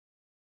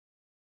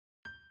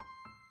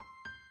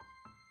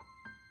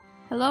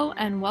Hello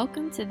and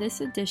welcome to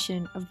this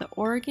edition of the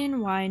Oregon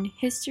Wine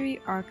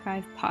History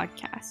Archive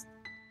podcast.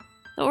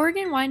 The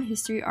Oregon Wine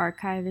History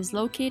Archive is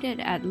located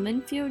at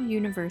Linfield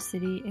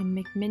University in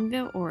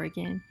McMinnville,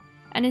 Oregon,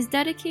 and is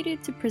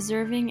dedicated to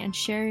preserving and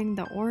sharing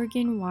the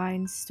Oregon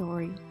wine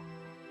story.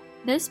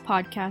 This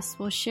podcast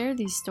will share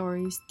these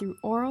stories through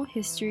oral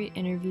history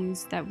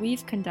interviews that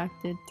we've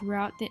conducted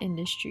throughout the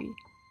industry.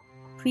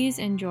 Please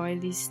enjoy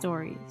these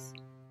stories.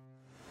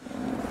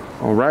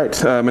 All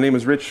right, my name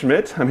is Rich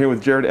Schmidt. I'm here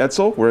with Jared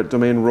Etzel. We're at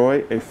Domaine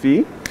Roy, a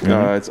fee.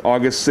 It's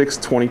August 6,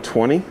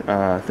 2020.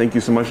 Thank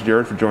you so much,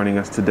 Jared, for joining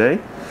us today.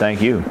 Thank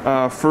you.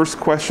 First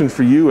question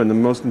for you, and the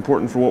most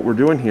important for what we're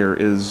doing here,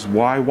 is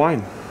why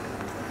wine?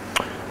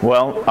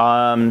 Well,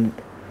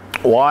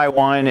 why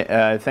wine?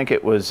 I think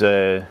it was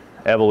a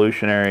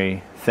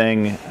evolutionary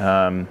thing.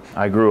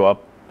 I grew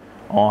up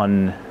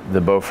on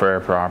the Beaux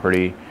Fréres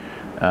property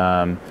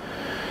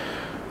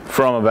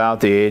from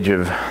about the age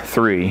of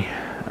 3.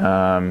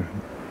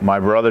 My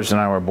brothers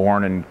and I were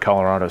born in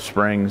Colorado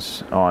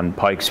Springs on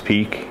Pikes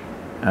Peak,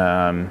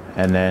 and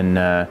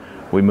then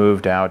we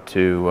moved out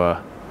to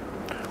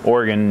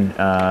Oregon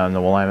in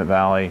the Willamette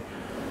Valley,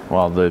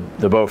 well, the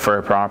Beaux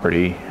Fréres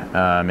property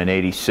in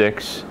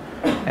 '86,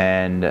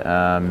 and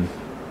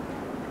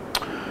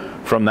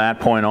from that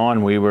point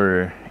on we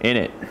were in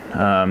it.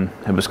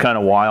 It was kind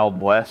of Wild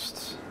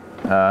West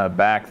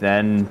back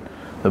then.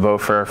 The Beaux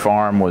Fréres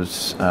farm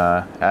was,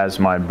 as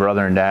my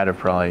brother and dad have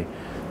probably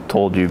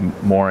told you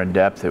more in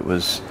depth, it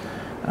was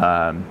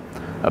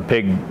a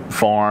pig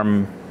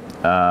farm,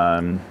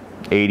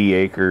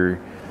 80-acre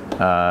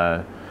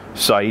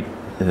site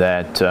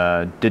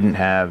that didn't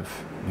have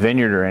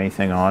vineyard or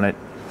anything on it,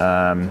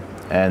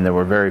 and there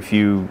were very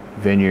few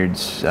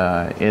vineyards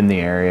in the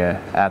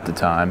area at the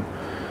time.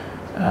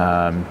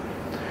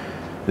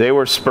 They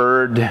were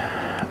spurred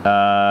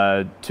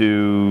to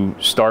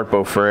start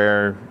Beaux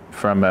Fréres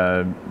from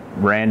a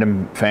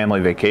random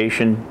family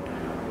vacation.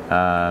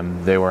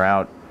 They were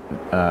out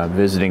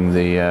visiting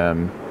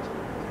the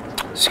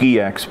ski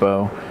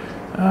expo,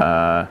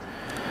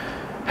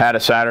 had a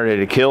Saturday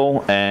to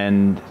kill,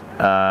 and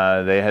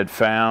they had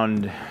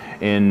found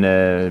in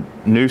a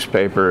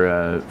newspaper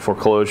a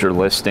foreclosure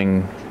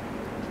listing,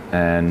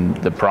 and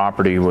the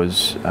property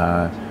was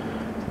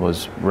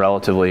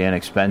relatively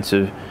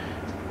inexpensive,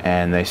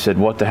 and they said,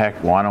 what the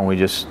heck, why don't we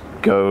just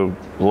go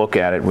look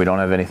at it? We don't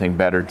have anything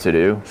better to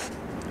do.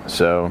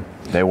 So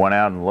they went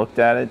out and looked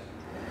at it,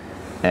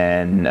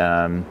 and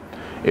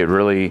it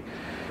really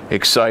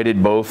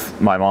excited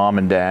both my mom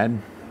and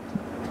dad.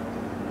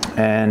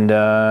 And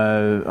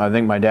I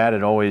think my dad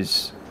had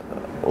always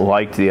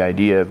liked the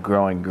idea of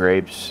growing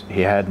grapes.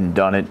 He hadn't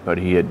done it, but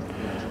he had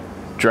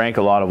drank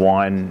a lot of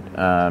wine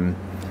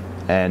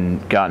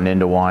and gotten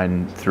into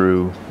wine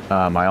through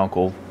my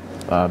uncle,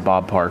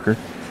 Bob Parker.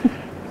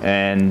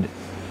 And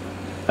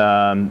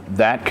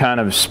that kind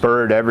of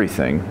spurred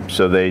everything.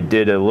 So they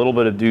did a little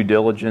bit of due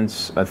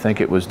diligence. I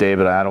think it was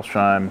David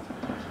Adelsheim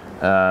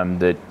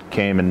that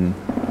came and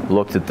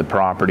looked at the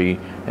property,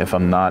 if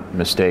I'm not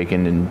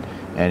mistaken,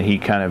 and he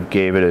kind of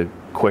gave it a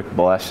quick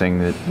blessing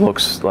that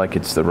looks like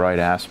it's the right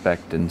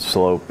aspect and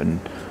slope and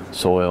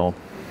soil.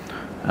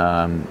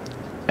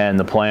 And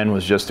the plan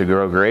was just to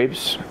grow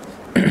grapes.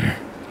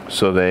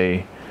 So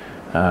they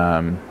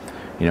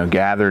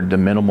gathered the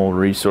minimal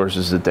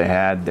resources that they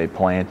had. They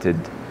planted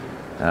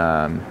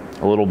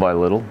little by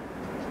little.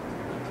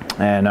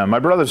 And my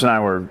brothers and I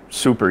were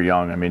super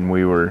young. I mean,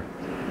 we were,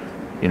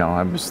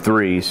 I was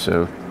 3,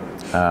 so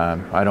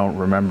I don't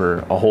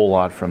remember a whole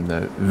lot from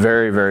the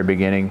very, very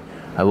beginning.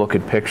 I look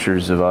at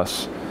pictures of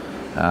us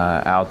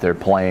out there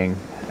playing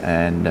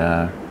and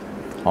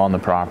on the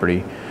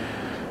property.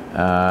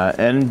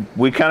 And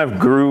we kind of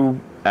grew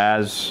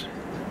as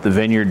the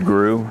vineyard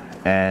grew,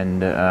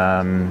 and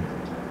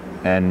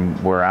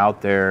we're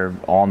out there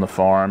on the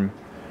farm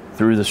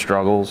through the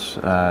struggles.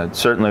 It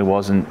certainly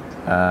wasn't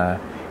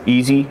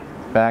easy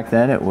back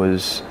then. It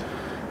was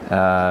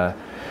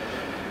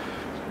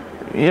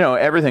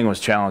everything was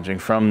challenging,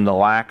 from the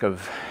lack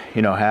of,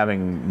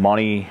 having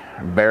money,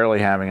 barely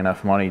having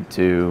enough money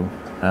to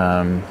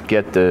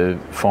get the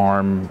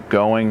farm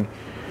going,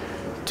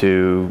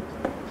 to,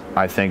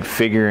 I think,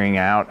 figuring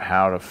out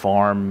how to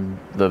farm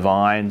the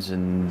vines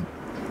and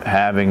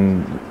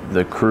having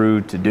the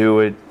crew to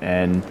do it,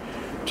 and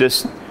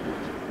just,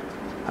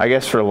 I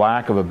guess, for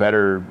lack of a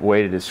better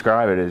way to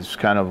describe it, is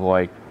kind of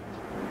like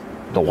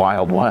the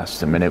Wild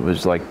West. I mean, it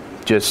was like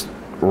just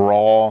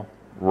raw,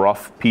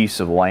 rough piece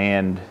of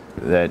land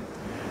that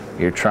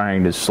you're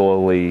trying to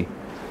slowly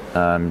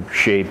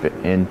shape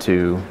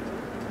into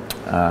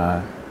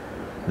the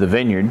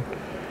vineyard.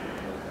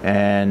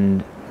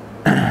 And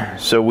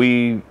so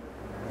we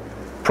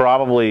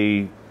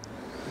probably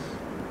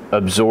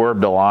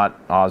absorbed a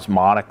lot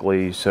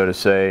osmotically, so to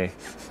say,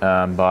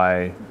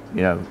 by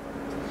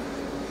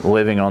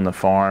living on the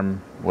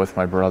farm with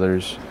my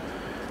brothers.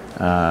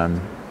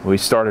 We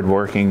started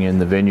working in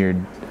the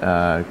vineyard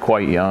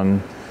quite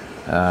young.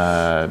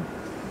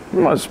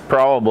 Was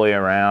probably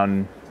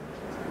around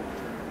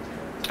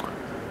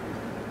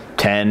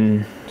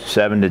 7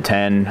 to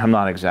 10, I'm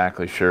not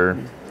exactly sure.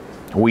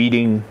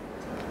 Weeding,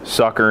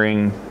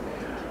 suckering.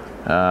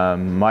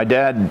 My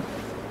dad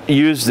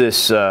used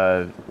this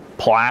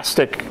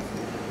plastic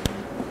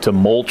to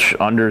mulch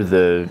under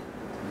the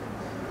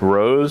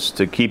rows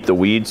to keep the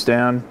weeds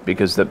down,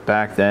 because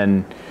back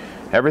then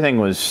everything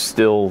was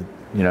still,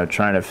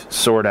 trying to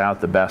sort out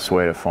the best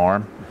way to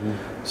farm.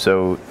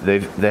 So they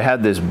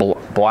had this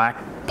black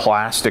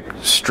plastic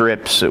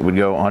strips that would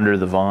go under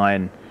the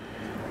vine,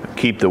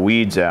 keep the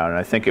weeds out, and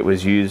I think it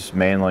was used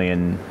mainly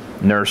in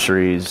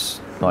nurseries,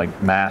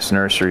 like mass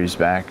nurseries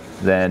back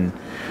then,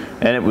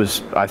 and it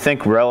was, I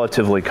think,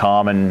 relatively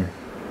common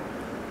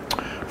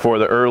for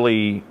the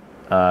early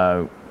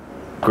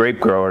grape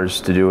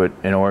growers to do it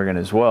in Oregon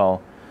as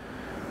well,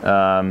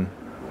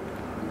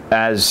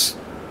 as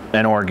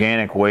an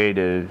organic way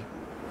to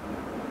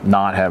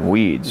not have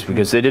weeds,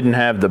 because they didn't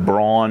have the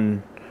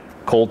Braun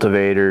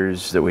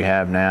cultivators that we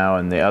have now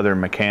and the other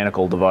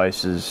mechanical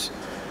devices,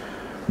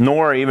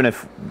 nor, even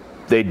if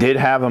they did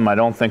have them, I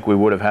don't think we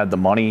would have had the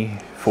money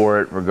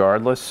for it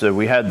regardless. So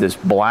we had this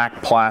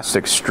black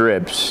plastic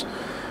strips,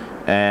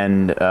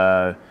 and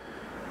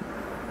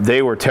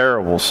they were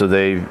terrible, so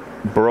they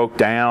broke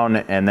down,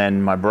 and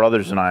then my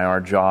brothers and I,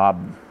 our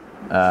job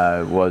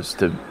was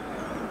to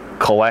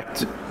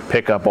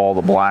pick up all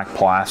the black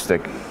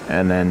plastic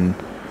and then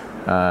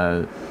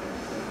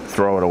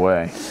throw it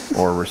away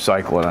or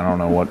recycle it. I don't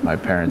know what my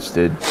parents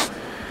did,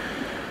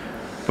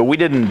 but we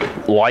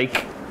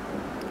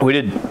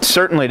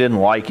certainly didn't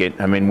like it.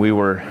 I mean, we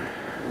were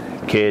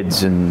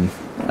kids, and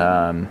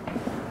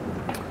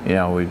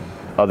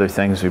other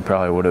things we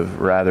probably would have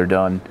rather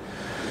done,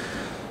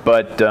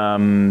 but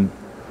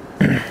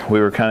we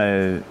were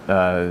kind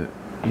of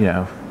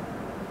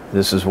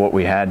this is what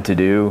we had to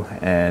do,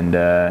 and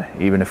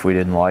even if we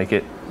didn't like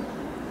it.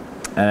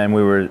 And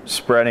we were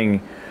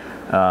spreading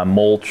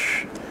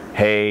mulch,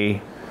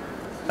 hay,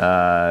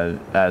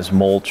 as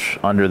mulch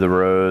under the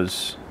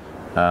rows,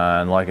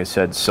 and like I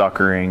said,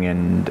 suckering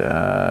and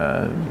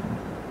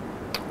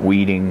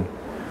weeding.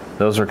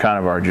 Those were kind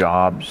of our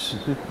jobs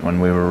when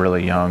we were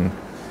really young.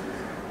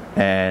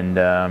 And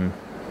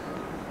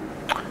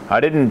I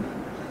didn't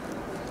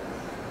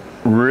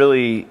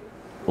really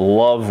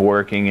love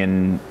working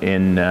in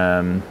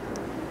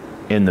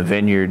the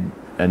vineyard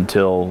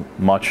until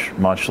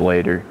much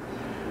later,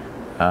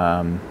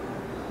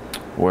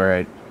 where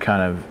it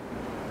kind of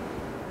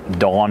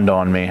dawned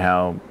on me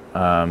how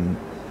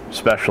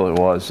special it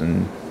was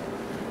and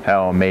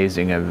how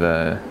amazing of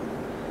a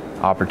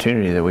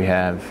opportunity that we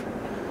have.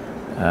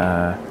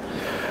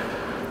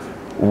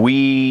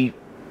 We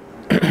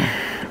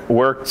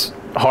worked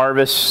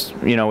harvest,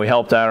 we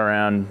helped out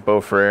around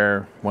Beaux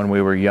Fréres when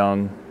we were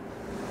young.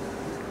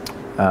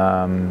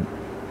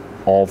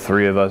 All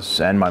three of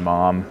us, and my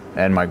mom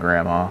and my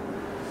grandma,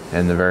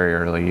 in the very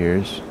early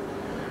years.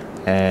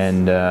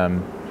 And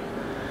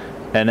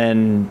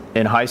then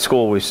in high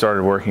school we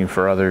started working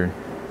for other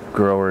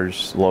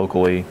growers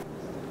locally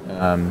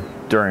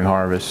during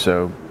harvest.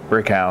 So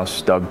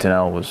Brickhouse, Doug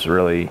Tennell was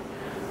really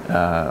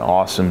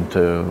awesome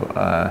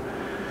to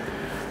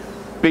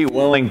be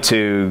willing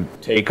to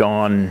take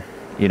on,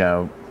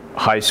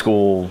 high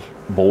school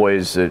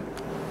boys that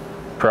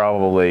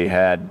probably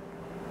had,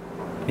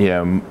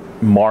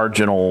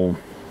 marginal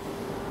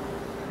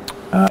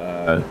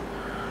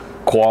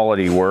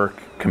quality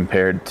work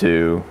compared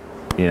to,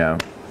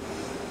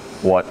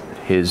 what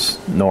his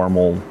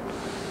normal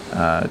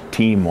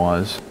team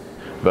was.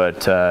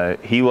 But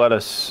he let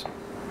us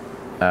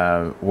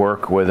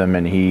work with him,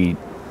 and he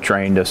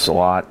trained us a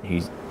lot.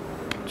 He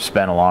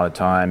spent a lot of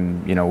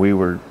time, we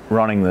were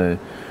running the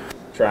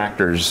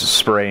tractors,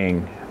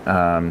 spraying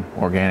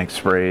organic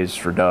sprays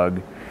for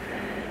Doug,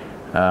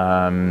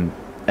 and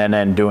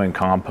then doing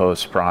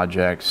compost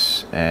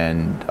projects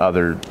and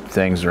other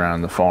things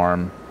around the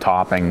farm,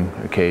 topping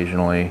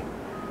occasionally,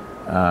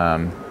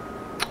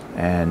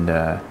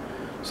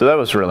 so that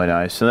was really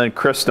nice. And then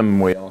Christum,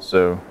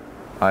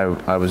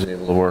 I was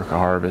able to work a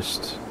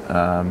harvest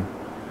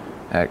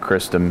at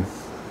Christum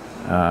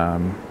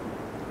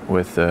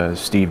with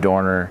Steve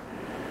Dorner,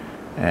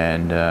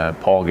 and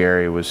Paul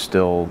Gary was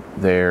still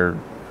there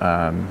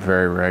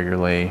very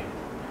regularly,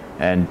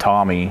 and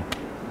Tommy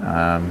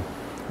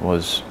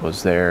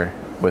was there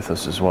with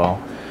us as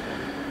well.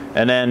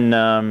 And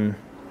then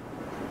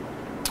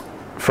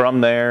from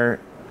there,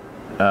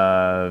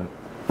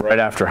 right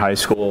after high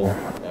school,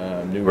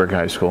 Newburgh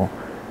High School,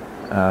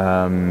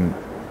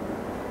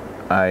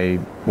 I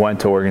went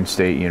to Oregon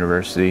State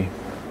University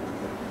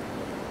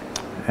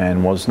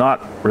and was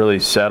not really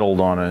settled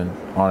on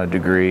a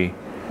degree.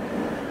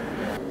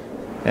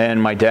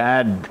 And my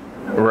dad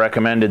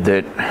recommended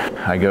that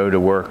I go to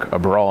work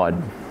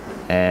abroad,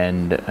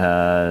 and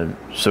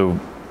so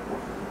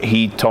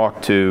he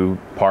talked to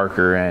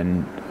Parker,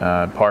 and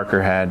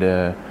Parker had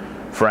a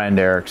friend,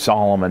 Eric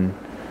Solomon,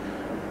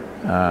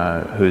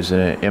 who's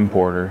an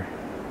importer,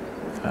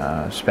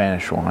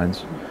 Spanish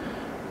wines.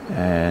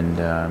 And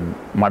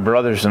my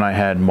brothers and I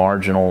had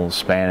marginal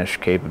Spanish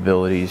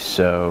capabilities,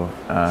 so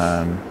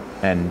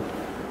and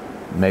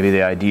maybe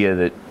the idea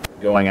that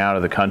going out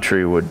of the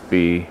country would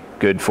be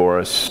good for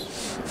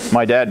us.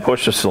 My dad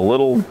pushed us a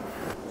little,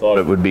 thought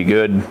it would be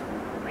good.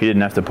 He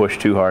didn't have to push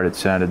too hard. It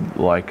sounded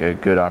like a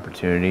good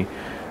opportunity.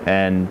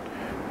 And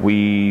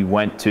we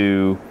went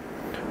to,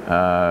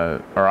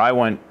 or I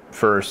went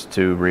first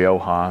to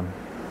Rioja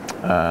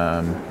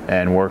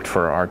and worked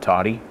for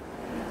Artadi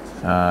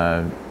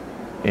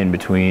in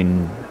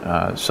between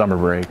summer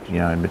break,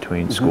 in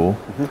between school.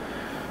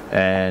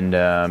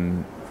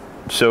 And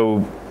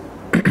so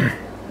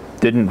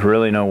didn't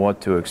really know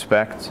what to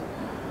expect.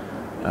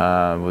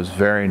 Was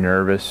very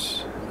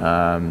nervous,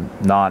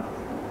 not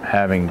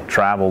having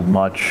traveled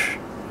much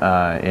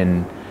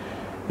in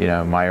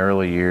my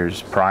early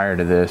years prior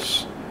to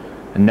this,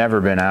 and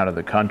never been out of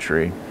the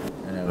country,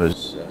 and it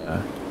was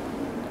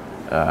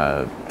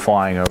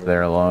flying over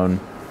there alone.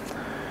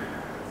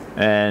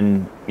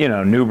 And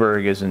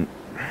Newburgh isn't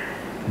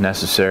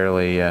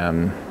necessarily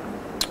a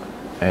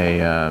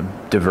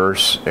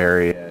diverse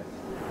area,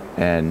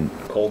 and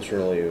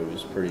culturally it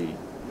was pretty,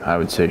 I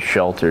would say,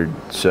 sheltered.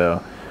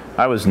 So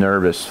I was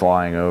nervous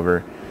flying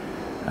over,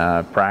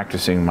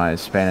 practicing my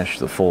Spanish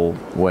the full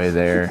way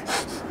there,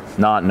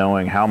 not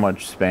knowing how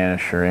much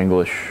Spanish or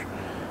English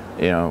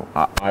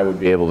I would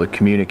be able to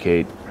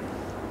communicate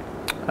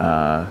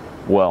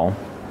well.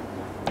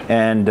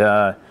 And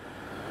I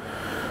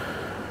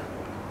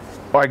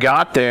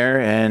got there,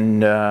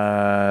 and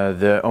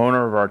the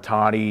owner of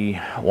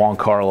Artadi, Juan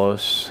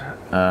Carlos,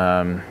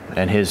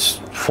 and his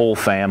full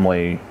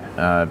family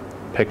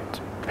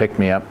picked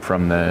me up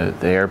from the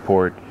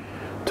airport,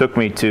 took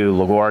me to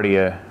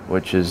LaGuardia,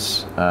 which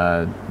is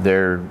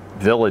their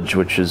village,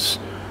 which is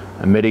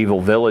a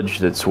medieval village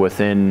that's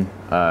within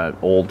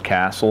old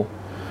castle.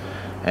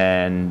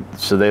 And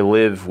so they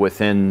live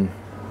within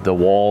the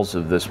walls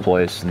of this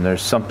place, and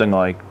there's something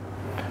like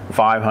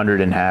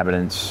 500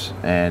 inhabitants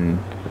and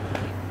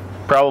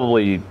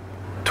probably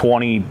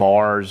 20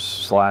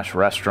 bars /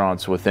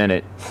 restaurants within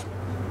it.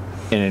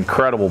 An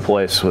incredible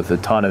place with a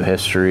ton of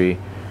history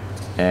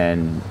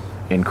and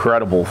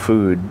incredible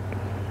food,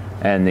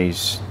 and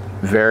these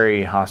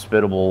very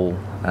hospitable,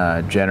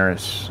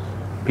 generous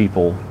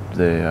people,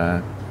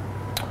 the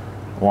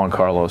Juan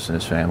Carlos and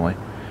his family.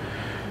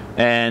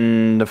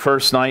 And the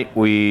first night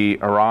we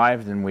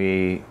arrived, and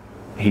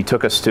he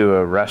took us to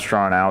a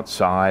restaurant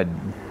outside.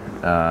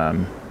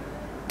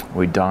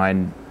 We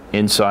dined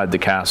inside the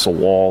castle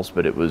walls,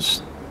 but it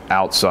was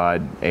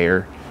outside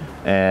air.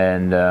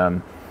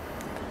 And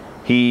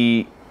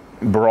he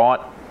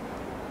brought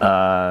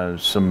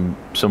some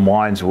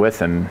wines with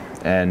him,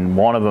 and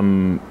one of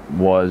them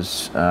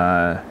was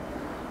a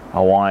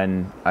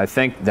wine. I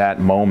think that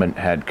moment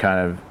had kind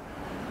of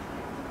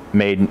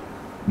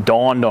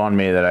dawned on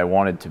me that I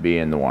wanted to be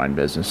in the wine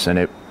business,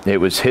 and it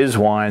was his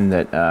wine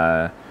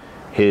that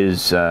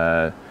his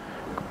father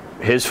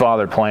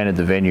planted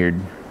the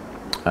vineyard,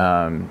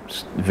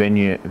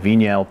 Viña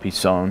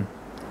Pison,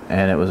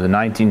 and it was a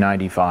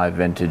 1995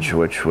 vintage,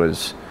 which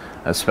was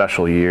a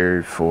special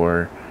year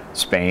for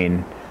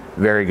Spain.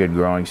 Very good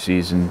growing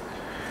season,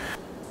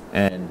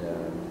 and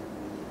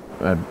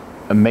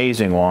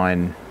amazing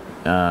wine.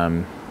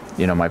 My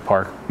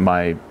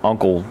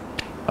uncle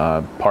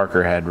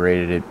Parker had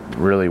rated it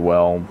really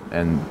well,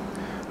 and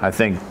I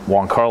think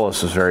Juan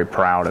Carlos was very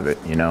proud of it,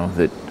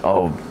 that,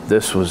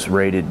 this was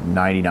rated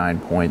 99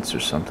 points or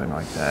something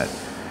like that.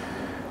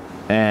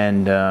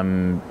 And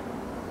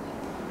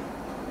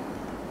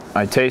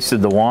I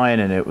tasted the wine,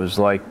 and it was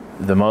like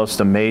the most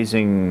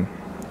amazing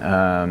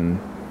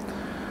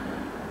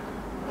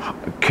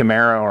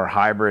Chimera or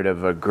hybrid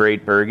of a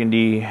great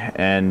Burgundy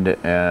and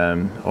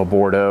a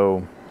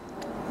Bordeaux,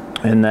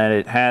 in that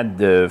it had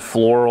the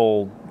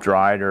floral,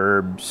 dried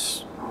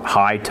herbs,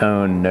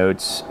 high-tone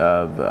notes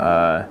of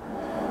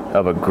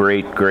a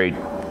great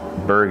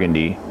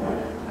Burgundy,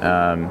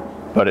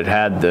 but it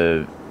had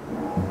the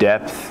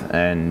depth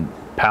and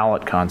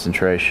palate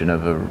concentration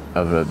of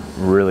a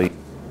really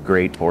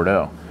great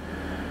Bordeaux.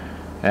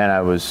 And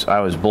I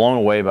was blown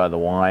away by the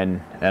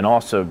wine, and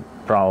also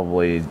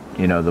probably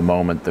the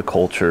moment, the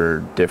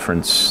culture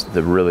difference,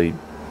 the really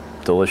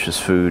delicious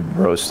food,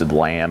 roasted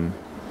lamb,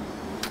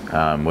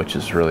 which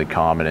is really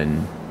common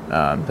in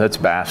that's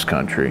Basque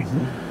country.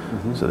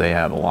 So they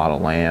have a lot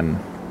of lamb,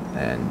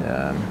 and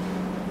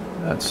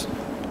that's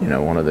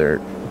one of their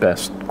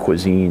best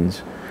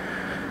cuisines.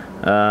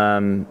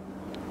 And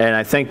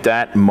I think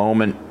that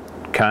moment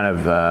kind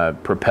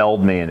of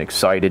propelled me and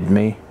excited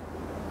me.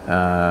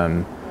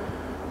 And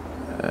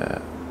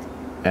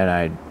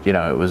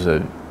it was a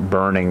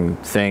burning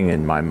thing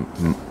in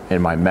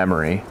my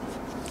memory,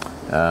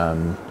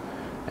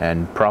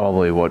 and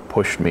probably what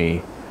pushed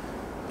me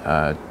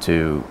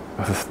to,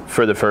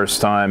 for the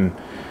first time,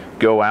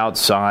 go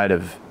outside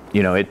of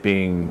it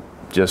being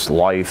just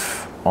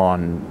life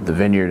on the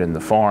vineyard and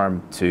the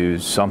farm to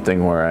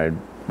something where I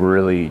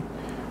really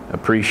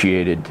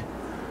appreciated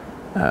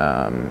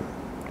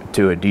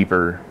to a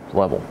deeper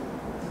level.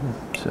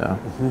 So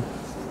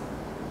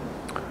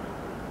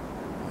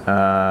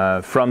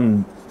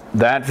from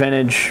that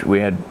vintage,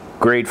 we had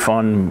great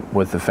fun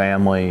with the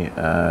family.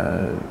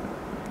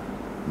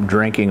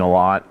 drinking a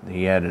lot.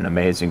 He had an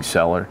amazing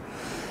cellar,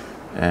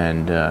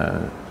 and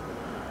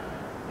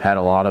had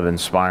a lot of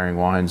inspiring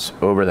wines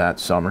over that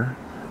summer,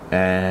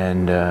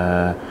 and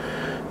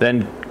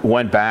then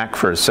went back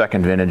for a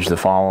second vintage the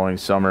following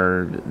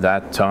summer,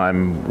 that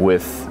time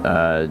with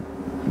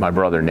my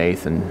brother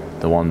Nathan,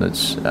 the one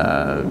that's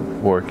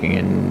working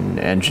in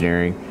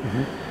engineering.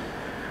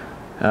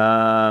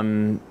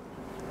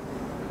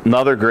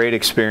 Another great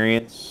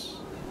experience.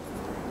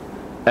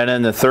 And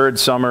then the third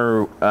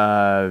summer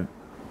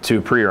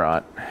to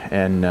Priorat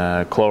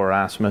and Chloe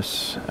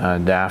Erasmus,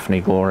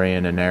 Daphne,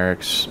 Glorian, and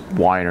Eric's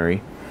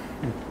winery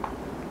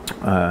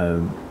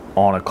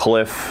on a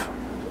cliff,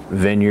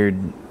 vineyard,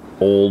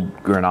 old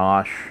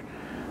Grenache.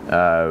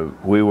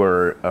 We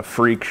were a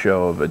freak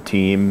show of a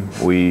team.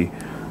 We,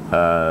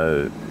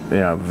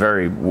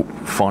 very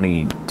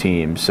funny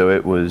team. So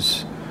it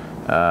was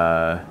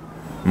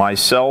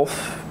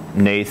myself,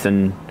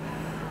 Nathan,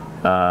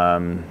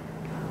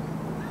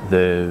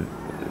 the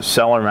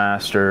cellar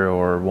master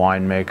or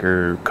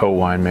winemaker,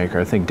 co-winemaker.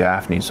 I think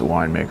Daphne's the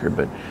winemaker,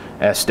 but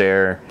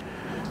Esther,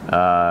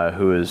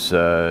 who is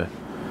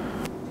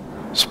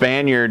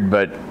Spaniard,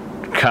 but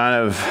kind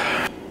of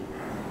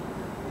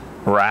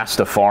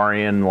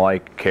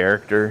Rastafarian-like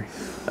character.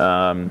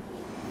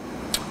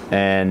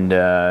 And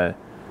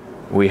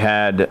we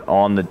had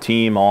on the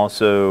team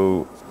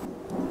also,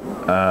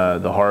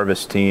 the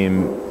harvest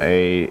team,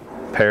 a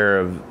pair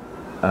of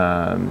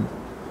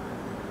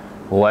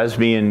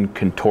lesbian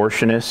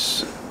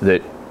contortionists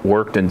that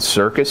worked in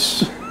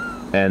circus,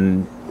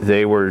 and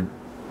they were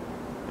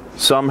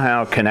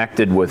somehow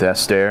connected with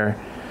Esther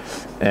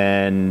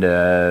and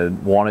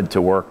wanted to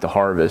work the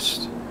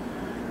harvest.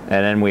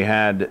 And then we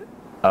had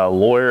a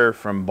lawyer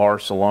from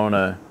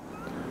Barcelona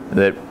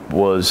that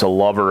was a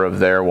lover of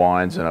their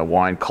wines and a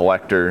wine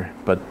collector,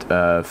 but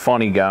a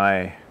funny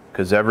guy,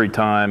 because every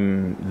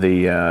time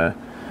the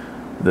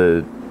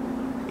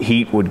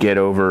heat would get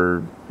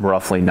over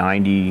roughly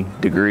 90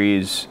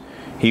 degrees,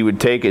 he would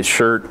take his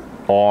shirt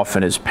off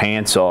and his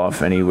pants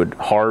off, and he would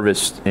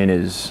harvest in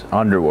his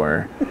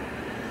underwear.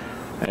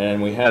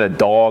 And we had a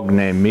dog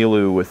named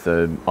Milu with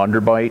an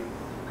underbite,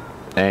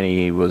 and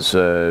he was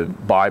a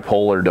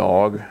bipolar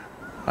dog.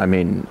 I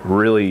mean,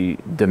 really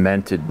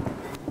demented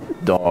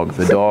dog.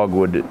 The dog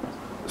would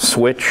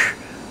switch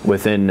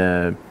within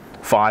a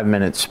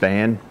 5-minute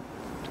span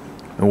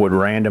and would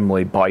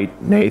randomly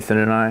bite Nathan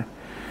and I.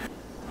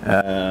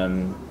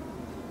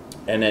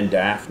 And then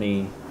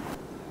Daphne,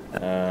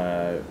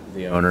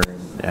 the owner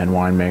and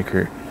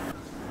winemaker.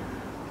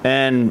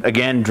 And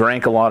again,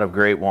 drank a lot of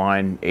great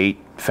wine, ate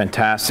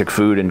fantastic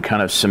food, and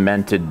kind of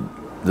cemented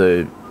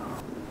the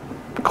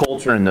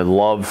culture and the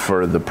love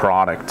for the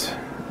product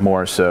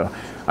more so.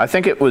 I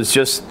think it was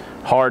just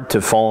hard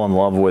to fall in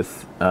love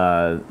with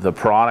the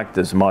product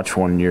as much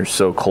when you're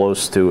so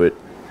close to it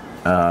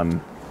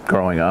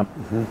growing up.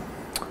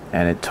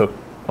 And it took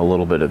a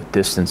little bit of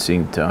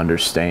distancing to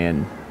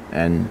understand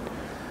and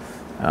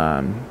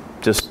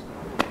just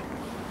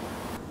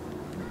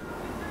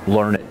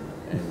learn it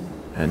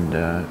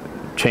and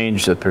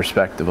change the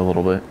perspective a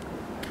little bit.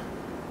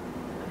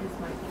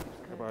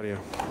 How about you?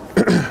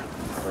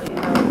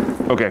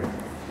 Okay.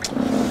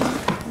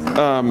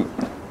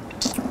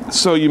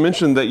 So you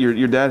mentioned that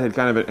your dad had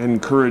kind of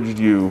encouraged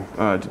you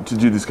to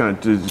do this kind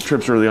of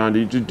trips early on.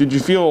 Did you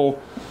feel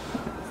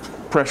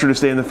pressure to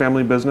stay in the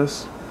family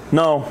business?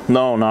 No,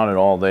 not at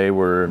all. They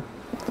were,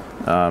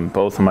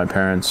 both of my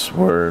parents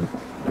were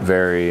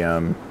very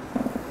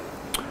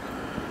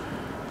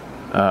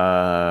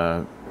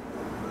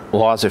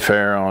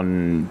laissez-faire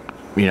on,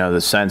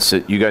 the sense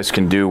that you guys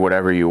can do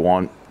whatever you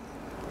want.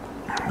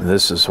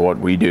 This is what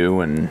we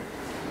do, and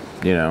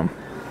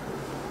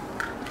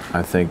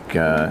I think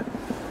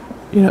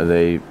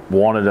they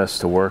wanted us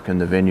to work in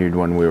the vineyard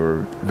when we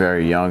were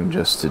very young,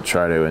 just to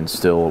try to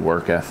instill a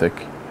work ethic,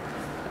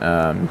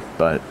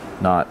 but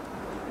not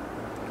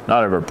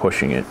ever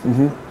pushing it.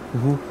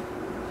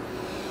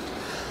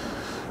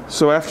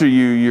 So after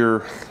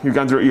you've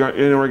gone through, you're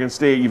in Oregon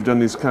State, you've done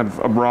these kind of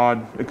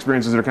abroad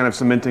experiences that are kind of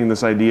cementing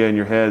this idea in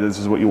your head. This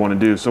is what you want to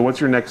do. So what's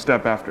your next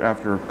step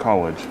after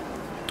college?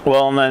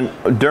 Well, and then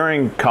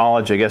during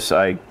college, I guess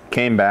I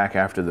came back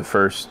after the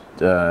first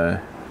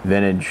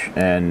vintage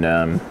and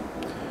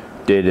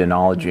did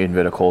enology and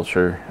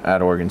viticulture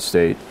at Oregon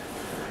State.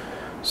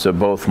 So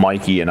both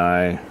Mikey and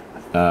I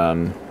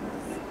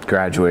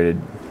graduated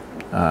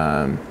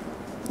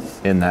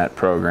in that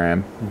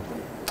program.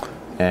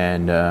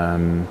 And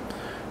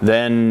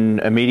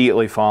then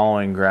immediately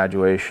following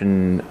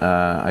graduation,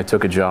 I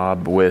took a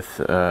job with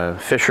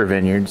Fisher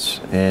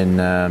Vineyards in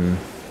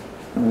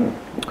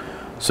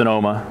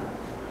Sonoma.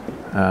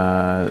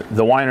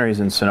 The winery's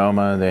in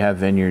Sonoma. They have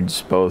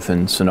vineyards both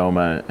in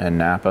Sonoma and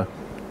Napa,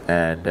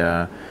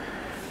 and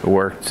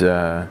worked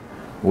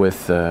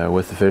with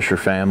the Fisher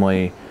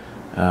family,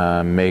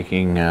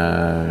 making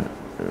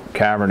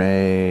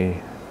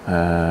Cabernet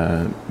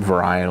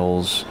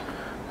varietals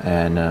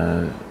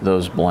and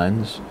those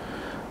blends.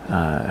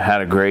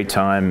 Had a great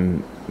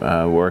time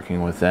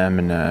working with them,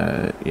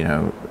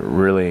 and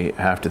really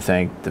have to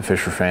thank the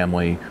Fisher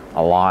family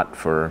a lot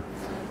for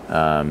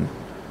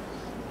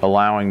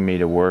allowing me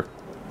to work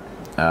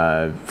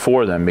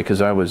for them,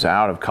 because I was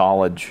out of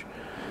college.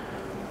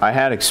 I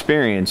had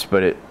experience,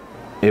 but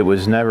it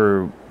was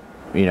never,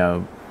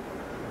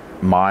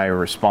 my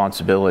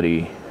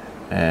responsibility,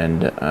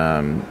 and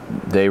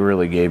they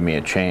really gave me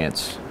a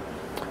chance.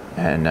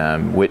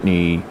 And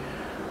Whitney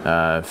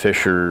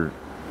Fisher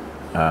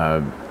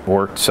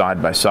worked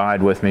side by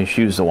side with me.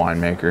 She was the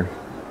winemaker.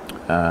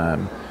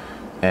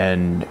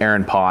 And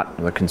Aaron Pott,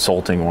 the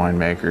consulting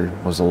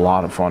winemaker, was a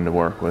lot of fun to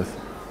work with.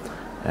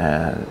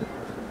 Never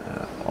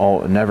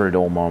a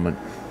dull moment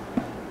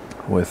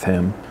with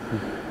him.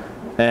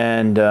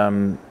 And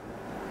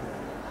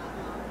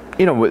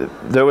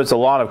there was a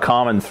lot of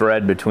common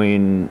thread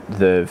between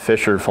the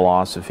Fisher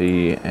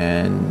philosophy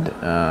and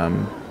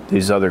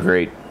these other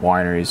great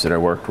wineries that I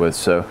worked with.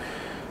 So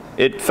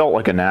it felt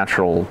like a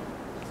natural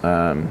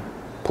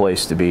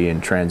place to be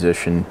in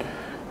transition.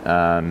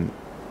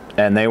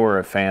 And they were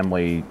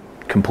a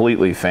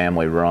completely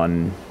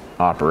family-run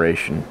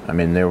operation. I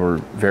mean, there were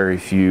very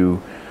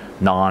few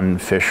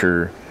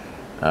non-Fisher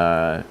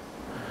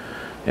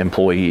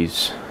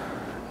employees.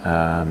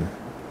 And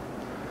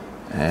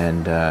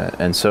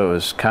so it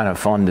was kind of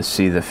fun to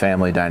see the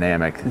family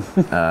dynamic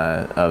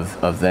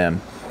of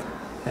them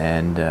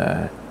and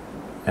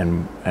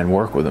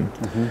work with them.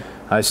 Mm-hmm.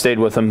 I stayed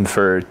with them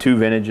for 2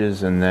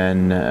 vintages, and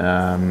then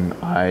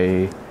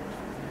I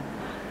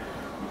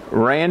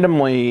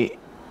randomly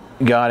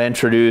got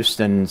introduced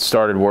and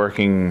started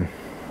working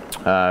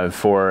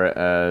for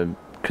a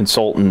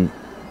consultant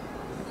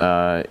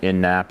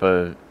in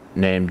Napa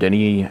named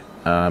Denis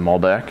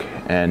Malbec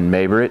and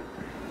Maybrit,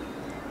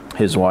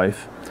 his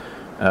wife.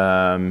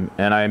 And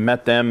I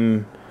met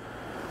them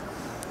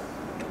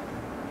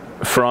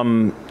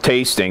from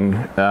tasting.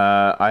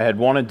 I had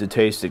wanted to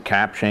taste at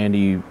Cap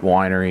Shandy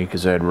Winery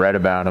because I had read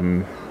about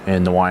them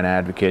in the Wine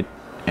Advocate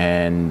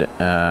and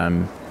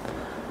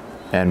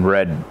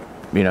read,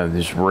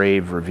 these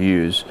rave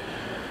reviews.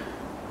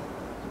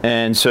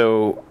 And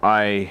so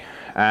I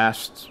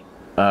asked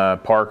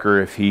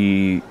Parker if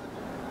he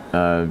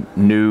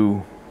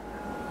knew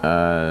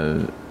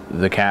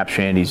the Cap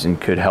Shandies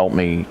and could help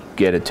me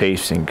get a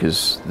tasting,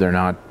 because they're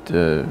not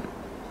the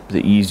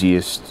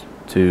easiest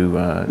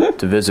to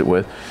visit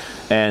with.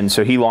 And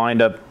so he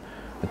lined up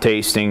a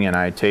tasting, and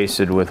I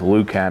tasted with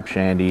Lou Cap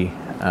Shandy,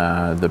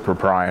 the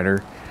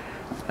proprietor,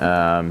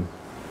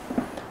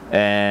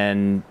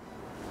 and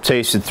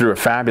tasted through a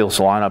fabulous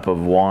lineup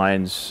of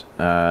wines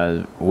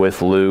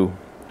with Lou,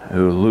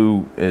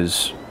 Lou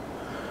is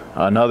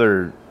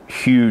another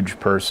huge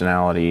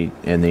personality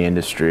in the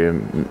industry.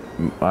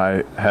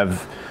 I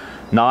have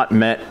not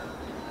met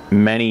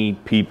many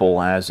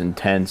people as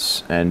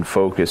intense and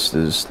focused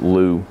as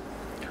Lou.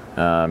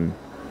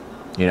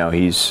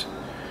 He's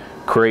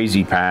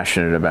crazy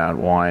passionate about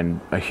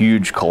wine, a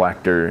huge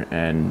collector,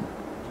 and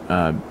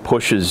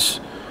pushes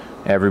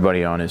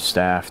everybody on his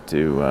staff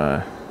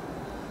to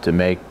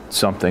make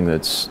something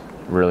that's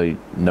really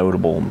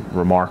notable,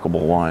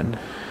 remarkable wine.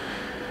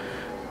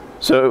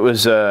 So it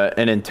was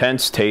an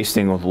intense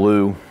tasting with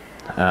Lou.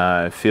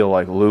 I feel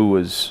like Lou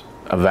was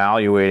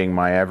evaluating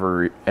my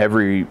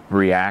every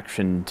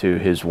reaction to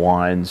his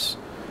wines,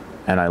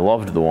 and I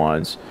loved the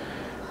wines.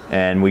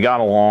 And we got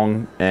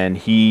along, and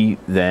he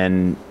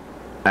then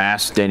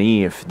asked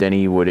Denis if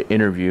Denis would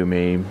interview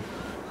me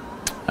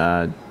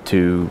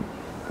to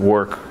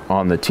work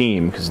on the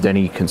team, because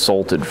Denis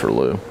consulted for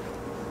Lou.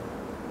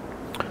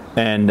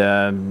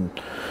 And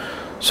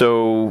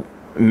so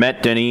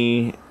met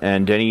Denis,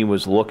 and Denis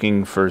was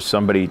looking for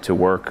somebody to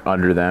work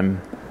under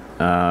them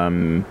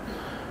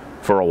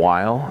for a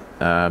while,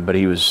 but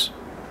he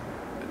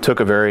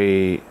took a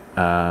very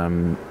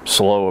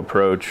slow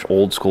approach,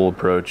 old school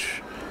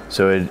approach.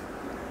 So I'd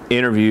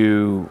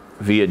interview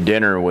via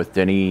dinner with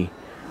Denis,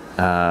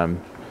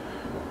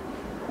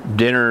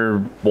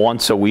 dinner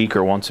once a week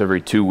or once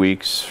every 2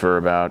 weeks for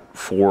about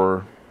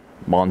 4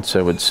 months,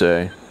 I would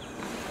say,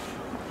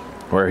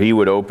 where he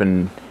would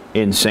open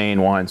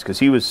insane wines, because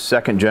he was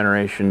second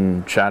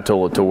generation Chateau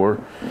Latour,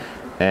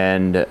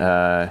 and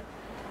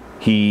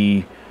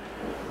he's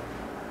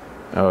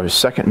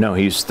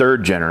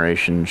third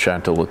generation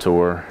Chateau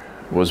Latour,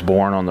 was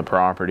born on the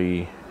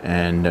property,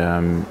 and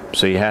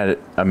so he had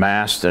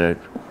amassed an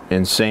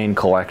insane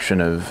collection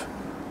of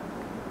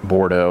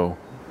Bordeaux,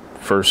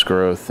 first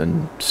growth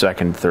and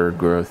second, third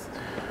growth,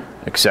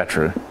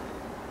 etc.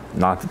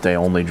 Not that they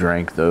only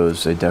drank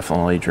those, they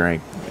definitely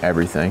drank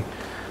everything.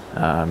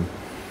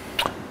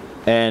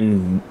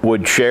 And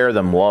would share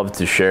them, loved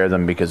to share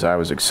them, because I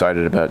was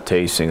excited about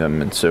tasting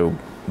them. And so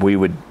we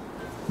would,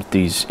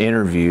 these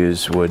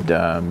interviews, would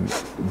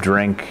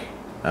drink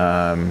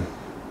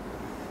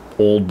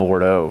old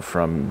Bordeaux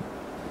from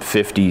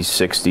 50s,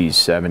 60s,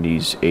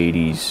 70s,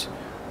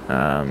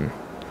 80s.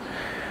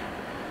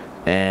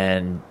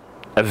 And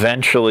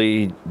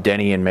eventually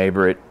Denis and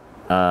Maybrit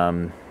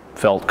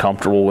felt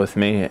comfortable with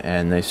me,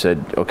 and they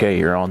said, okay,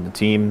 you're on the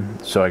team.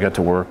 So I got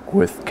to work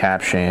with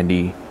Cap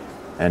Shandy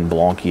and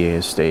Blanquier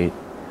estate,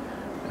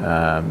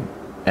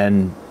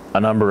 and a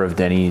number of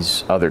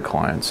Denis' other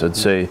clients. I'd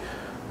say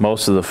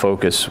most of the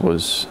focus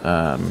was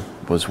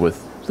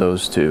with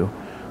those two,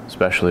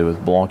 especially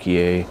with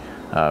Blanquier.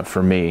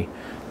 For me,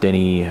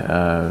 Denis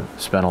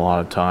spent a lot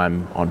of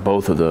time on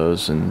both of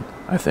those, and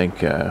I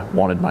think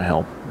wanted my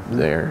help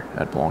there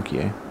at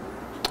Blanquier.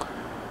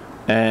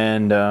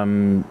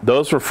 And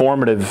those were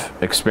formative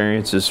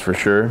experiences for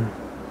sure.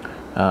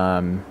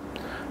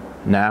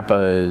 Napa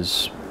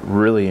is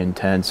really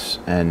intense,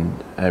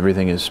 and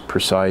everything is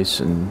precise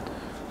and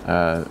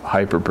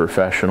hyper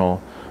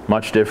professional,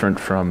 much different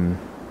from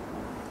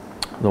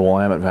the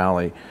Willamette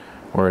Valley,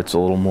 where it's a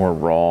little more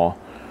raw,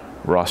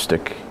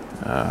 rustic.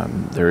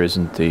 There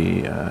isn't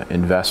the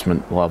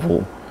investment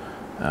level,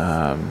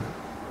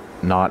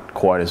 not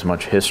quite as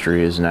much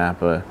history as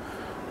Napa.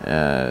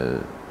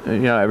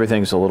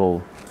 Everything's a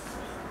little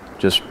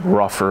just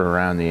rougher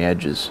around the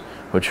edges,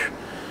 which,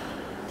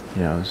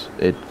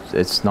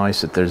 it's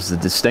nice that there's the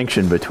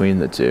distinction between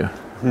the two.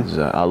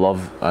 I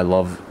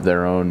love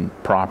their own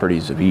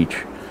properties of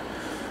each.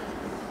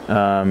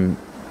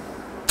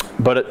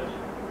 But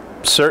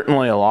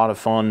certainly a lot of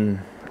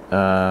fun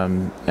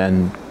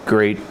and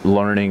great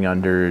learning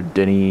under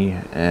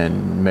Denis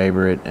and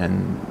Maybrit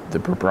and the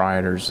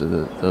proprietors of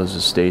those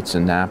estates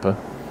in Napa.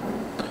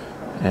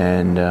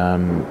 And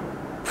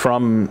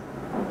from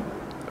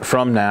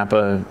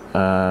Napa,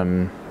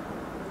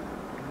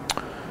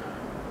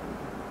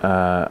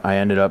 I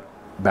ended up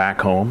back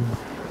home,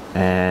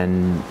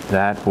 and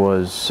that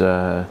was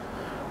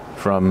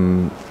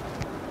from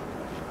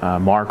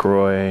Mark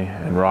Roy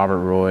and Robert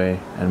Roy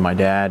and my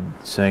dad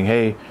saying,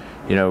 hey,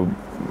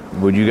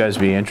 would you guys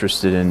be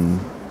interested in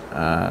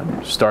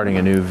starting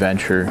a new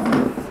venture?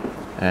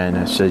 And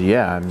I said,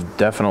 yeah, I'm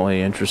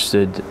definitely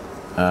interested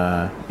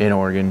in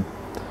Oregon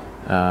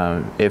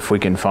if we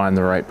can find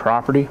the right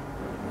property.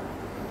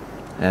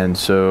 And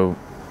so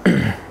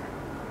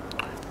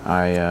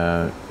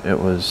I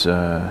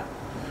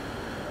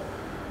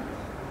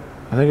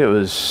think it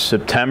was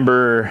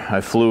September.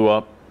 I flew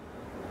up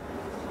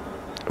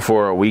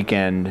for a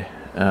weekend,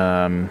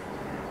 and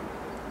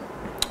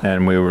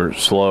we were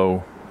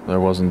slow. There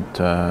wasn't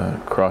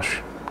crush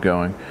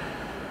going.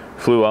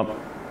 Flew up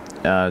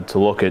to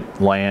look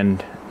at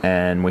land,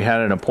 and we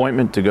had an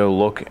appointment to go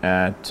look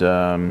at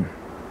a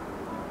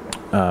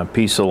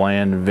piece of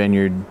land,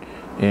 vineyard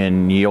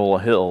in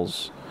Neola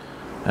Hills.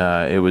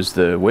 It was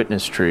the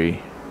Witness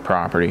Tree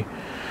property,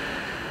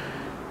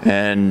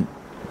 and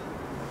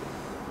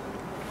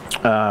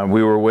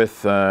we were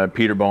with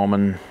Peter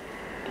Bowman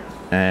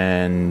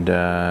and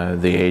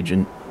the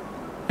agent,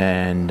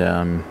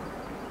 and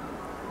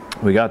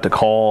we got the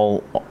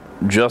call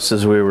just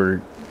as we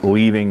were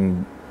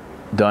leaving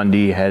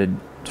Dundee, headed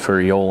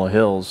for Eola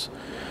Hills,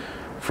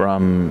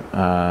 from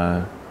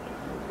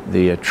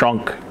the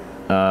Trunk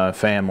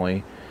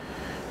family.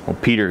 Well,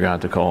 Peter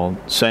got the call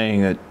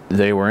saying that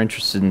they were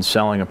interested in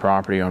selling a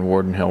property on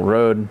Warden Hill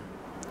Road,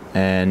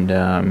 and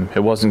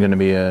it wasn't going to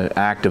be an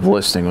active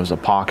listing. It was a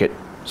pocket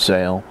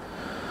sale,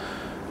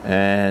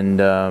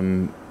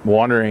 and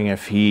wondering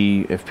if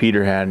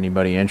Peter had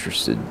anybody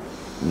interested.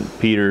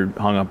 Peter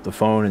hung up the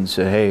phone and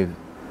said, hey,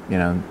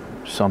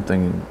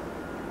 something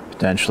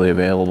potentially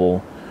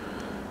available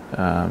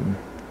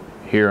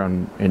here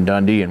in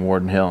Dundee and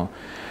Warden Hill.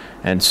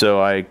 And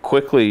so I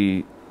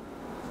quickly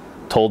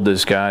told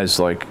these guys,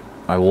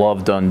 I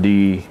love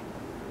Dundee.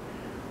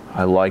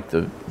 I like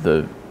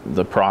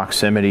the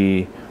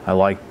proximity. I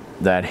like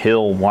that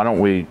hill. Why don't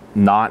we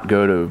not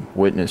go to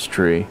Witness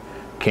Tree,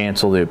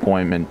 cancel the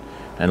appointment,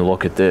 and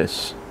look at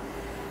this?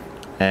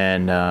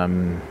 And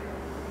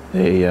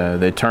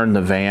they turned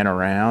the van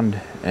around,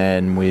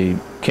 and we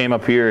came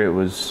up here. It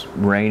was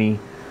rainy,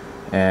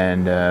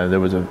 and there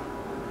was a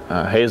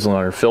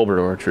hazelnut or filbert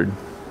orchard.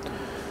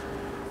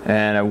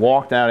 And I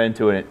walked out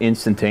into it and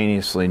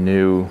instantaneously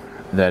knew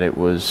that it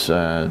was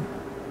the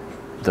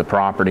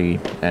property,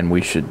 and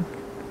we should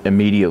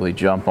immediately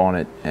jump on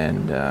it.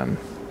 And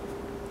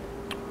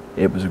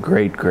it was a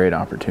great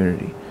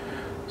opportunity.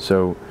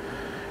 So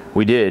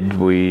we did.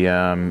 We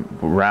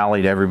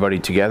rallied everybody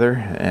together,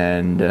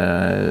 and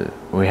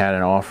we had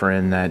an offer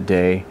in that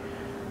day.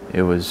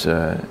 It was,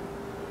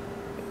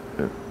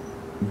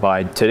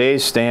 by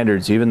today's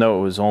standards, even though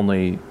it was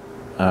only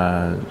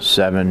it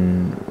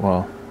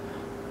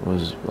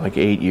was like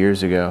 8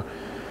 years ago,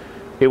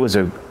 it was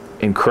an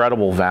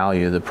incredible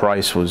value. The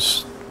price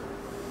was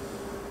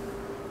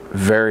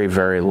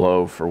very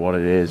low for what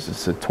it is.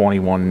 It's a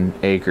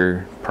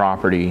 21-acre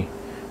property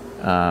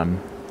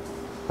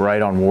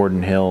right on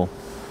Warden Hill.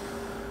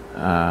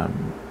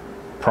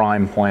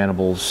 Prime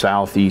plantables,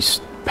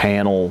 southeast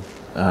panel,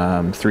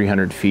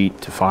 300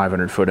 feet to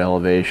 500 foot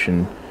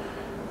elevation,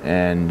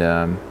 and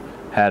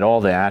had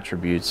all the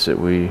attributes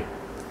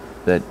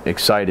that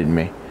excited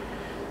me.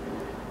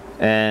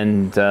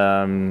 And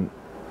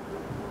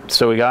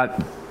so we got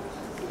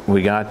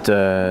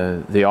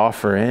the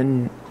offer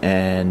in,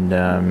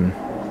 and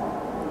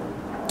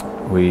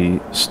we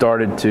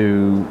started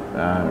to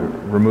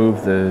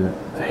remove the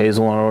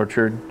hazelnut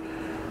orchard,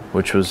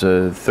 which was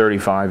a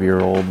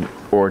 35-year-old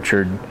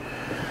orchard.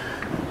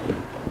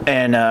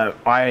 And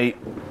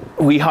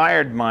we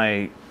hired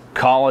my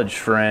college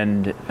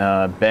friend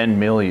Ben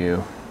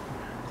Milieu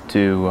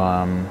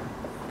to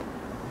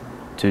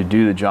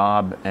do the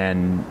job,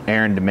 and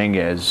Aaron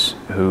Dominguez,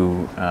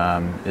 who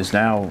is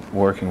now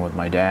working with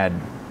my dad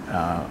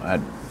at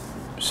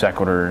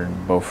Sequitur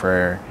and Beaux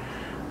Fréres.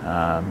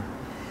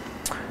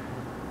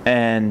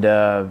 And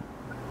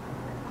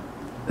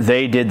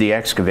they did the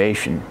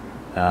excavation.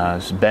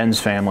 So Ben's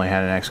family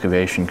had an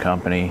excavation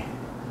company.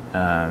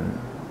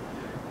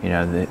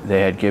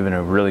 They had given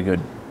a really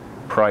good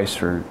price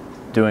for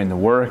doing the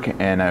work,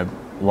 and I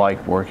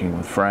liked working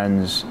with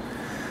friends.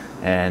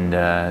 And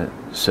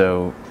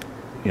so,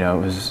 it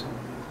was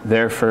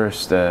their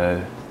first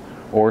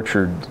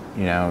orchard,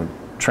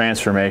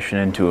 transformation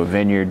into a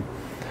vineyard.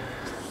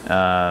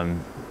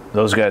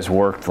 Those guys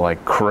worked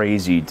like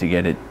crazy to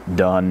get it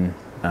done.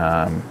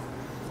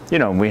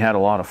 We had a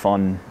lot of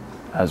fun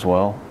as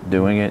well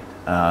doing it.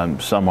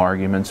 Some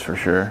arguments for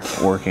sure.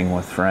 Working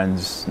with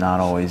friends, not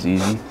always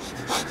easy.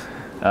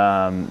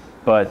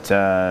 But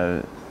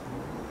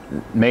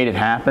made it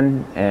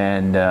happen,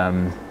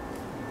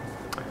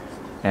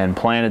 and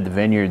planted the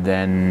vineyard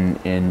then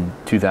in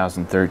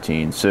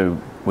 2013. So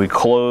we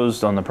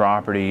closed on the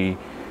property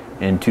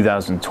in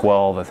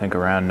 2012, I think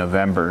around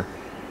November,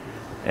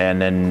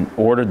 and then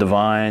ordered the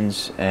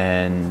vines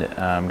and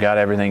got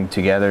everything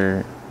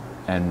together,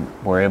 and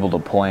were able to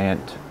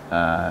plant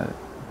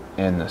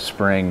in the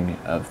spring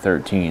of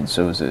 13.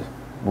 So it was a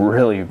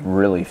really,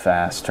 really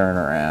fast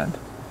turnaround.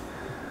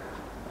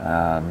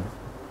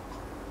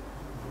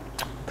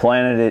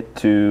 Planted it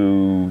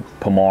to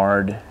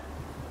Pomard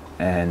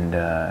and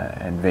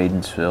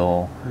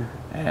Vadensville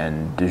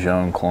and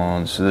Dijon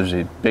clones. So there's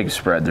a big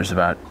spread. There's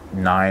about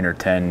 9 or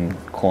 10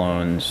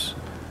 clones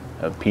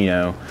of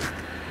Pinot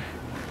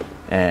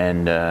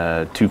and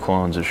 2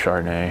 clones of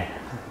Chardonnay.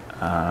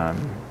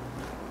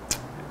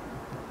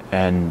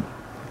 And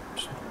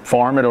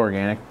farm it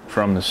organic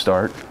from the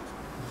start.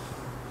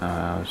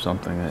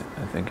 Something that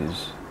I think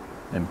is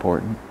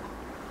important.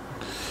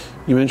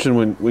 You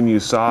mentioned when you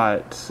saw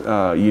it,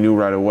 you knew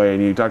right away,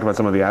 and you talked about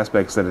some of the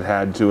aspects that it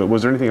had to it.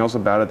 Was there anything else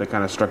about it that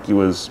kind of struck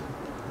you as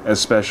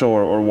special,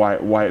 or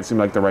why it seemed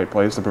like the right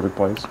place, the perfect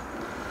place?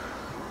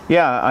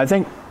 Yeah, I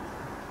think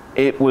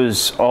it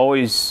was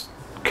always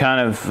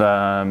kind of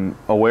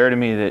aware to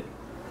me that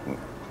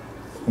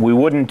we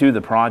wouldn't do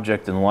the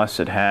project unless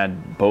it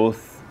had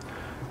both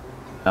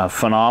a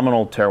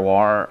phenomenal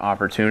terroir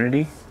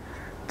opportunity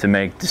to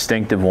make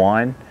distinctive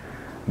wine,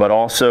 but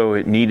also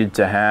it needed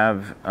to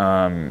have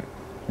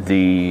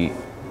the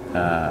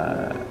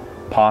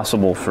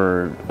possible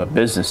for a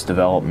business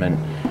development.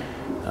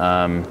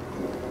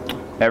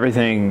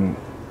 Everything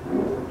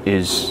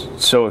is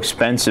so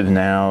expensive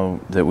now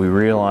that we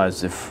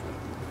realized if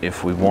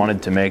we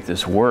wanted to make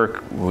this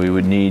work, we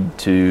would need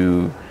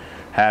to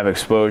have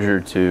exposure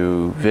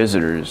to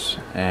visitors.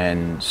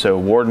 And so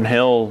Warden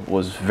Hill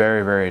was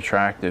very, very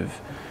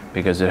attractive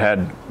because it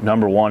had,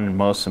 number one,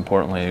 most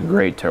importantly, a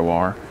great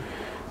terroir.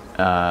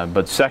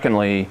 But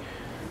secondly,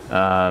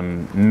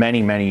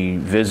 many, many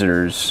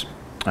visitors.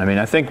 I mean,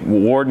 I think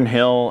Warden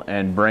Hill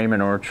and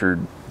Bremen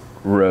Orchard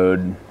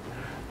Road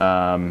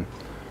are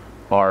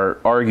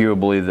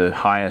arguably the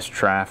highest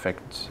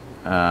trafficked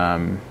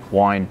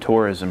wine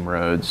tourism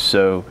roads.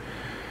 So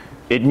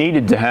it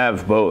needed to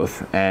have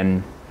both.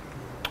 And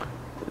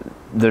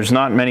there's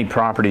not many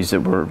properties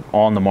that were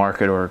on the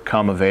market or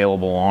come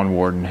available on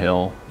Warden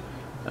Hill.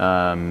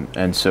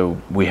 And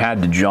so we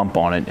had to jump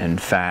on it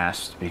and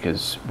fast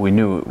because we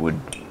knew it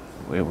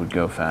would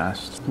go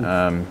fast.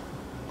 But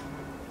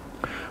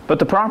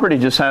the property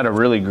just had a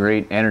really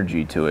great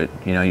energy to it.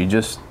 You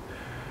just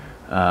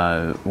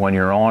when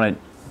you're on it,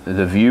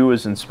 the view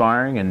is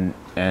inspiring,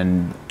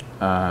 and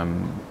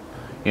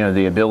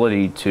the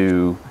ability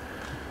to,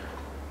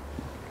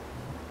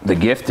 the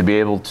gift to be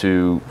able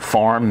to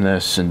farm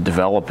this and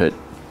develop it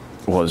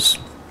was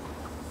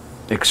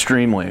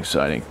extremely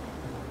exciting.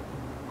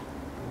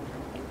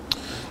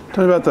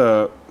 Tell me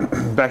about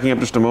backing up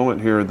just a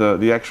moment here,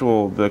 the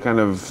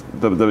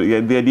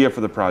idea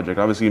for the project.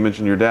 Obviously you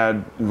mentioned your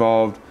dad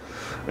involved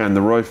and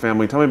the Roy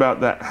family. Tell me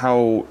about that,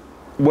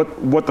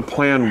 what the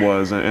plan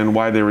was and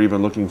why they were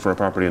even looking for a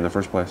property in the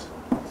first place.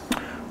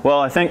 Well,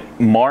 I think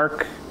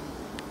Mark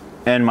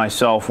and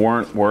myself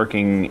weren't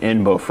working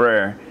in Beaux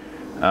Fréres,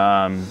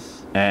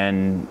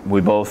 and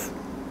we both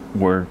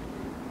were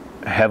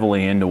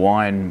heavily into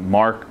wine.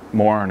 Mark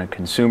more on a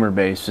consumer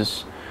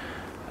basis,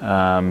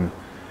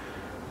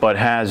 but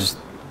has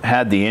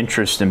had the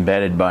interest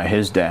embedded by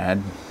his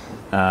dad,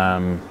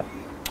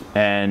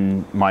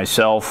 and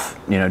myself,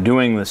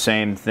 doing the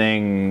same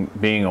thing,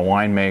 being a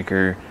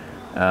winemaker,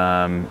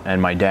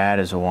 and my dad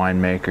is a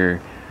winemaker,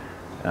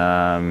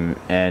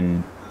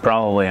 and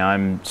probably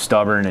I'm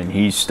stubborn and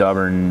he's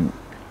stubborn.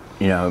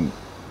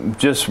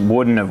 Just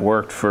wouldn't have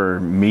worked for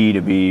me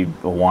to be a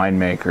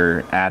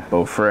winemaker at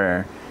Beaux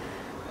Fréres.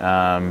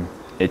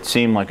 It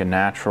seemed like a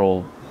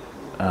natural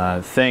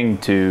thing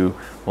to,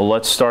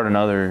 let's start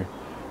another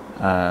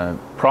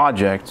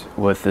project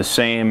with the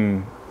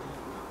same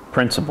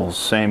principles,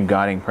 same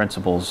guiding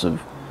principles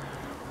of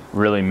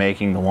really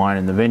making the wine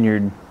in the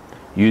vineyard,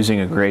 using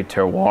a great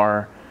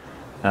terroir,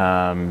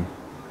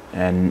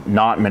 and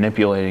not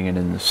manipulating it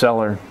in the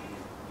cellar.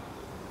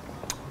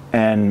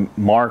 And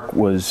Mark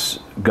was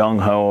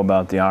gung-ho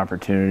about the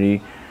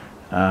opportunity.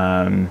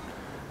 And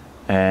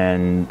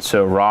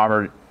so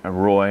Robert,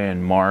 Roy,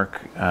 and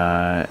Mark,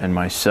 and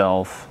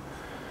myself,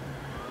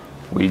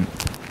 we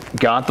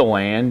got the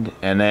land,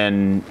 and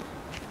then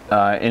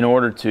in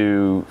order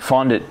to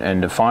fund it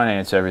and to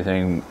finance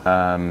everything,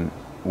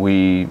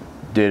 we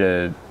did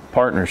a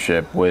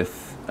partnership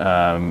with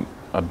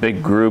a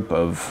big group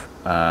of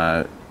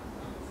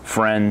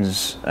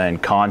friends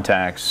and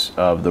contacts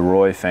of the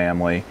Roy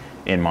family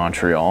in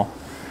Montreal.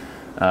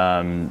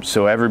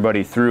 So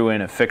everybody threw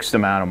in a fixed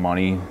amount of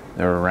money.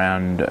 There were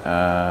around,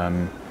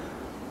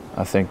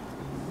 I think,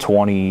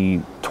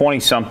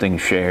 20-something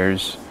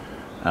shares,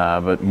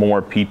 but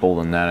more people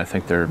than that. I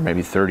think there are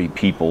maybe 30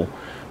 people,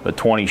 but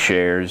 20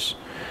 shares.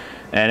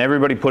 And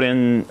everybody put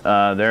in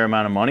their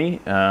amount of money.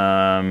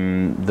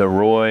 The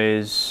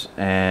Roys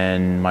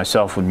and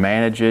myself would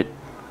manage it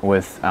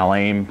with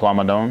Alain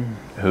Plamondon,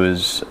 who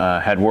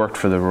had worked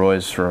for the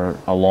Roys for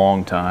a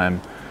long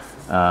time,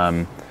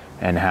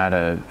 and had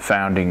a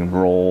founding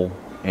role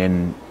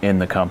in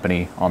the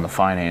company on the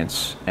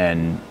finance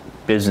and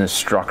business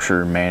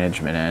structure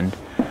management end.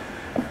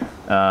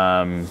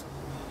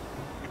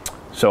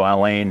 So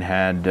Alain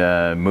had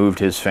moved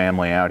his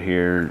family out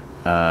here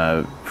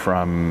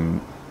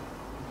from,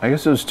 I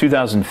guess it was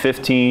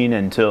 2015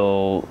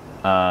 until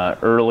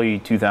early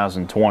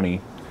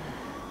 2020.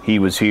 He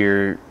was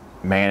here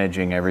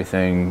managing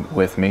everything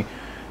with me.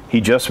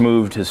 He just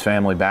moved his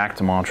family back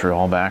to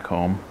Montreal, back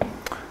home.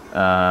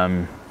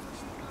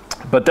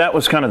 But that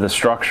was kind of the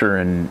structure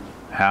and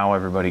how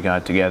everybody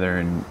got together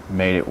and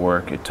made it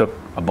work. It took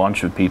a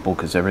bunch of people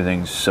because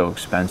everything's so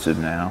expensive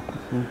now.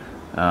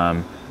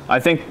 Mm-hmm. I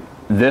think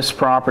this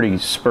property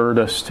spurred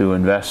us to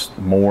invest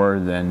more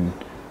than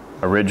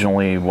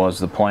originally was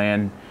the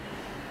plan,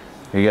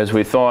 because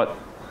we thought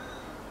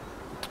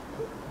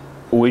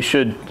we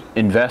should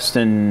invest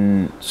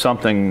in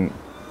something,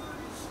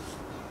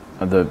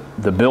 the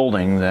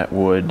building that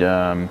would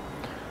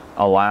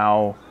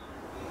allow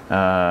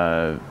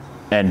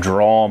and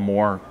draw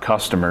more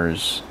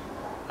customers,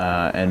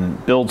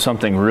 and build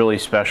something really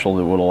special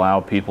that would allow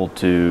people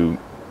to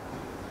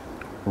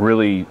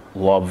really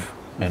love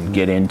and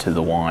get into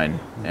the wine,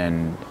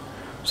 and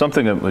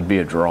something that would be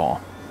a draw.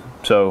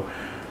 So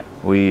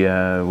we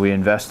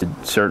invested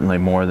certainly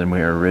more than we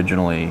were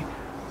originally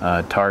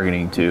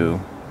targeting to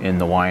in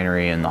the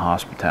winery and the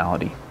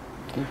hospitality.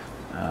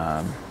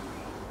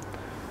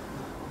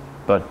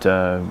 But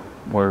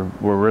we're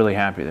really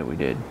happy that we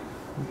did.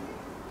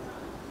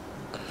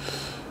 I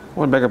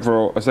want to back up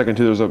for a second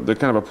too. There's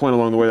kind of a point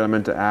along the way that I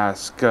meant to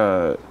ask.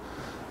 You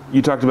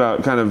talked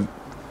about kind of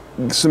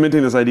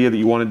cementing this idea that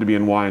you wanted to be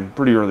in wine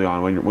pretty early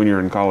on when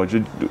you're in college.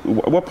 At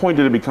what point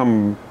did it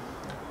become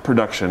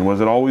production?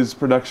 Was it always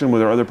production? Were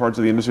there other parts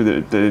of the industry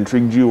that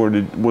intrigued you, or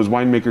was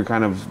winemaker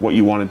kind of what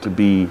you wanted to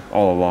be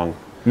all along?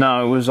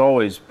 No, it was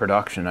always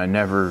production. I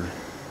never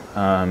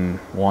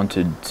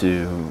wanted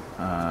to,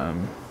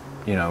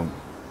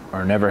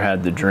 or never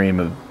had the dream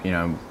of,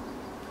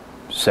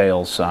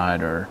 sales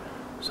side or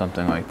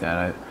something like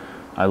that.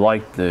 I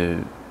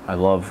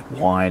love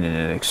wine, and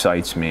it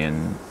excites me,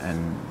 and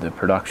the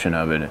production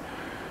of it,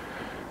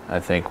 I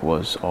think,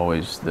 was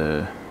always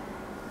the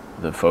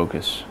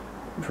focus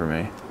for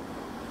me.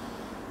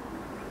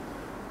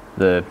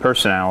 The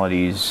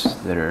personalities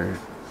that are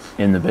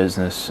in the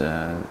business,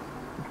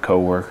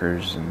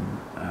 co-workers, and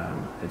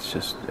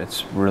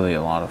it's really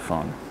a lot of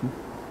fun.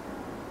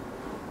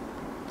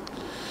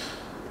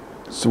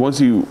 So once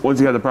you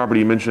had the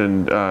property, you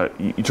mentioned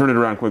you turned it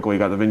around quickly,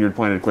 got the vineyard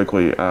planted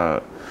quickly.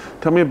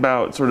 Tell me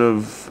about sort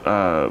of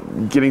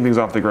getting things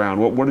off the ground.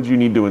 What did you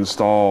need to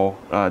install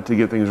to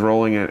get things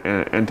rolling,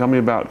 and tell me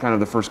about kind of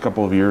the first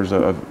couple of years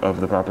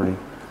of the property.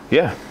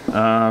 Yeah.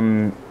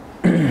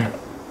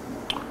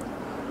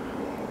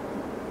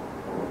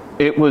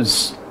 It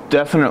was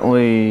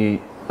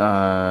definitely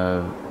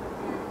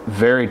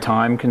very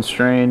time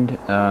constrained.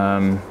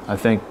 I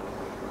think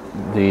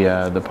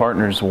the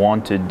partners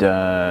wanted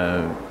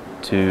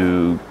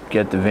to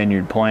get the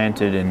vineyard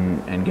planted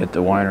and get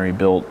the winery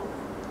built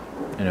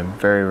in a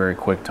very, very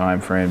quick time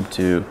frame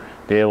to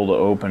be able to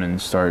open and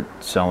start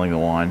selling the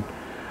wine.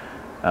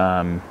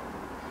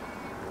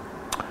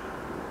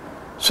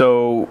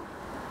 So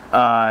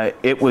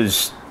it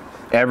was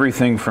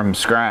everything from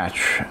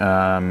scratch,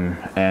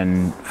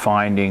 and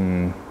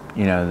finding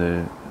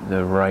the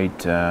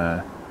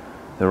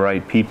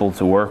right people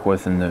to work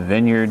with in the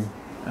vineyard.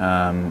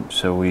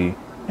 So we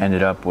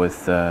ended up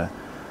with the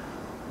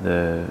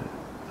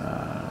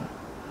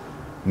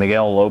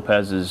Miguel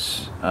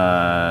Lopez's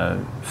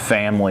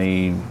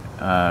family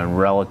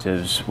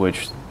relatives,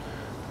 which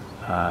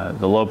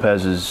the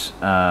Lopez's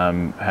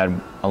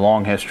had a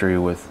long history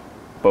with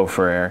Beaux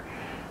Fréres.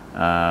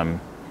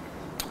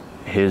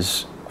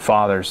 His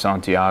father,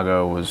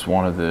 Santiago, was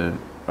one of the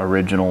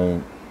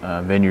original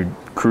vineyard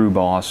crew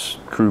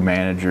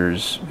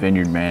managers,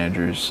 vineyard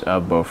managers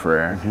of Beaux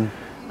Fréres.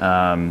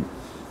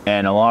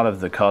 And a lot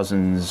of the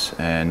cousins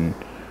and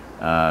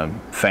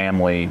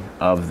family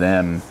of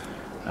them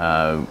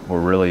were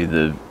really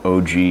the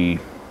OG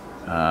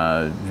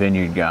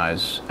vineyard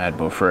guys at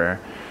Beaux Fréres.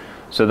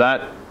 So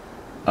that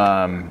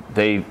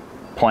they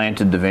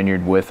planted the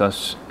vineyard with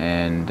us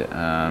and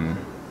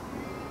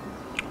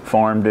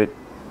farmed it,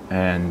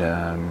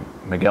 and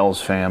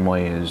Miguel's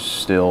family is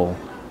still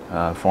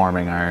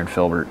farming Iron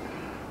Filbert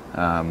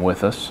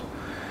with us,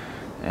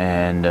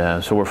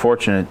 and so we're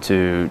fortunate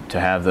to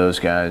have those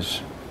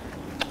guys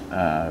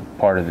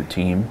part of the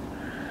team.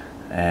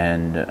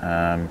 And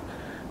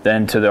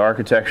then to the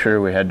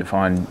architecture, we had to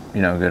find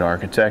a good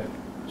architect,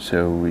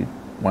 so we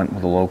went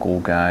with a local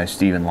guy,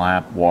 Stephen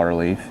Lapp,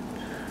 Waterleaf.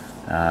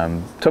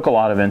 Took a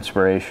lot of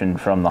inspiration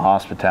from the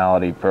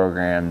hospitality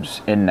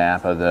programs in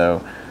Napa,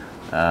 though,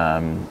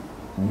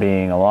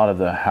 being a lot of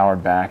the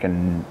Howard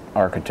Backen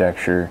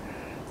architecture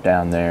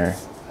down there.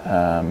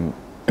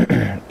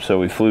 So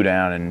we flew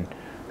down and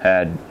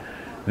had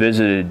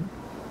visited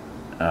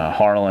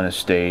Harlan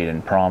Estate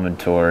and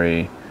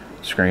Promontory,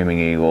 Screaming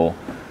Eagle,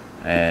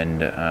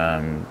 and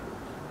a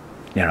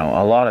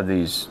lot of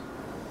these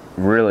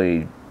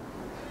really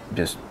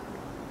just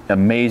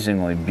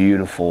amazingly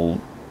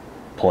beautiful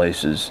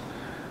places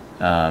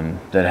that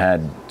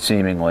had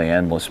seemingly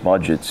endless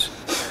budgets.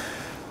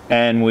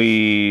 And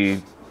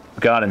we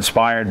got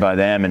inspired by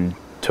them and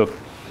took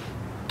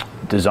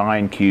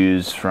design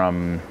cues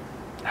from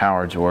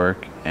Howard's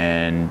work,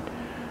 and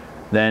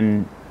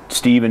then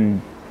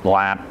Stephen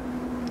Lapp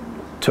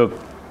took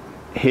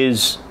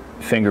his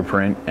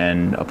fingerprint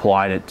and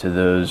applied it to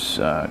those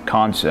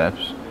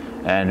concepts,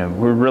 and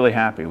we're really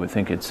happy. We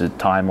think it's a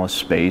timeless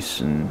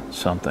space and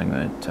something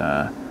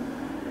that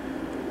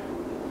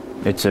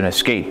it's an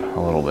escape a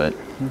little bit.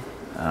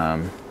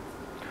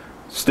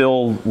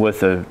 Still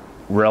with a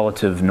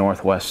relative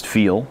Northwest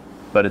feel,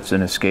 but it's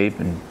an escape,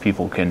 and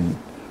people can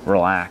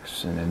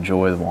relax and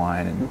enjoy the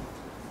wine and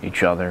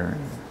each other,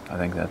 and I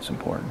think that's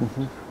important.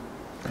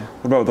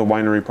 What about the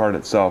winery part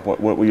itself? What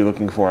were you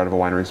looking for out of a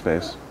winery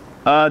space?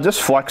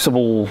 Just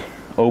flexible,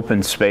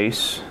 open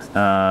space.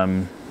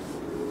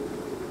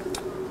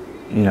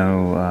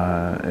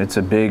 It's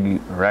a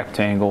big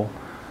rectangle.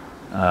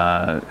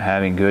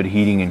 Having good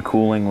heating and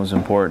cooling was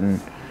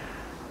important,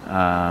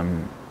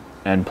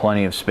 and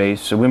plenty of space.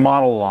 So we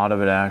modeled a lot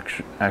of it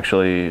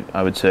actually,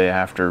 I would say,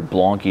 after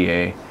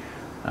Blanquier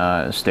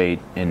estate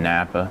in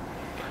Napa.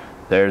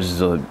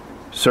 There's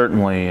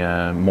certainly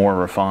more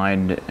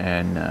refined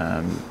and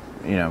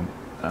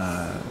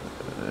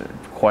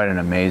quite an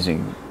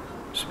amazing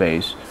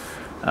space,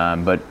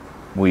 but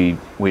we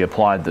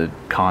applied the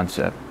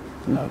concept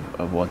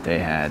of what they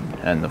had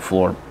and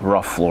the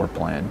rough floor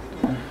plan.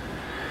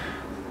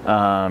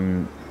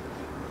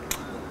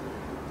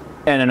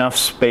 And enough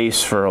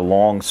space for a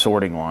long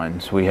sorting line.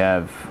 So we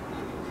have,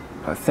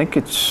 I think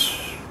it's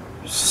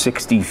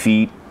 60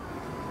 feet.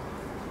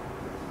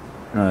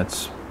 No,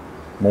 it's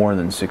more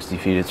than 60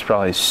 feet. It's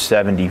probably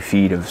 70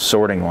 feet of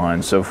sorting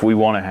line. So if we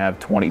want to have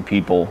 20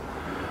 people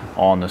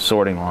on the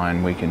sorting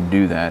line, we can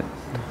do that.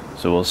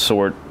 So we'll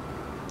sort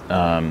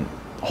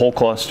whole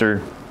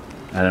cluster,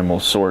 and then we'll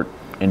sort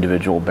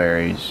individual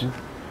berries.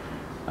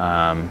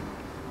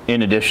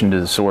 In addition to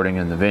the sorting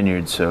in the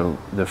vineyard, so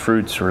the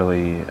fruit's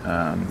really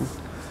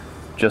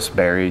just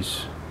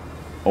berries,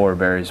 or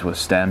berries with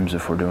stems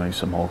if we're doing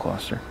some whole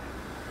cluster.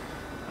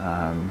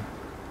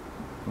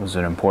 Was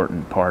an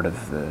important part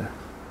of the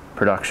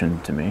production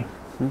to me.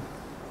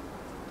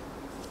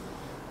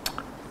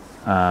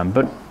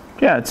 But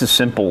yeah, it's a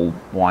simple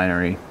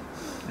winery.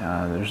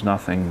 There's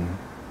nothing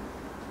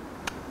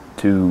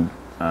too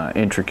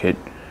intricate.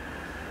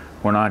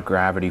 We're not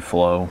gravity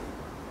flow.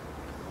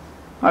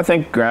 I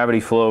think gravity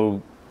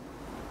flow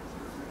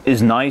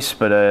is nice,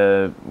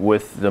 but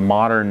with the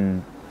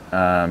modern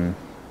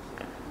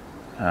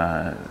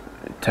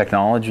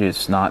technology,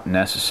 it's not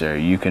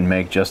necessary. You can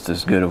make just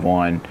as good of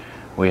wine.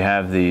 We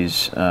have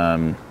these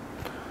pumps,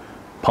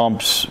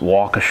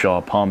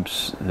 Waukesha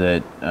pumps,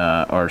 that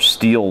are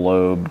steel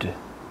lobed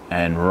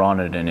and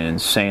run at an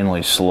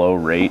insanely slow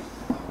rate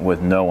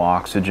with no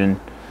oxygen.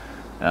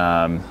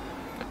 They're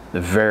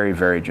very,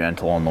 very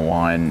gentle on the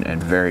wine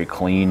and very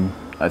clean.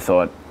 I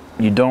thought,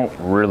 you don't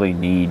really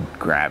need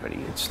gravity.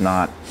 It's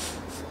not,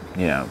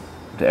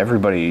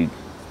 everybody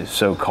is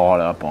so caught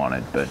up on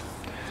it, but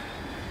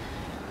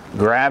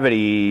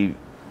gravity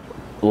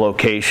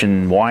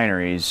location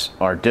wineries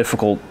are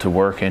difficult to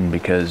work in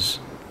because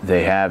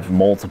they have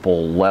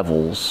multiple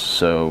levels.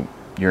 So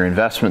your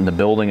investment in the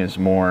building is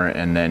more,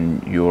 and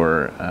then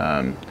your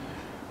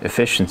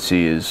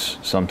efficiency is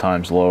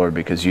sometimes lower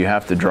because you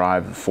have to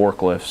drive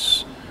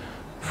forklifts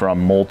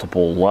from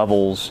multiple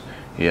levels.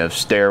 You have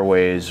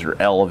stairways or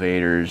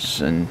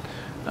elevators, and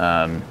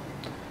I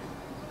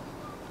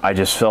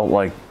just felt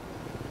like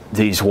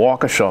these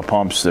Waukesha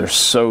pumps, they're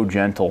so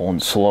gentle and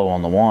slow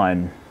on the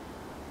wine.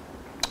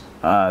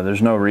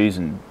 There's no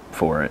reason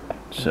for it.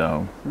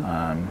 So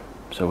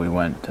so we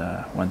went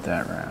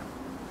that route.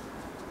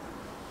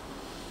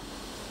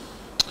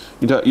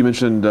 You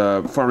mentioned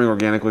farming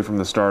organically from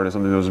the start as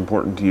something that was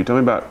important to you. Tell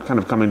me about kind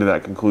of coming to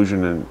that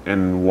conclusion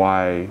and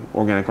why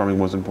organic farming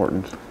was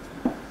important.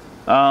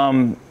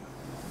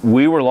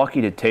 We were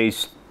lucky to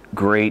taste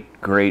great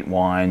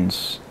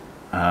wines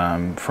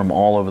from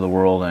all over the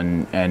world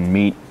and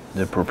meet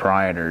the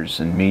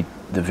proprietors and meet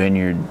the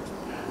vineyard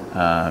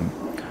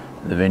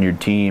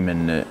team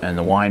and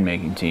the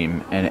winemaking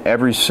team. And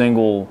every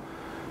single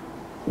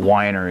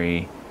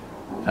winery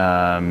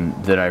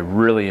that I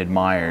really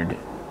admired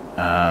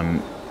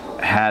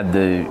had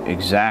the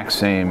exact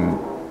same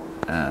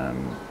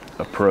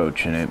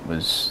approach, and it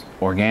was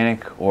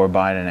organic or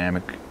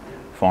biodynamic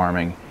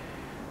farming,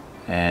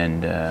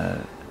 and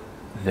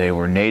they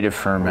were native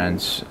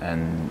ferments,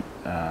 and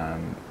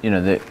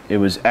it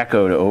was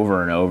echoed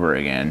over and over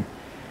again,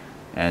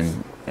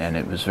 and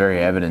it was very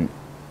evident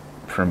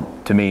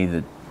to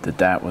me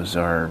that was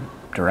our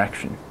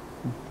direction.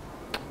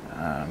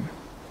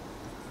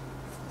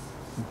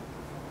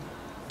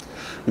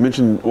 You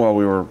mentioned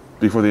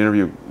before the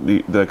interview,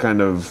 the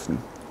kind of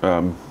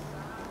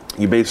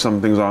you base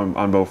some things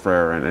on Beaux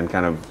Fréres and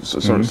kind of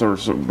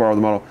sort of borrow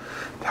the model.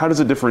 How does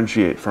it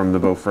differentiate from the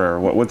Beaux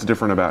Fréres? What's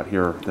different about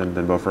here than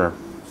Beaux Fréres?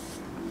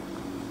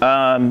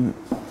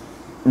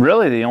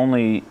 Really, the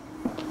only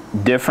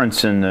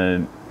difference in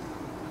the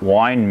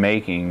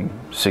winemaking,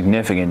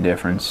 significant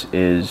difference,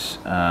 is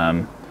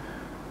the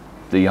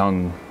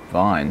young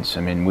vines.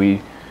 I mean,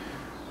 we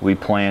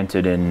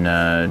planted in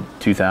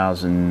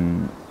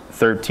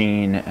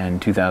 2013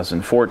 and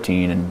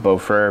 2014, and Beaux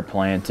Fréres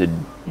planted,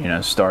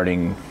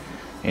 starting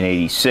in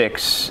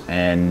 '86,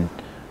 and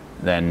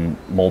then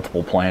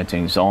multiple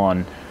plantings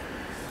on.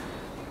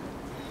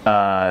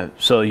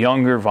 So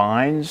younger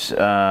vines,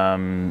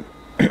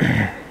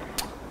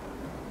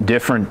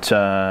 different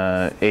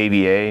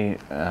AVA,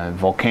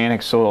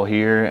 volcanic soil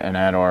here, and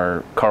at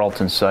our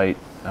Carlton site,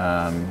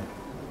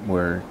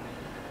 we're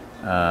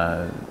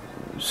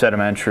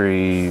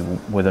sedimentary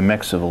with a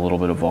mix of a little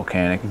bit of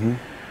volcanic.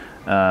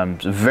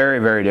 So very,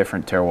 very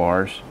different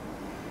terroirs.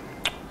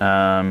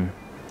 On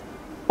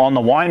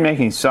the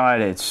winemaking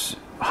side, it's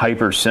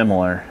hyper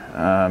similar.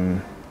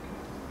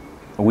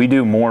 We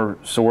do more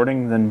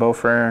sorting than Beaux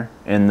Fréres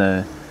in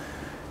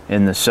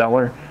the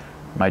cellar.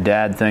 My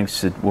dad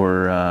thinks that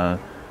we're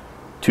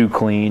too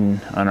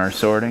clean on our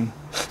sorting.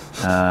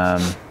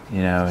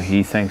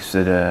 He thinks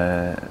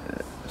that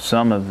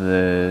some of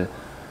the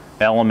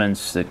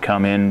elements that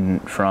come in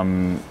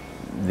from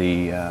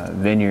the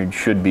vineyard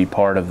should be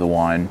part of the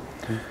wine.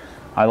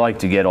 I like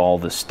to get all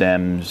the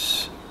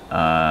stems,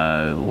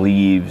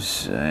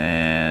 leaves,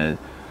 and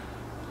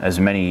as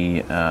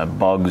many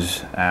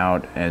bugs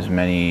out, as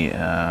many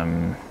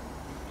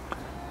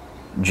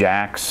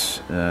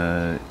jacks,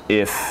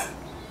 if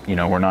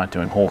we're not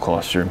doing whole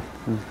cluster,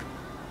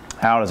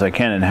 out as I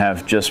can, and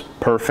have just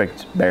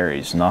perfect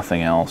berries,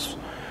 nothing else.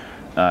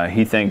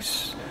 He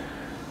thinks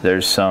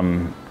there's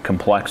some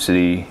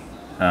complexity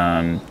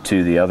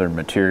to the other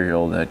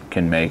material that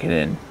can make it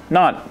in.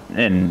 Not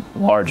in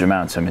large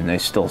amounts, I mean, they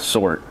still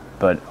sort,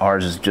 but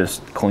ours is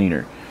just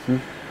cleaner.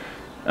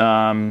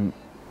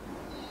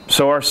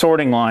 So our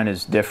sorting line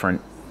is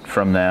different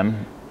from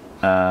them,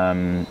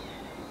 and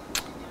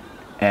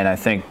I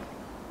think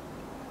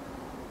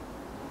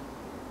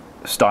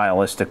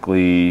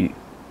stylistically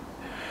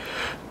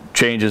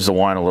changes the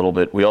wine a little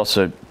bit. We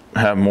also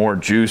have more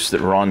juice that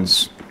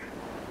runs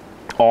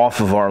off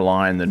of our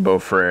line than Beaux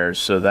Fréres,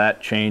 so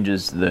that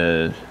changes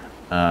the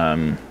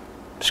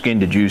skin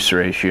to juice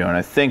ratio, and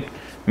I think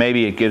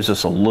maybe it gives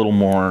us a little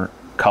more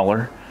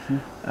color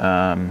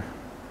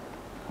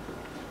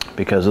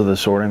because of the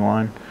sorting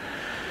line.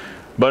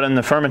 But in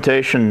the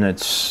fermentation,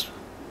 it's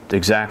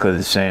exactly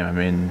the same. I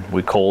mean,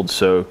 we cold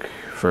soak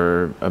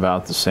for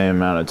about the same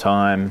amount of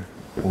time.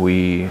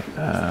 We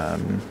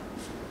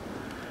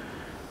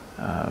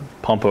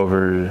pump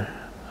over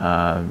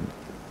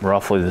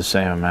roughly the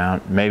same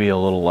amount, maybe a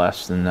little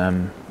less than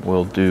them.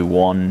 We'll do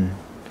 1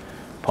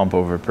 pump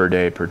over per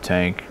day per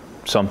tank,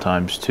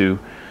 sometimes 2.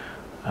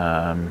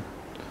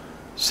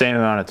 Same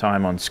amount of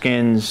time on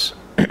skins.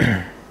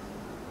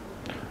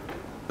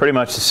 Pretty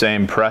much the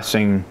same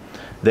pressing.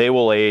 They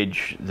will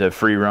age the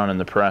free run and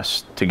the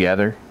press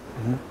together,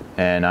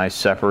 and I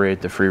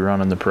separate the free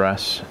run and the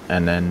press,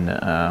 and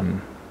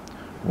then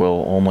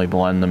we'll only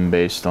blend them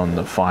based on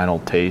the final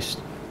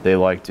taste. They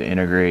like to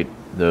integrate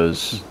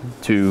those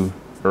two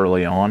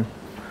early on.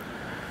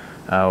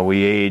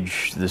 We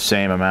age the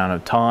same amount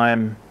of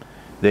time.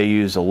 They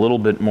use a little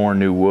bit more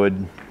new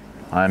wood.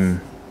 I'm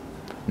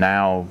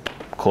now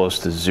close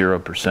to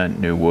 0%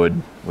 new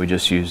wood. We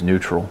just use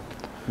neutral.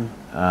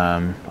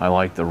 I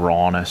like the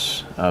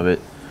rawness of it.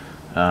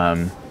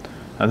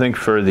 I think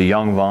for the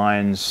young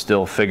vines,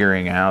 still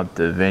figuring out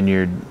the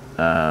vineyard,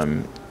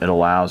 it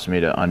allows me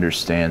to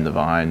understand the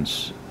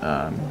vines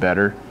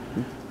better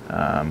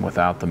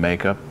without the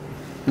makeup.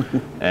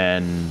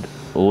 And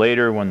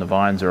later, when the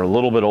vines are a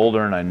little bit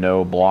older and I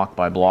know block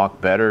by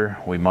block better,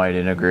 we might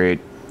integrate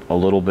a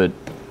little bit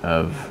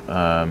of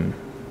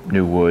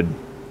new wood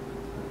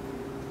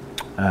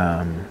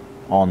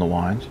on the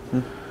wines.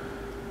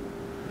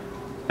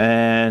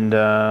 And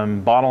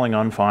bottling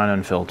unfine,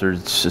 unfiltered,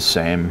 it's the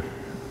same.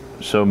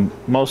 So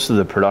most of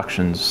the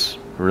production's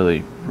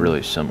really,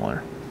 really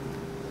similar.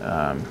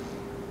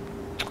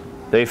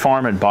 They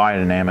farm it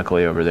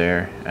biodynamically over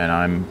there, and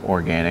I'm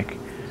organic.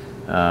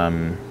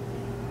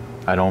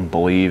 I don't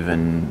believe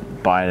in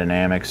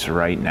biodynamics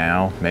right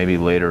now. Maybe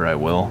later I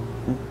will.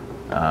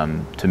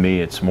 To me,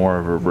 it's more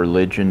of a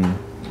religion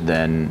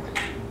than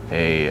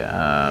a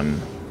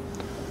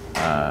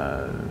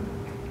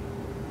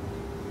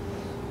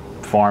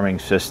farming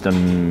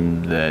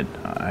system that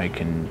I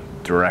can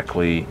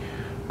directly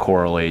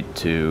correlate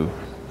to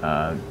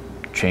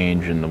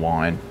change in the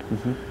wine.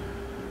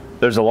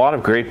 There's a lot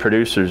of great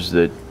producers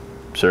that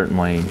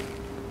certainly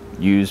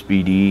use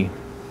BD,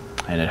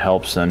 and it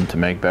helps them to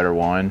make better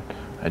wine.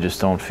 I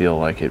just don't feel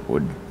like it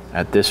would,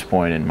 at this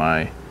point in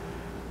my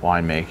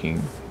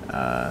winemaking,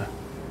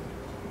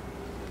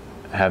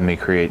 have me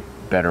create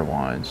better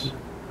wines.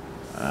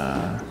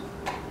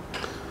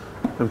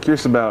 I'm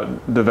curious about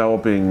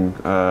developing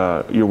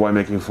your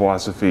winemaking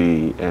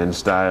philosophy and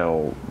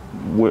style,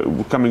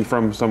 coming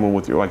from someone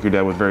with like your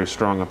dad with very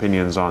strong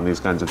opinions on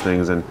these kinds of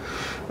things, and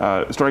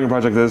starting a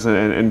project like this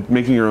and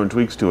making your own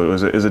tweaks to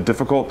it. Is it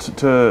difficult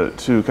to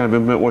kind of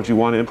implement what you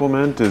want to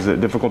implement? Is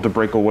it difficult to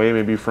break away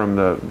maybe from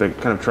the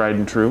kind of tried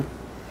and true?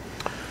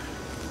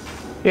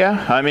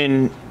 Yeah, I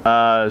mean,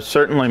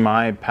 certainly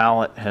my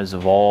palate has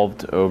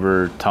evolved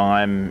over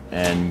time,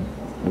 and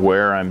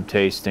where I'm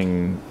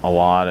tasting a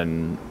lot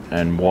and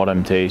what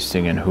I'm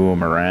tasting and who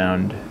I'm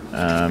around.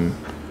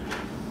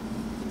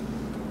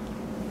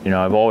 You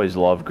know, I've always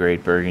loved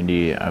Great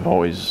Burgundy. I've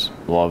always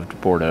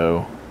loved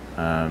Bordeaux.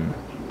 And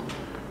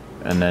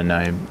then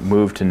I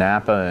moved to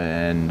Napa,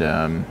 and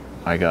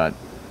I got,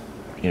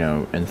 you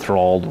know,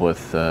 enthralled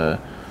with the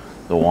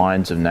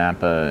wines of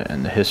Napa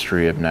and the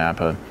history of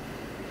Napa.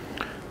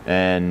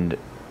 And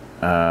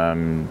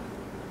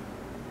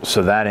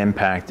so that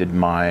impacted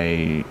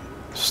my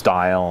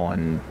style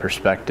and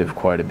perspective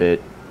quite a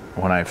bit.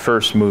 When I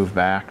first moved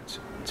back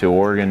to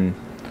Oregon,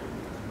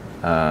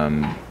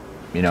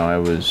 you know, I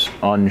was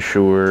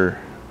unsure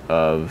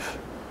of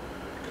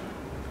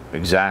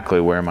exactly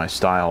where my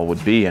style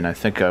would be, and I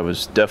think I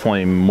was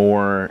definitely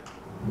more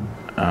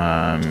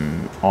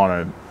on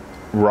a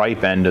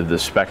ripe end of the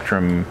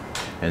spectrum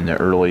in the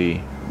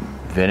early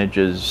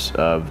vintages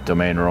of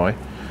Domaine Roy.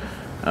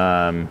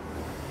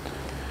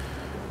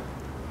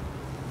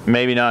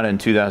 Maybe not in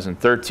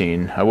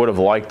 2013. I would have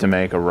liked to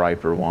make a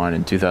riper wine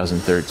in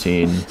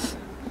 2013,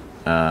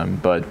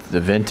 but the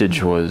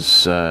vintage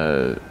was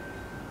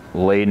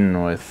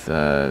laden with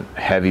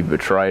heavy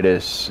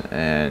botrytis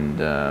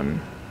and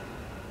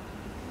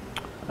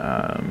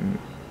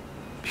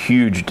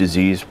huge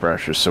disease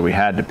pressure, so we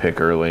had to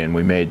pick early, and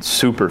we made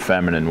super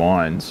feminine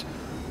wines,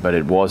 but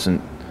it wasn't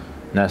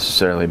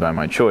necessarily by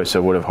my choice. I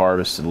would have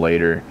harvested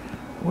later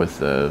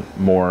with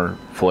more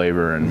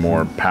flavor and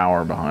more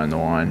power behind the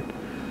wine.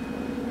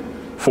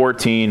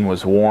 14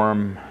 was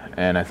warm,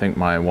 and I think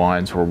my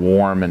wines were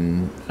warm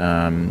and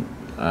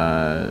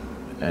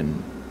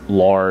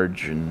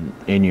large and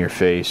in your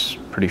face,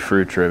 pretty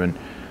fruit driven.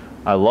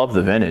 I love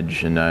the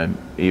vintage, and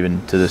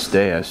even to this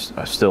day I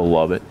still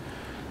love it.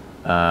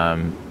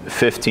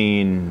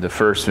 15, the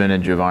first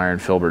vintage of Iron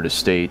Filbert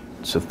Estate.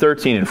 So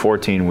 13 and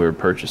 14 we were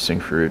purchasing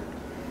fruit.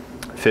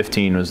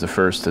 15 was the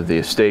first of the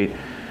estate,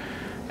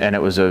 and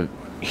it was a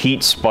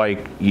heat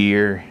spike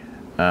year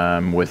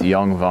with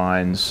young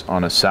vines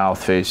on a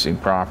south-facing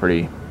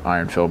property,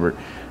 Iron Filbert,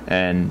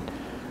 and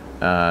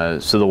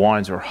so the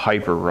wines were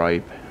hyper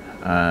ripe,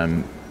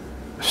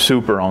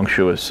 super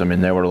unctuous. I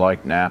mean, they were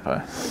like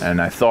Napa,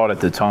 and I thought at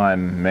the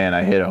time, man,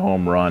 I hit a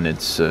home run.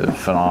 It's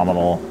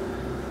phenomenal.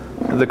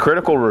 The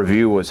critical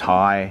review was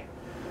high,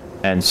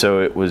 and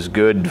so it was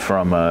good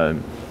from a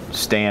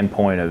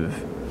standpoint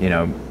of, you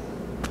know,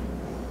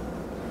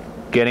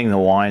 getting the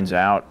wines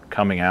out,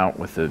 coming out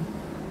with a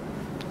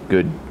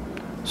good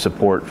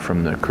support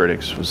from the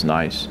critics was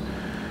nice.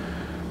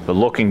 But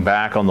looking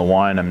back on the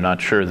wine, I'm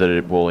not sure that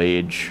it will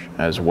age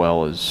as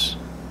well as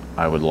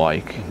I would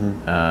like.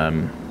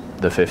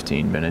 The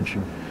 15 vintage.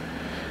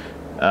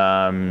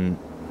 And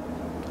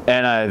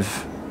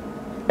I've,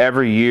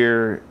 every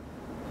year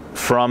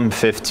from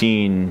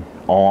 15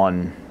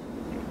 on,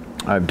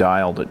 I've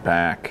dialed it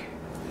back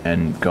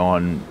and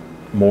gone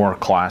more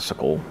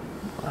classical,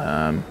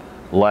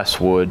 less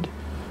wood,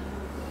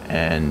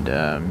 and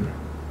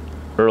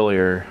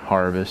earlier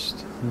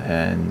harvest,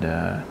 and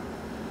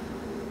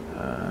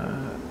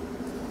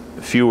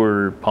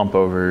fewer pump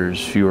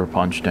overs, fewer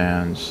punch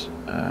downs.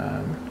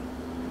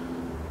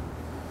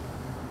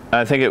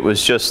 I think it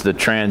was just the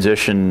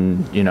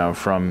transition, you know,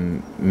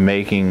 from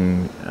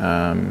making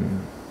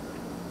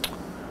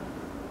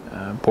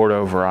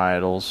Bordeaux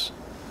varietals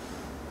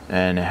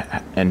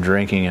and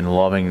drinking and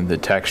loving the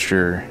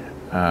texture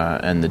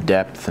and the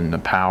depth and the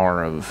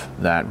power of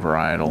that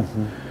varietal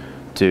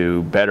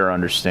to better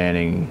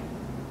understanding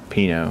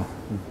Pinot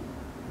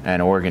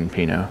and Oregon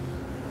Pinot.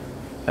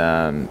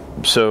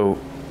 So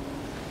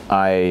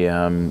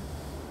I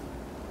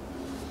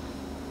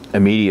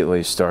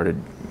immediately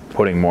started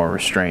putting more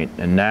restraint,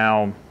 and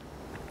now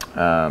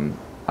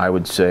I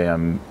would say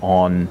I'm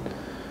on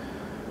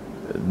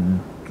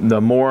the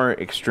more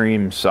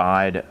extreme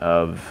side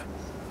of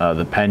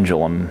the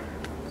pendulum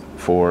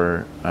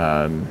for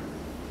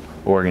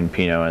Oregon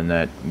Pinot, in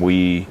that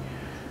we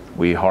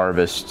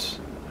harvest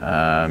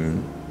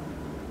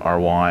our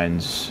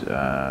wines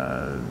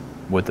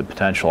with the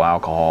potential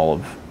alcohol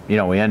of,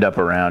 we end up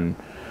around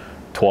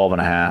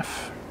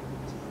 12.5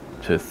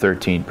 to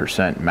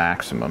 13%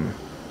 maximum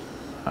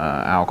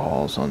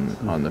alcohols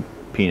on the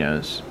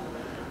Pinots.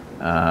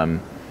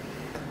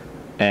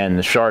 And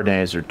the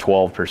Chardonnays are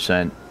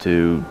 12%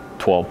 to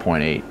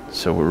 12.8.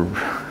 So we're,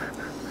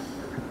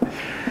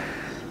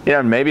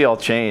 maybe I'll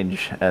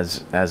change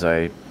as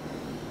I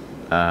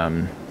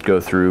go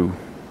through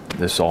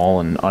this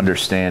all and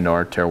understand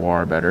our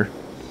terroir better.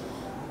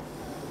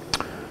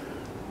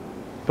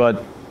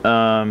 But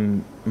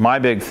my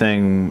big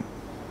thing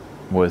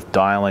with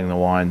dialing the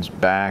wines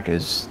back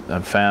is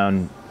I've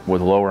found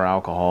with lower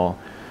alcohol,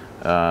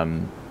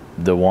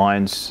 the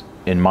wines,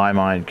 in my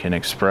mind, can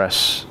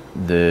express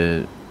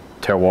the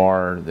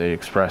terroir, they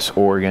express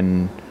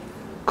Oregon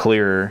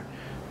clearer,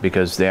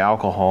 because the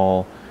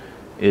alcohol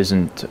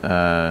isn't,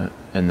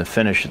 in the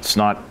finish, it's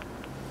not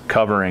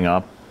covering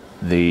up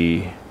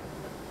the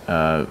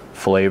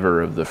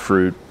flavor of the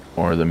fruit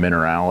or the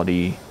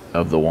minerality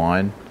of the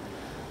wine.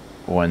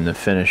 When the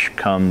finish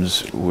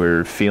comes,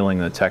 we're feeling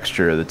the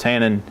texture of the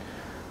tannin,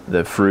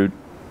 the fruit,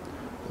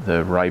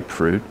 the ripe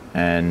fruit,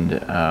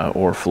 and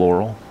or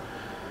floral,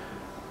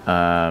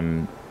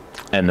 and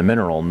the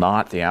mineral,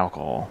 not the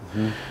alcohol.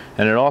 Mm-hmm.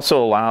 And it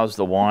also allows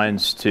the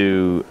wines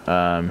to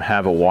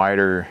have a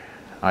wider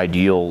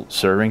ideal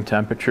serving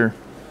temperature.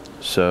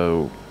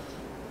 So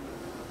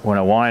when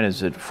a wine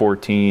is at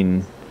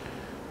 14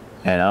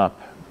 and up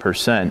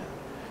 %,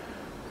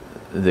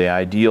 the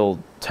ideal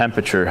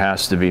temperature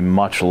has to be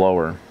much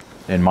lower.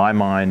 In my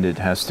mind, it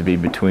has to be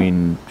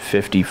between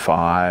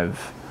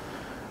 55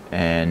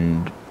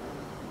 and,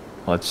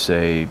 let's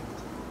say,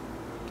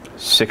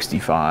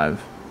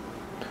 65,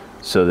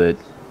 so that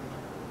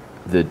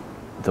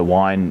the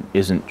wine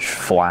isn't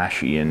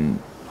flashy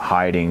and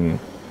hiding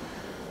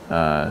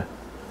the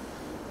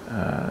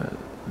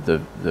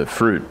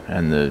fruit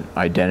and the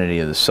identity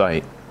of the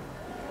site.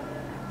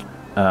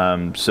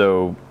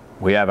 So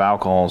we have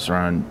alcohols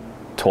around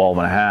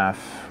 12.5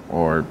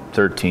 or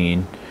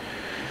 13,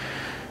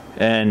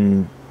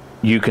 and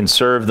you can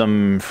serve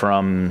them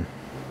from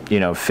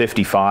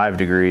 55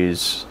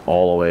 degrees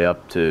all the way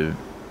up to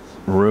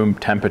room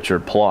temperature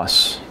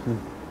plus,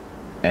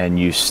 and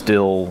you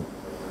still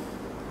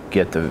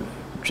get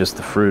just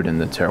the fruit and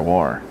the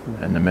terroir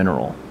and the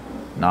mineral,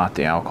 not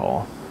the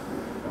alcohol.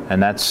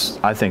 And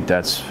I think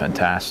that's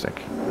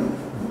fantastic.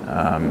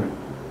 And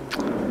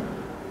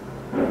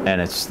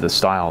it's the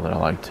style that I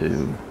like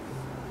to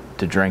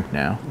drink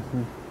now.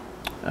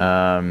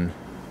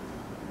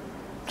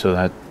 So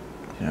that,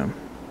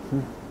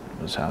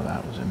 was how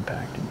that was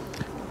impacted.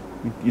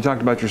 You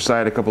talked about your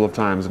site a couple of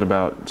times and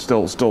about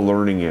still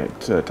learning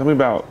it. Tell me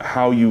about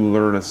how you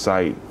learn a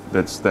site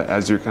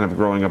as you're kind of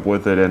growing up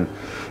with it, and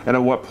at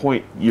what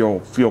point you'll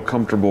feel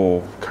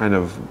comfortable kind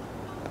of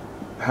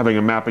having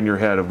a map in your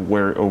head of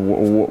where or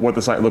what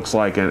the site looks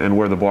like and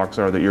where the blocks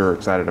are that you're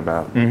excited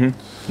about.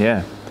 Mm-hmm.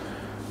 Yeah.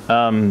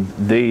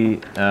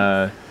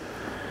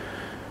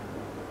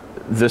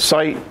 The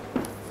site,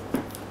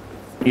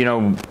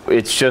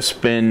 it's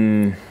just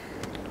been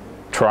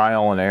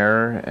trial and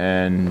error,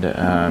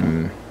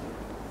 and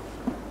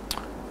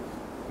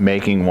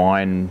making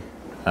wine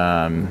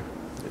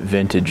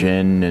vintage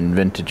in and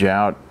vintage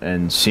out,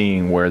 and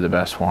seeing where the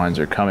best wines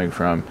are coming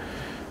from.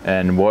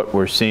 And what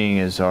we're seeing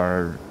is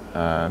our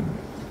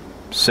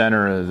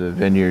center of the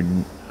vineyard,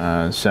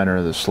 center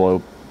of the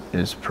slope,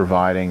 is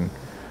providing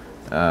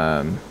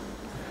the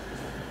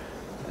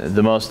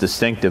most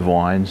distinctive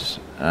wines,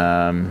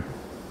 and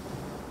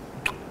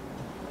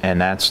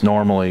that's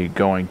normally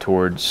going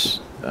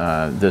towards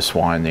this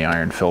wine, the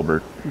Iron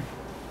Filbert.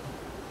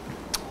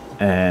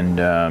 And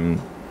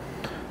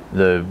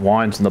the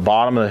wines in the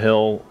bottom of the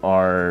hill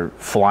are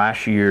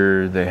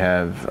flashier. They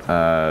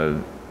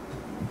have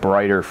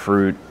brighter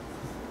fruit.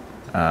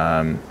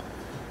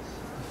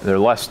 They're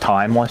less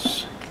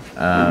timeless.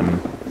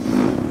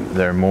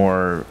 They're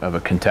more of a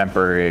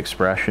contemporary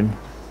expression.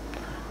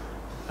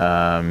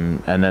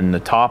 And then the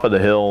top of the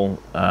hill,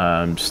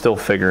 still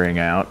figuring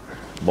out,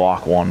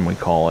 block 1 we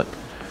call it.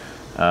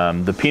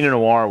 The Pinot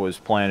Noir was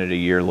planted a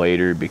year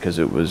later because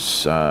it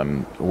was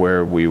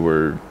where we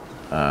were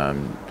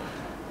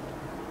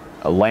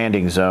a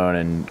landing zone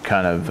and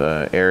kind of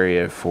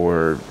area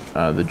for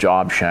the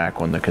job shack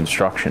when the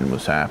construction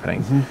was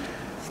happening.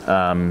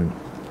 Mm-hmm.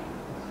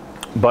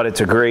 But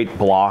it's a great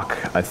block,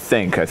 I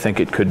think. I think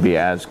it could be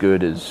as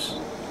good as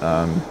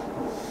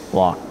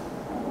block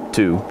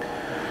 2.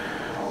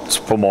 It's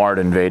Pomard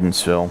and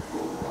Vadensville.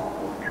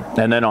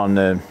 And then on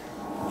the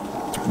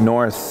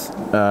north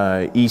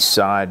east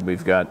side,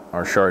 we've got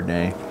our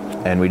Chardonnay.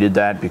 And we did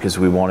that because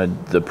we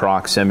wanted the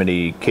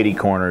proximity kitty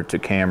corner to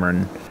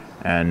Cameron,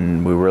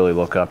 and we really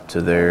look up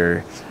to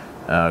their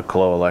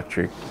Clos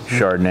Electric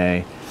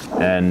Chardonnay.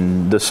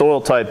 And the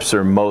soil types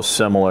are most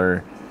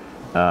similar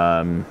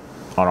on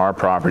our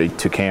property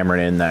to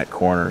Cameron in that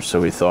corner,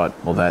 so we thought,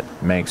 well,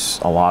 that makes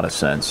a lot of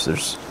sense.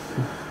 There's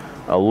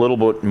a little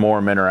bit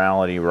more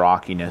minerality,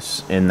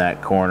 rockiness in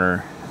that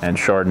corner, and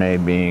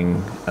Chardonnay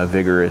being a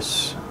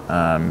vigorous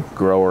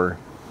grower,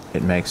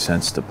 it makes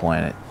sense to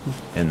plant it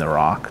in the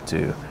rock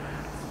to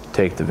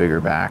take the vigor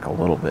back a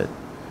little bit.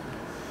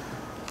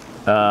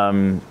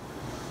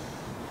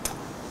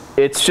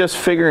 It's just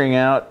figuring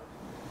out.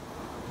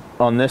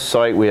 On this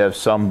site, we have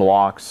some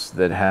blocks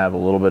that have a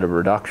little bit of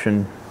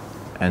reduction,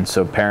 and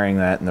so pairing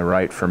that in the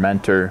right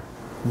fermenter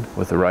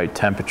with the right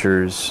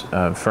temperatures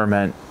of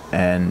ferment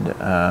and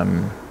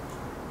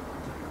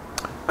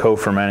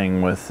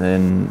co-fermenting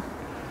within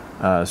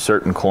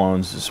certain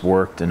clones has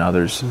worked and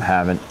others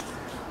haven't.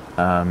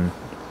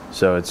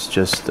 So it's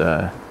just,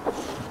 little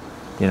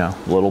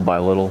by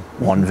little,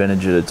 one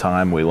vintage at a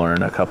time, we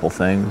learn a couple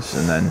things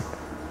and then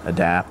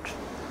adapt.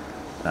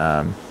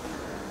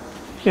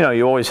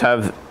 You always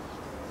have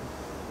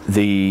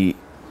the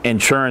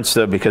insurance,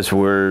 though, because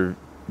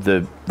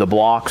the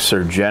blocks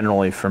are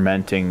generally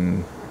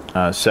fermenting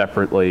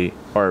separately,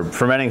 or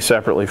fermenting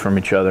separately from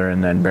each other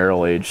and then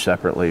barrel aged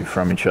separately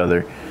from each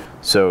other.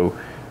 So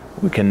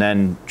we can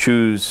then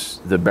choose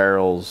the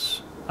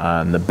barrels,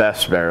 the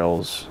best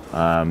barrels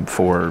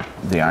for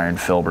the iron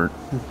filbert.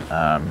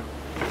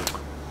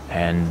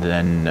 And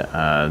then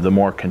the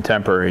more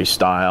contemporary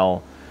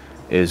style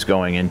is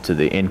going into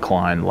the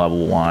incline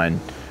level wine.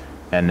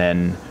 And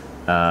then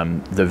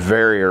the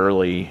very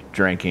early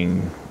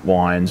drinking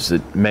wines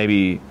that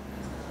maybe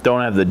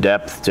don't have the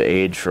depth to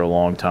age for a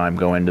long time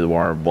go into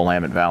our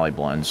Willamette Valley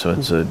blend. So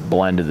it's a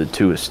blend of the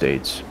two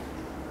estates.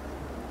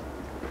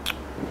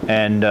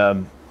 And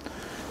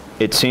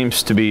it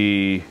seems to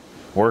be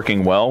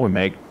working well. We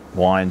make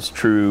wines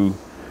true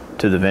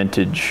to the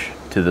vintage,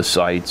 to the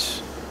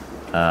sites,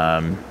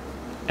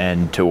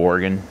 and to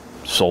Oregon,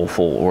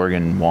 soulful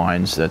Oregon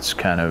wines. That's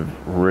kind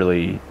of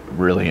really,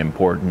 really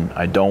important.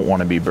 I don't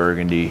want to be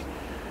Burgundy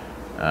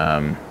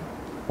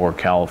or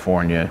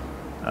California.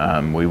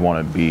 We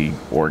want to be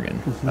Oregon.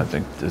 I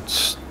think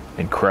that's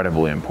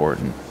incredibly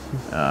important.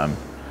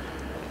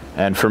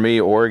 And for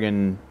me,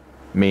 Oregon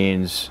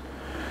means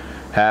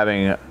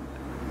having,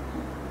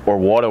 or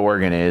what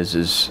Oregon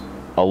is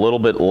a little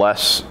bit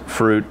less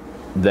fruit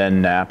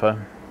than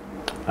Napa,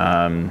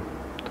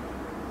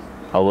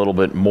 a little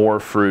bit more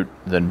fruit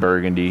than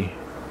Burgundy,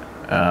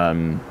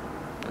 and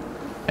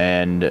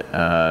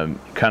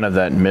kind of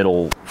that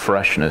middle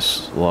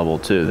freshness level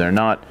too. They're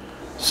not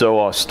so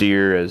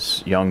austere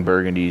as young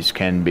Burgundies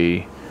can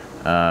be,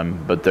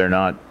 but they're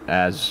not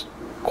as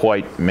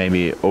quite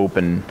maybe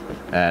open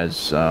as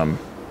some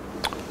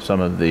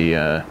of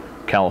the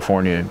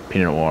California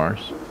Pinot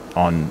Noirs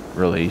on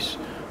release.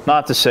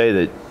 Not to say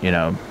that,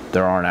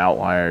 there aren't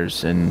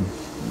outliers in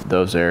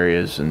those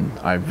areas, and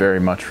I very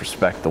much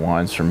respect the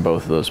wines from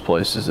both of those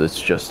places.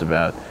 It's just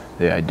about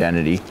the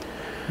identity.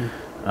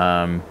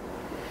 And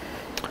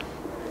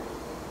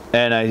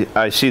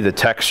I see the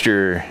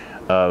texture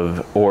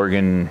of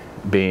Oregon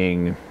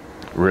being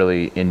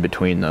really in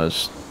between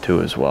those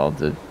two as well.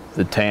 The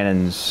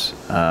tannins,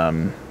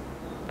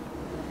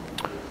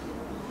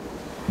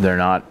 they're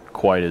not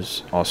quite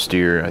as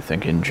austere, I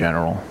think, in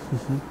general,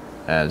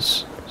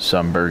 as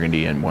some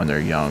Burgundy and when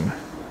they're young.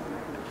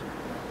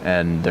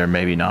 And they're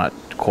maybe not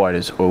quite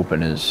as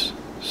open as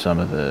some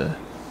of the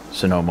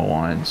Sonoma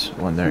wines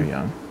when they're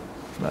young.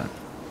 But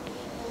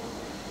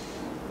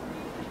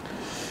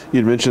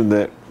you'd mentioned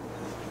that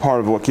part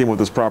of what came with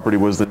this property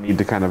was the need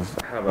to kind of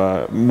have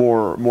a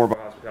more of a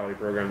hospitality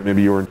program than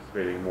maybe you were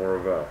anticipating, more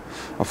of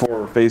a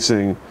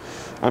forward-facing.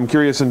 I'm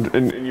curious,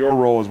 in your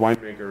role as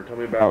winemaker, tell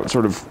me about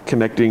sort of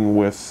connecting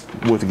with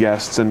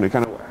guests and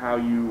kind of how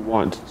you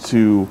want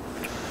to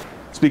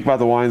speak about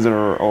the wines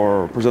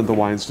or present the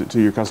wines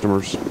to your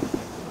customers.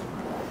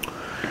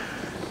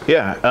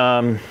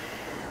 Yeah,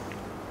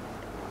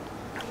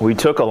 we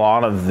took a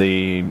lot of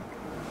the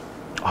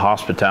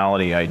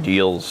hospitality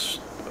ideals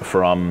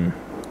from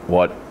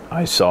what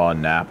I saw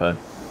in Napa,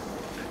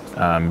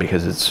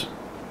 because it's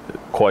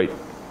quite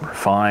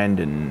refined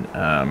and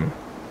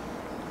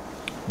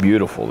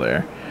beautiful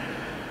there,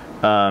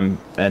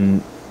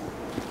 and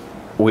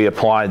we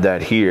applied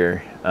that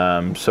here.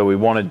 So we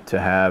wanted to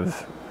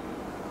have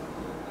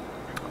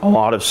a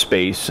lot of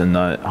space in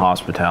the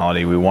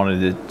hospitality. We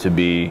wanted it to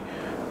be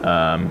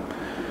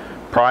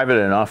private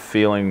enough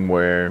feeling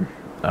where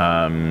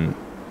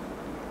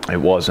it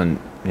wasn't,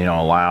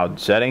 a loud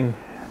setting.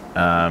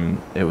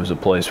 It was a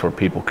place where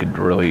people could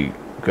really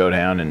go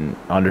down and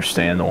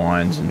understand the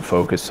wines and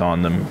focus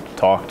on them,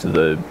 talk to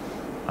the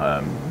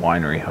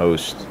winery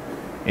host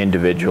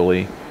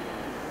individually,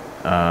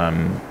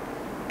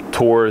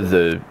 tour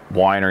the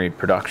winery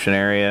production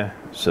area.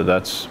 So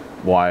that's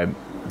why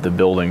the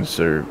buildings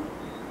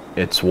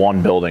it's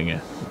one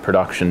building,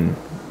 production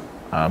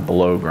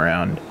below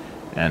ground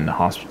and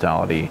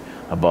hospitality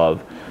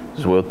above.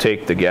 is we'll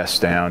take the guests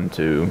down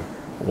to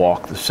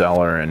walk the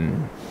cellar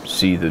and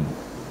see the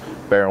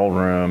barrel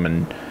room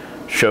and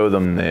show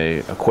them the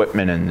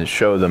equipment and to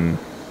show them,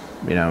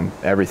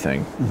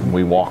 everything. Mm-hmm.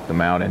 We walk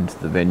them out into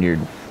the vineyard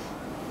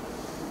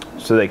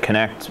so they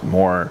connect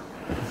more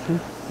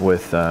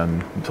with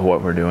to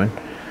what we're doing.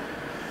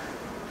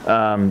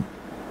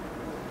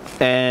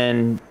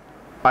 And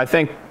I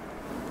think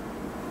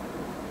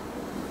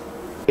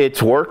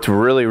it's worked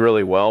really,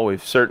 really well.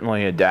 We've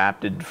certainly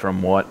adapted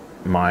from what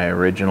my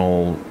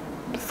original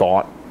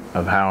thought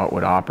of how it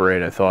would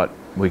operate. I thought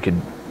we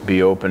could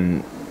be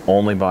open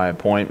only by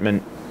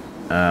appointment,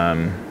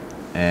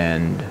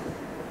 and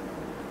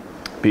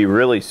be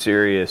really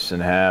serious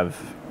and have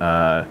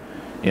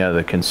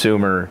the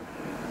consumer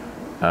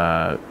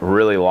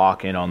really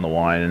lock in on the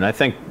wine. And I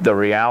think the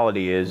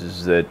reality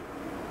is that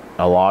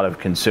a lot of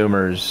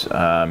consumers,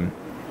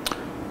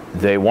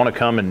 they want to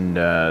come and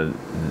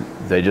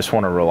they just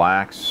want to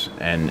relax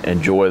and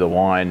enjoy the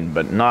wine,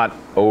 but not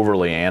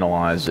overly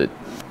analyze it.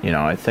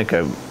 I think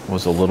I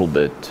was a little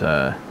bit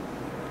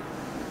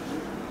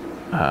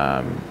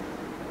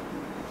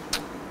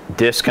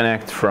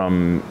disconnect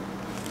from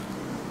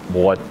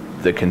what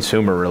the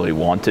consumer really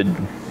wanted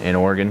in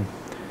Oregon.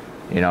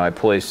 I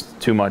placed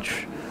too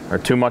much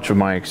of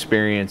my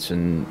experience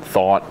and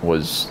thought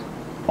was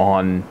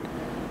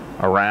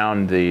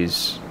around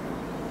these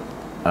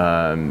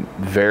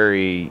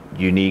very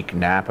unique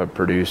Napa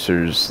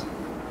producers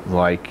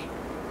like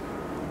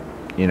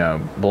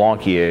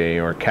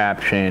Blanquier or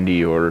Cap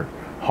Shandy or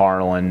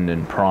Harlan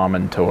and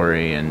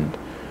Promontory, and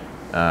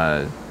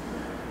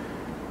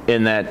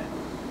in that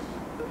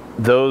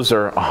those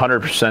are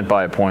 100%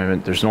 by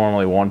appointment. There's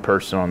normally one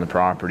person on the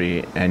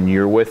property and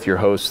you're with your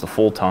host the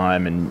full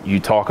time and you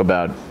talk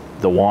about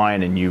the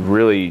wine and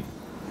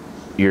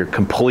you're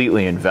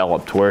completely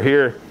enveloped. Where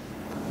here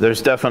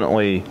there's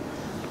definitely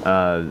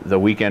the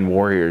weekend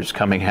warriors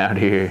coming out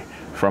here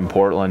from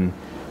Portland,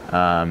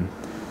 and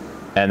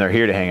they're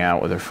here to hang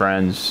out with their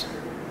friends,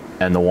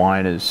 and the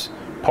wine is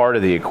part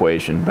of the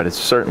equation, but it's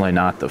certainly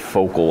not the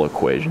focal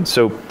equation.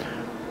 So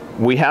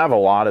we have a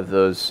lot of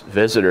those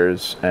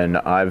visitors, and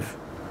I've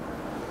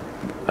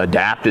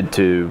adapted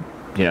to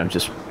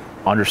just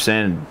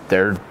understand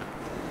they're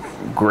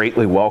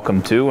greatly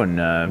welcome too,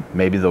 and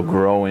maybe they'll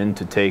grow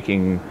into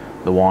taking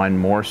the wine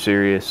more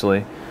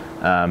seriously,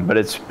 but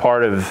it's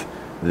part of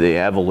the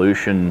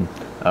evolution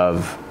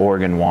of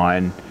Oregon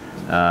wine.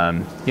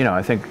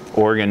 I think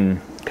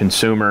Oregon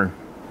consumer,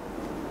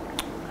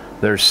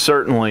 there's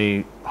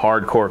certainly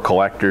hardcore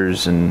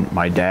collectors, and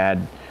my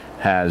dad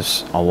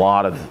has a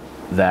lot of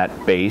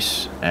that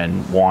base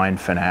and wine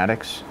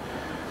fanatics,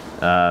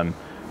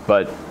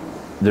 but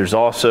there's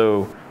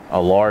also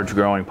a large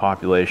growing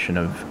population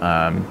of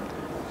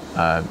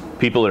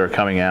people that are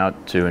coming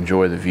out to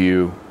enjoy the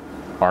view,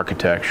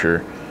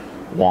 architecture,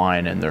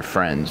 wine, and their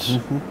friends,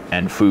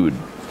 and food.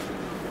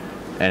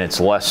 And it's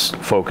less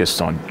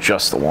focused on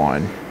just the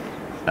wine.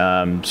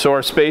 So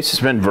our space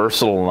has been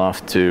versatile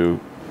enough to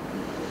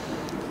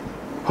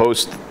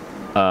host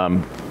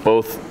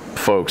both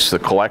folks, the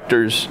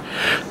collectors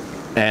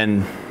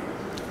and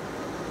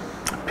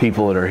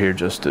people that are here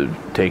just to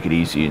take it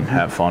easy and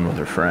have fun with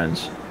their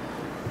friends.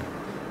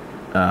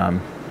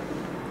 And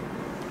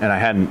I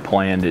hadn't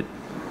planned it.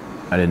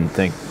 I didn't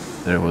think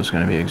that it was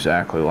going to be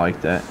exactly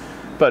like that.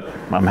 But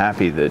I'm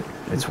happy that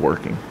it's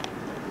working.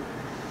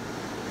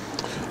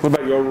 What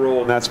about your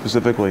role in that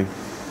specifically?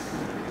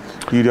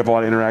 Do you have a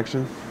lot of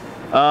interaction?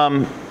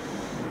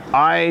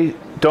 I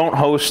don't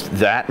host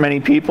that many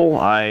people.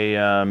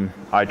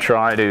 I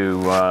try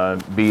to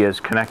be as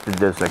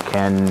connected as I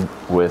can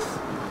with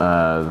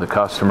the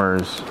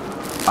customers.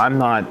 I'm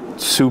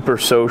not super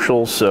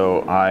social,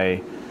 so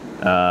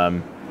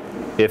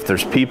if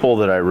there's people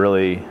that I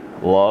really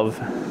love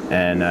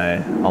and I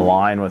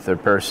align with their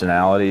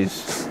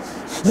personalities,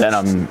 then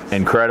I'm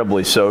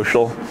incredibly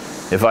social.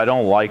 If I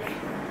don't like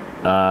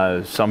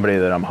somebody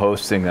that I'm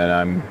hosting, then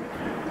I'm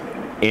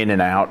in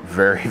and out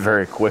very,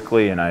 very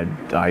quickly, and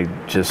I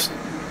just,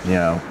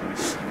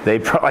 they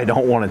probably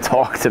don't want to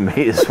talk to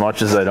me as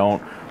much as I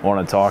don't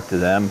want to talk to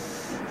them,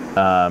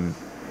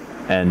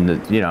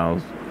 and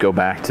go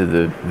back to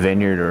the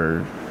vineyard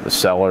or the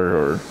cellar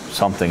or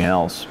something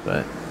else.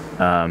 But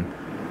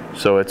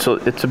so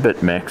it's a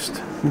bit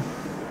mixed.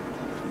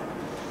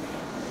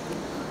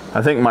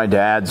 I think my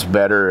dad's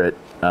better at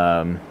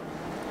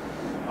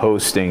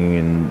hosting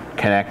and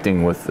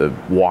connecting with the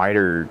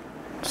wider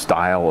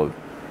style of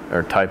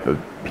or type of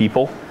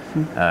people.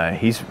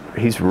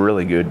 He's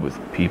really good with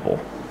people.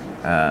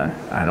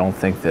 I don't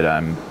think that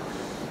I'm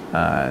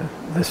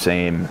the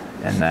same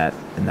in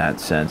that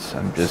sense.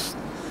 I'm just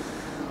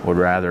would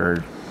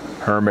rather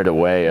hermit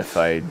away if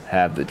I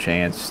have the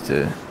chance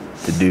to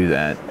do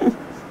that.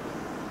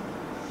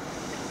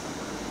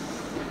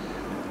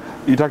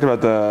 You talked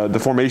about the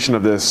formation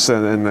of this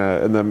and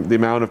the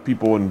amount of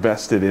people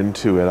invested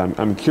into it.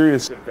 I'm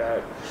curious if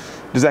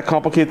does that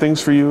complicate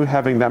things for you,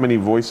 having that many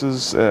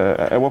voices?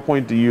 At what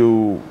point do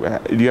you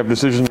have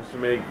decisions to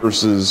make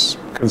versus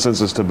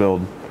consensus to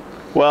build?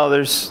 Well,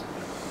 there's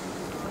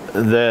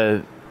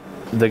the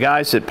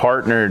guys that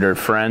partnered are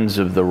friends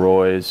of the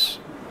Roys,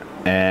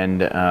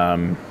 and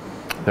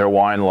they're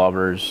wine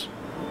lovers,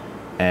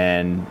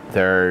 and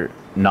they're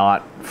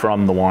not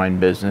from the wine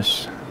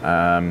business.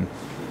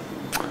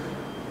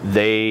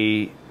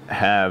 They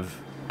have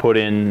put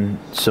in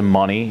some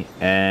money,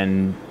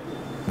 and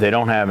they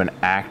don't have an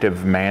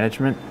active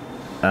management.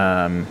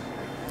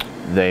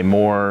 They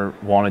more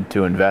wanted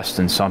to invest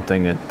in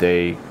something that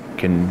they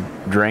can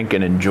drink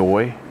and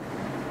enjoy,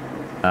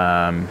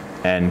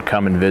 and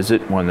come and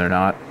visit when they're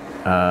not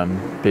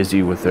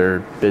busy with their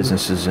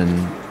businesses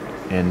in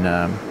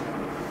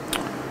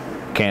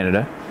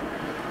Canada.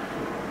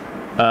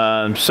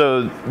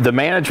 So the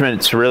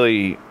management's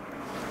really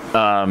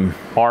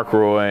Mark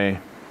Roy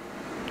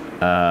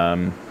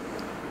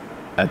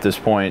at this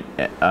point,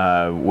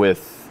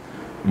 with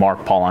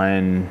Marc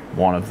Paulin,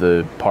 one of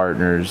the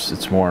partners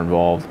that's more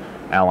involved,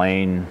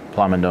 Alain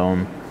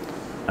Plamondon,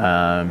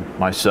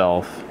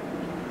 myself.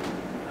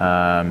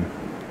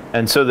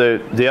 And so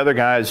the other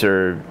guys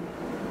are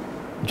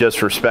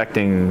just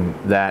respecting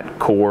that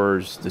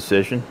core's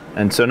decision.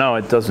 And so no,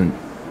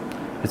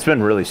 it's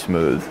been really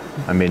smooth.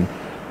 I mean,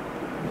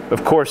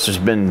 of course there's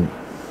been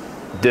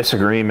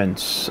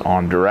disagreements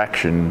on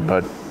direction,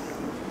 but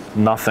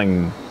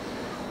nothing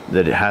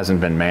that it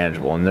hasn't been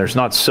manageable. And there's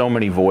not so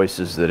many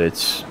voices that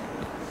it's,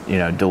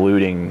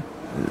 diluting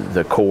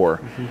the core.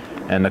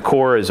 Mm-hmm. And the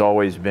core has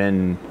always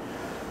been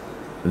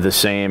the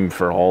same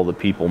for all the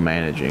people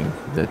managing,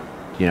 that,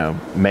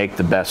 make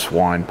the best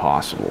wine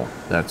possible.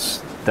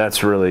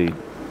 That's really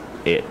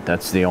it.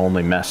 That's the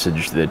only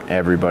message that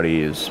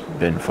everybody has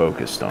been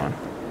focused on.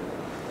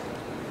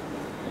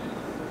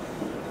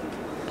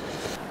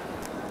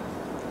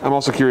 I'm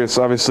also curious,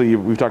 obviously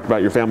we've talked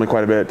about your family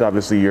quite a bit,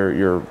 obviously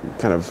you're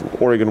kind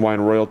of Oregon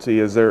wine royalty.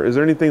 Is there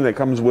anything that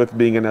comes with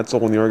being an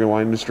Etzel in the Oregon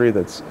wine industry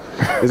is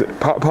it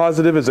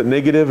positive, is it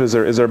negative, is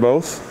there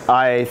both?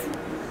 I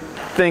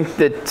think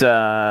that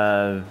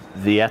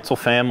the Etzel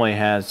family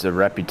has a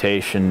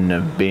reputation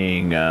of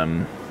being,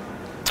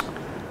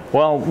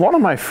 one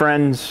of my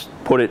friends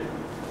put it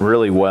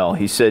really well.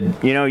 He said,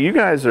 you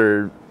guys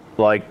are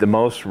like the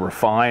most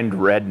refined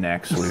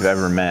rednecks we've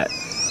ever met.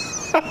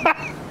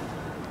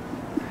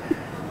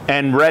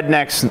 And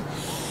rednecks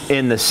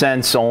in the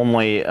sense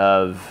only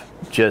of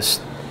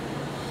just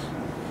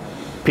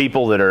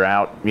people that are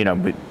out,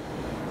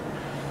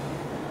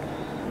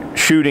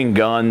 shooting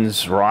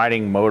guns,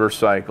 riding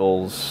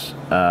motorcycles,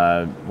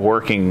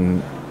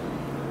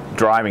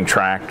 driving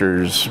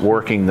tractors,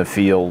 working the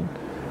field,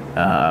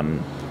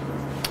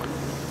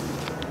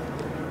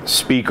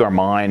 speak our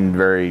mind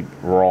very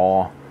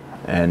raw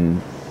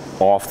and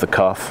off the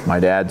cuff. My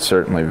dad's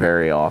certainly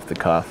very off the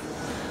cuff.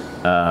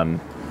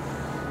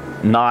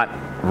 Not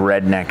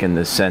redneck in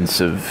the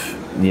sense of,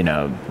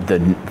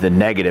 the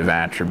negative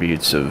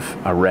attributes of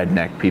a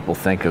redneck. People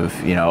think of,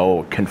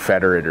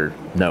 Confederate, or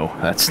no,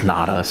 that's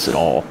not us at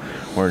all.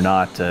 We're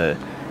not,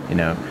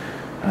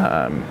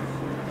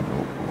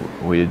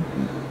 we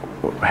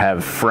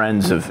have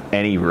friends of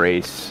any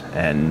race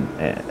and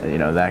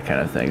that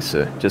kind of thing.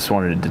 So just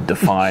wanted to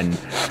define,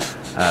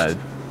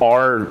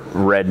 our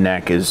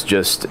redneck is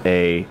just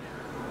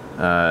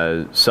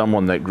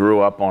someone that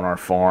grew up on our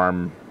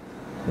farm.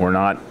 We're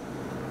not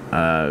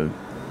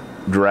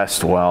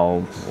dressed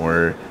well,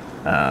 or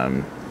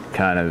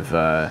kind of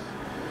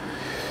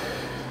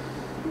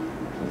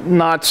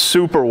not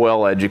super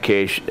well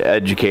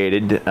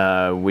educated.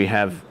 We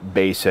have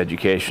base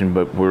education,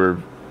 but we're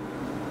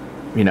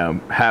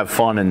have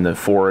fun in the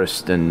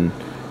forest and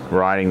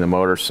riding the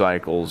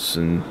motorcycles,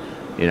 and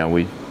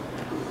we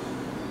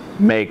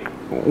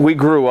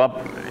grew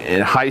up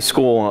in high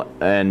school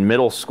and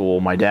middle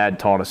school. My dad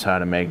taught us how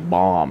to make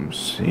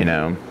bombs,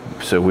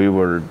 so we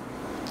were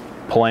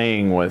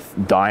playing with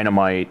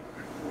dynamite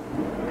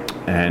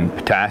and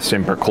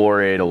potassium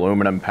perchlorate,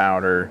 aluminum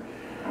powder,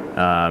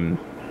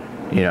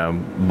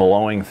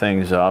 blowing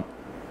things up,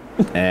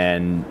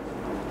 and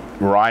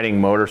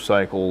riding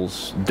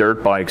motorcycles,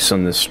 dirt bikes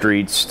on the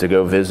streets to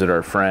go visit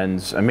our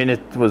friends. I mean,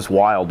 it was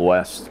Wild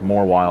West,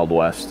 more Wild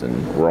West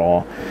and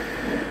raw.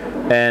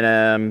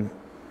 And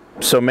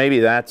so maybe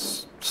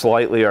that's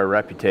slightly our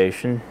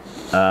reputation.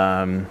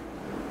 And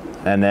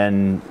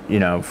then,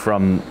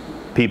 from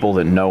people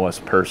that know us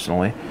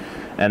personally.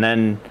 And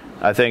then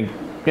I think,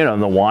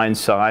 on the wine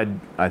side,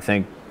 I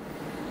think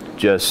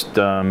just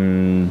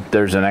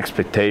there's an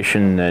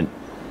expectation that,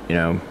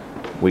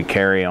 we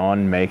carry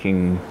on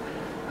making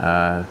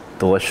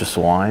delicious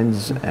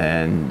wines,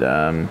 and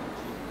I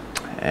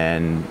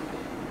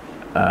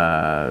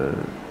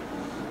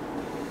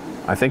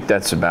think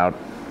that's about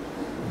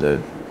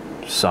the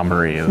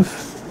summary of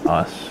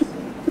us.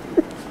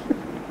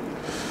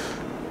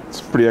 It's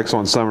a pretty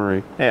excellent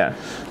summary. Yeah.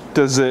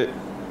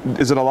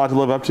 Is it a lot to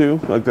live up to?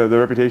 Like the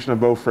reputation of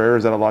Beaux Fréres,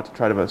 is that a lot to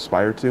try to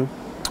aspire to?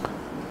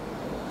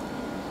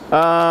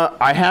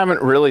 I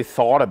haven't really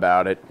thought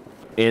about it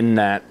in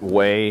that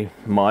way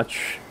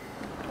much.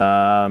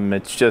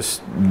 It's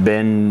just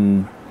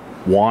been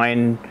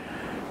wine,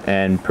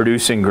 and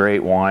producing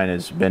great wine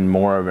has been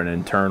more of an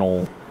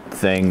internal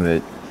thing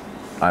that,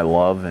 I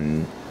love,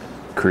 and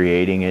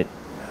creating it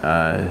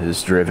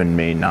has driven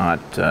me, not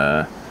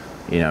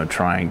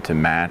trying to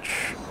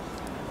match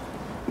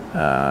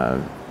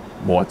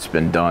what's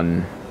been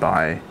done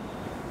by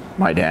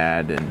my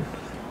dad and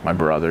my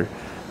brother.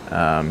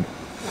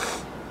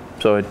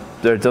 So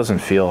there doesn't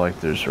feel like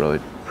there's really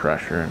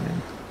pressure. I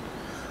mean,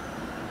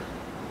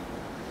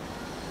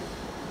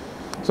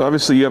 so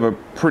obviously you have a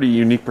pretty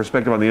unique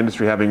perspective on the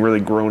industry, having really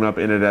grown up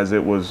in it as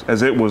it was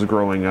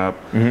growing up.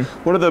 Mm-hmm.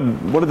 What are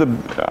the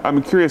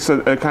I'm curious,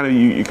 kind of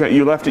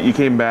you left it, you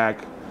came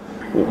back.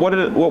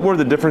 What were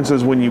the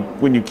differences when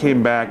you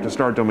came back to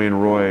start Domaine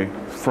Roy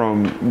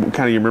from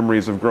kind of your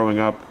memories of growing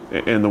up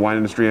in the wine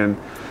industry,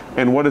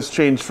 and what has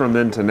changed from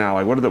then to now?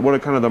 Like what are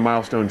kind of the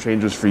milestone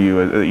changes for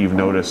you that you've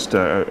noticed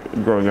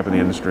growing up in the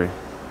industry?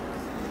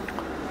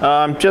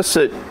 Just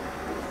that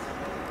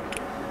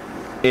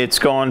it's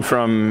gone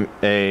from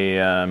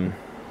a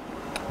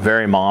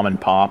very mom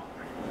and pop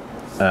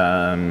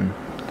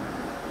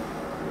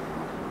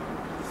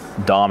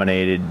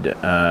dominated.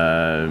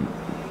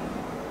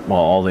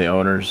 All the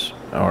owners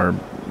are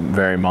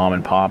very mom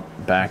and pop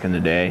back in the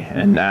day,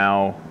 and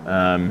now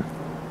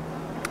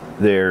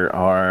there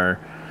are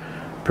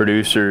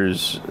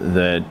producers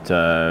that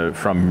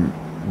from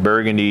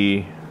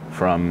Burgundy,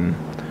 from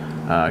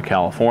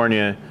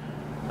California,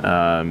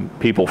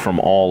 people from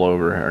all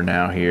over are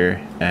now here,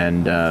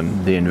 and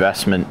the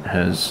investment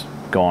has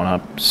gone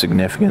up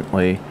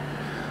significantly.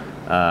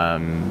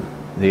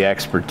 The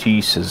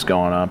expertise has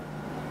gone up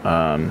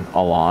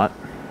a lot.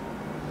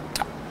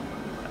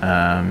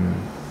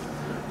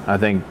 I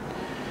think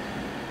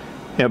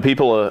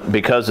people,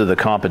 because of the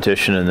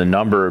competition and the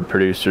number of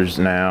producers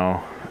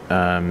now,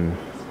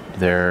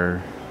 there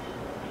are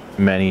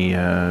many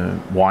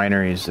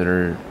wineries that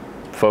are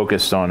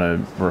focused on a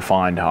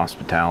refined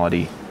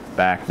hospitality.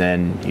 Back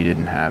then, you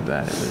didn't have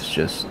that. It was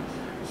just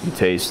you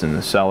taste in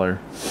the cellar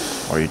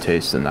or you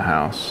taste in the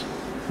house.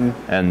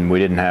 And we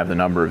didn't have the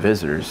number of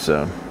visitors,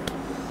 so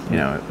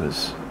it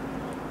was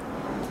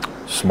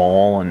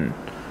small and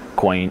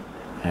quaint.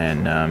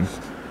 And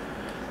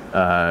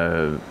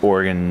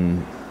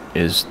Oregon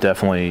is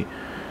definitely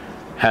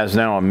has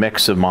now a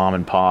mix of mom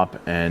and pop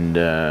and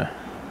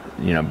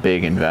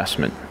big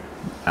investment,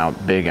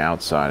 big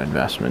outside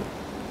investment.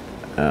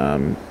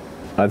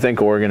 I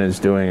think Oregon is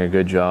doing a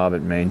good job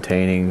at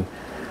maintaining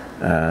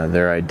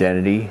their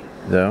identity,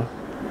 though.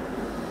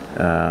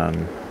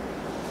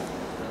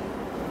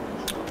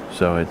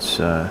 So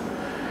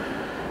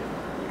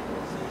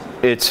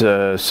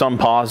it's some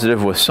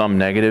positive with some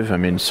negative. I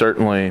mean,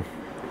 certainly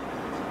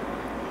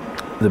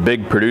the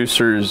big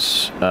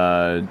producers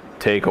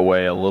take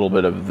away a little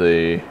bit of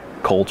the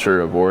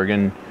culture of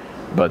Oregon,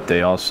 but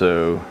they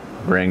also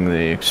bring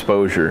the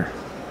exposure,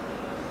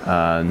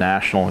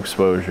 national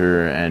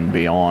exposure and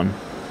beyond,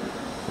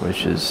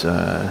 which is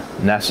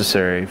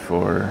necessary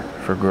for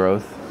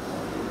growth.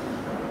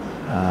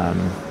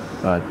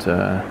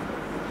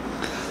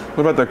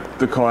 What about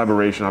the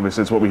collaboration?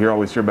 Obviously, it's what we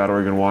always hear about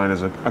Oregon wine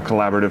as a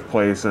collaborative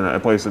place and a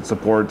place that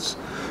supports.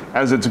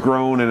 As it's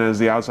grown and as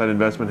the outside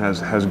investment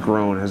has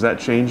grown, has that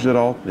changed at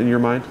all in your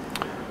mind?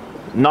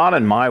 Not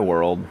in my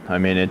world. I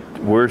mean,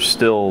 we're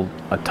still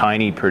a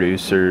tiny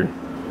producer,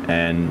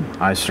 and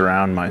I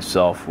surround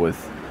myself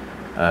with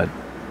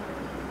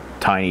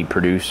tiny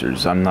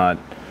producers. I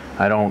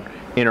don't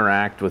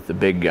interact with the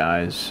big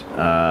guys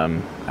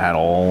at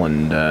all,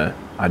 and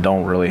I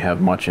don't really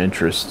have much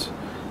interest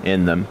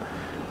in them.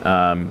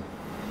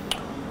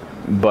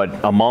 But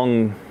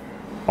among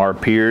our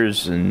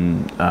peers,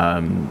 and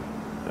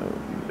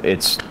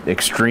it's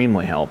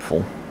extremely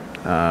helpful.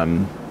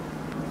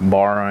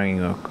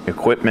 Borrowing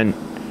equipment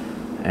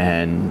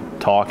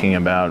and talking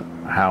about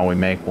how we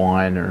make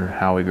wine or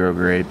how we grow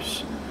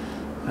grapes.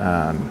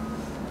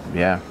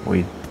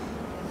 We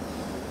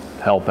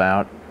help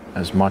out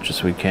as much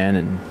as we can,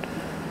 and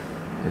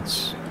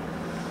it's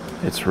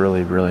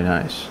really, really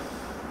nice.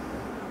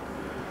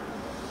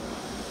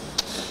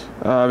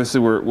 Obviously,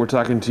 we're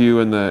talking to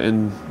you on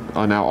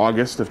now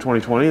August of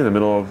 2020, in the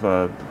middle of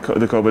the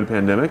COVID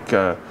pandemic.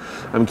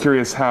 I'm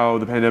curious how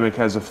the pandemic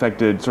has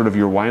affected sort of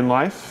your wine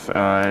life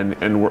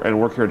and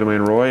work here at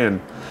Domaine Roy,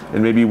 and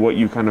maybe what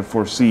you kind of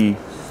foresee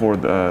for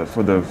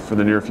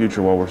the near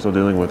future while we're still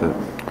dealing with it.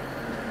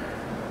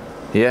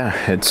 Yeah,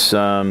 it's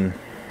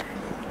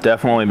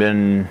definitely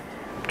been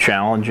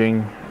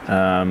challenging,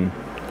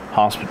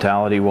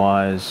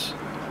 hospitality-wise,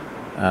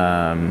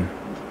 and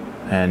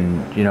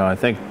I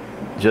think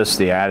just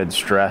the added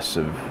stress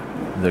of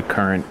the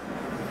current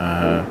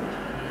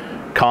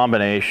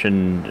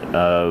combination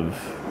of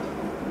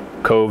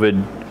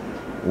COVID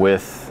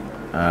with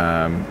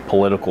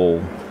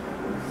political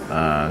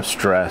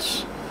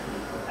stress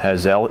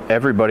has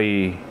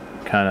everybody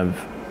kind of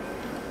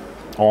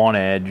on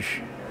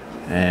edge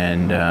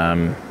and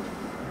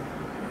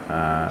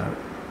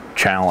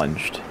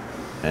challenged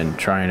and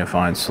trying to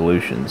find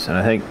solutions. And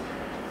I think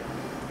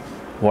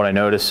what I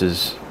notice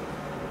is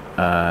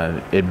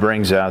it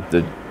brings out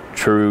the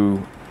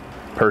true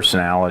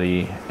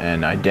personality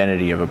and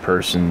identity of a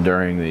person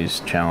during these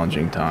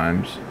challenging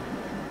times.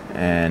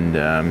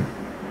 and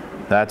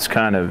that's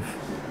kind of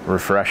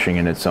refreshing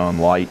in its own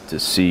light to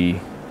see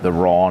the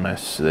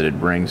rawness that it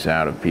brings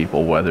out of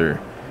people,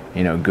 whether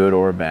good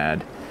or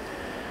bad.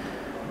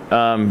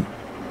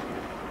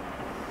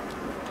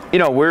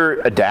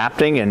 We're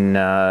adapting,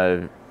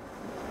 and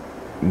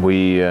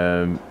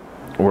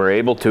we're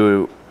able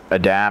to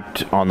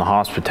adapt on the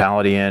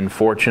hospitality end.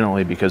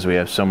 Fortunately, because we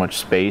have so much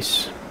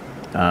space,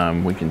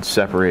 we can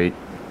separate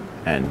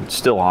and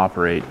still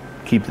operate,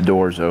 keep the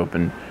doors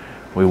open.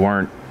 We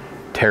weren't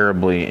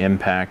terribly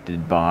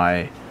impacted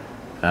by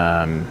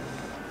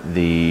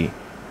the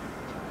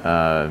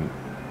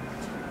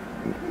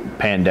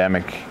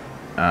pandemic.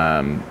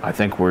 I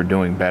think we're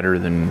doing better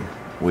than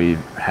we've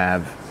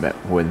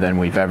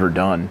ever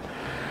done.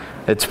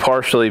 It's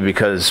partially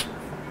because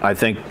I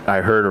think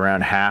I heard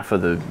around half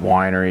of the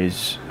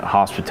wineries,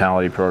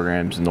 hospitality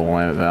programs in the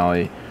Willamette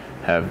Valley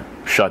have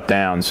shut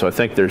down. So I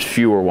think there's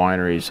fewer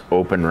wineries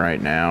open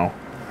right now.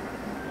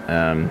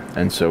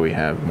 And so we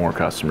have more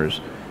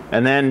customers.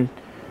 And then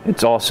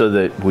it's also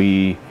that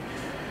we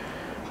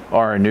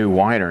are a new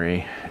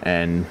winery,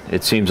 and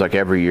it seems like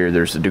every year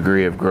there's a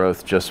degree of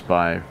growth just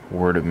by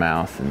word of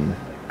mouth and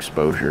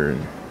exposure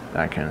and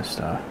that kind of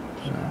stuff.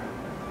 So.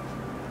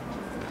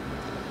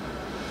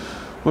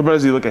 What about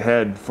as you look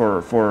ahead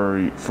for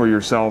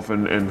yourself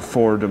and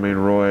for Domaine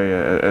Roy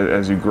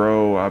as you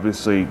grow?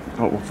 Obviously,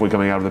 hopefully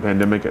coming out of the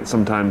pandemic at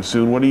some time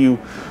soon. What are you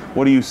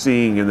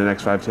seeing in the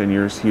next 5-10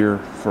 years here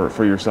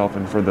for yourself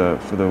and for the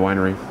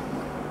winery?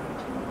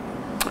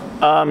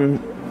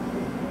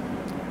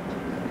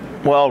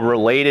 Well,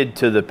 related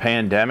to the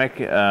pandemic,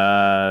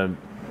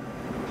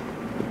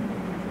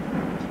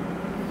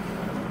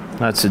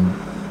 that's a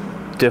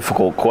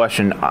difficult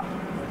question.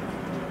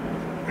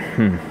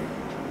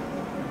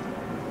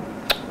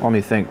 Let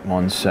me think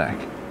one sec.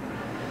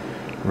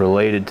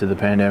 Related to the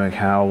pandemic,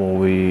 how will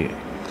we...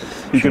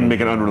 You can make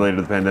it unrelated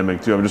to the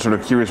pandemic too. I'm just sort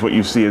of curious what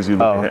you see as you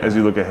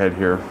look ahead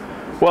here.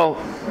 Well,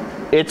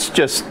 it's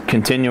just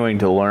continuing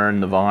to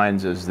learn the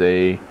vines as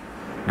they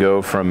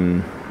go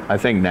from... I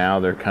think now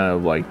they're kind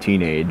of like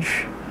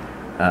teenage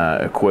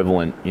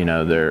equivalent.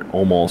 They're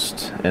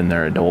almost in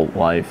their adult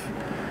life.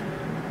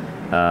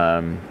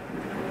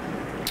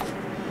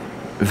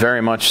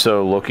 Very much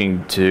so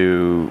looking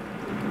to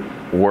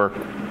work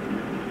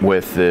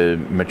with the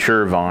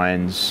mature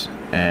vines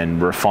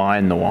and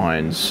refine the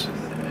wines.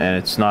 And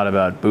it's not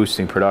about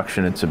boosting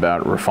production, it's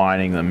about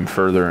refining them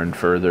further and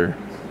further.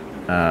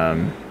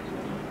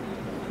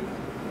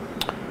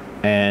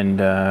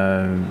 And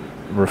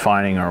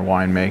refining our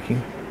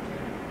winemaking.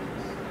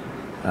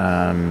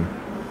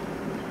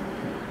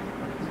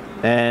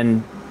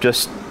 And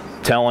just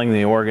telling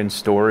the Oregon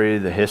story,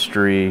 the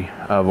history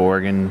of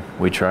Oregon.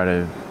 We try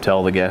to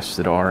tell the guests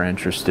that are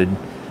interested,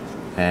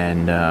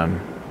 and I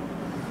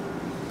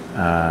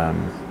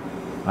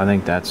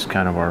think that's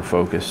kind of our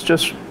focus,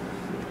 just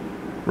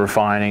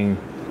refining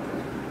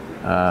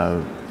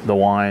the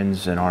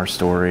wines and our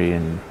story,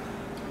 and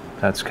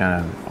that's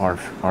kind of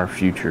our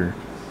future.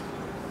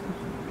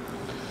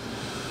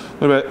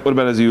 What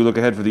about as you look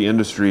ahead for the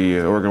industry,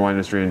 Oregon wine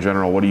industry in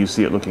general? What do you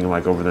see it looking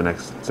like over the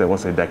next,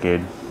 let's say,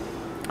 decade?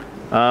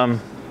 Well,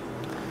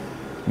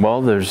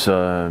 there's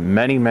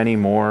many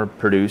more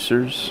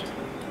producers,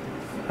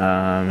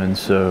 and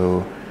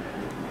so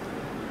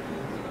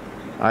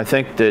I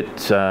think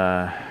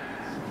that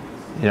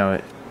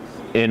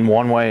in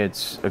one way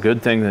it's a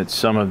good thing that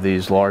some of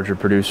these larger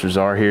producers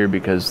are here,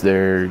 because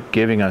they're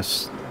giving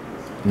us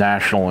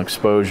national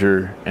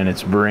exposure, and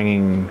it's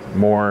bringing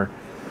more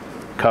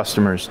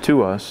customers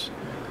to us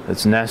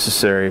that's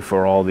necessary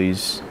for all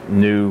these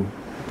new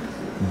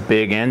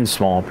big and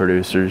small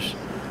producers.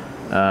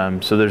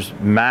 So there's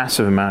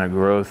massive amount of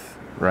growth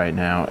right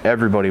now.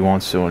 Everybody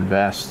wants to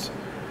invest.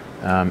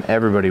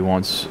 Everybody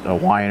wants a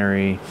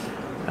winery.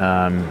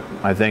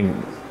 I think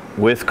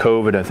with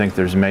COVID, I think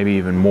there's maybe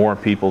even more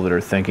people that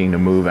are thinking to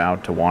move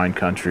out to wine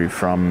country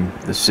from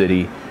the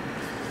city.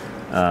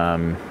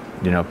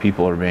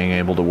 People are being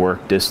able to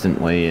work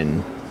distantly,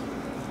 and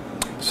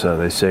so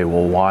they say,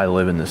 well, why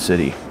live in the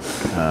city?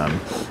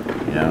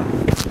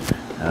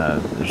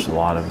 There's a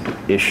lot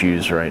of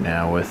issues right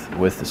now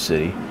with the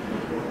city,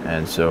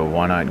 and so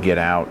why not get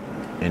out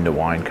into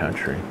wine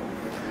country?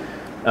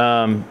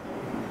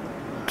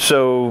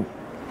 So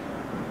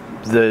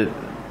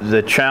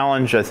the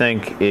challenge, I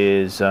think,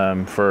 is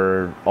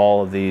for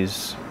all of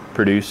these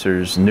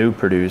producers, new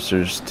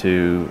producers,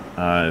 to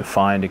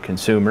find a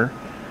consumer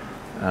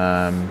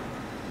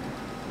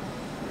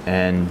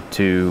and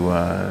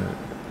to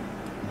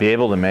be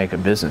able to make a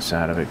business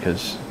out of it,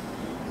 because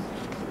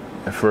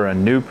for a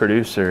new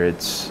producer,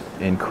 it's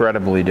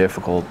incredibly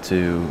difficult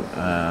to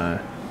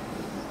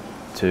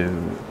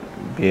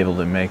be able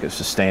to make a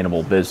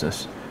sustainable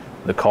business.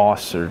 The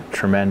costs are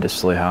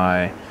tremendously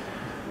high.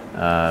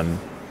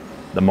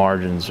 The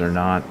margins are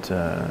not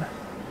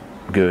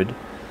good,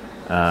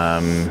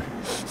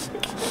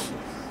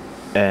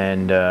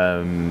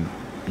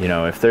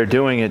 if they're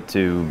doing it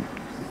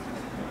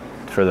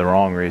for the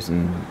wrong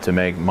reason, to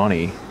make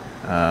money,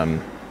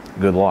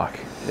 good luck.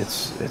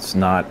 It's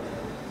not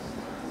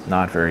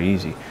not very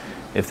easy.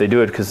 If they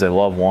do it because they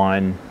love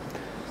wine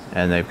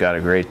and they've got a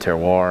great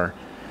terroir,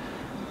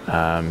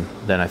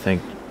 then I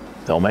think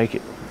they'll make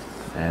it.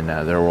 And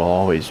there will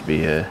always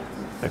be a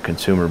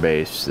consumer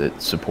base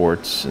that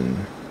supports and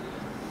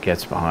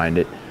gets behind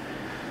it.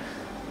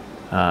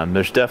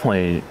 There's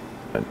definitely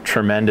a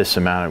tremendous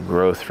amount of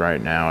growth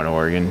right now in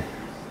Oregon,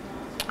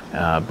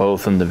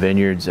 both in the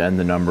vineyards and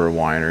the number of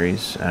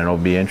wineries. And it'll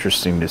be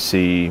interesting to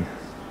see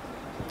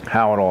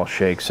how it all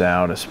shakes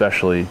out,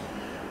 especially,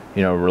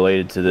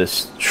 related to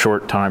this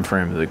short time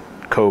frame of the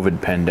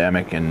COVID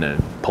pandemic and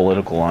the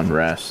political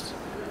unrest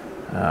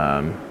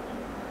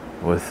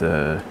with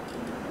the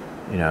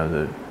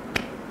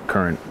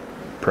current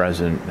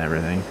president and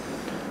everything.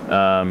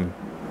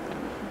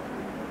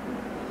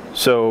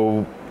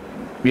 So,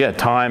 yeah,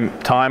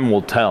 time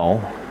will tell,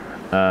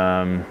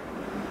 and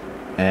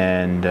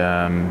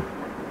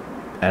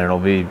it'll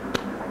be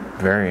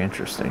very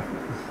interesting.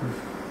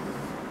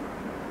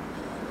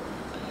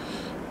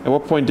 At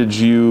what point did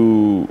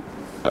you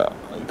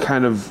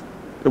kind of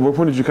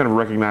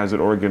recognize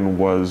that Oregon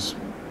was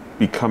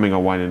becoming a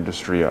wine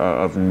industry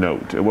of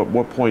note? At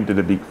what point did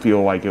it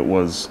feel like it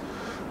was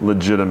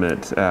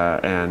legitimate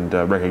and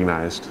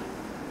recognized?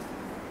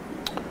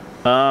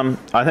 I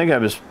think I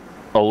was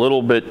a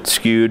little bit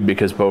skewed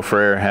because Beaux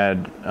Fréres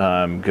had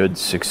good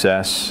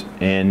success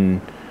in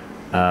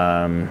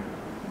the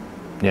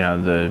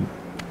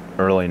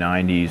early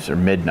 90s or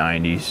mid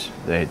 90s.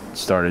 They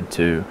started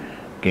to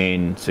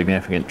gain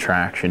significant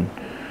traction,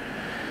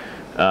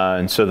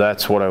 and so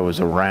that's what I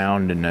was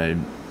around, and I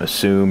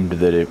assumed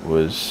that it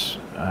was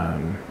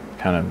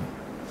kind of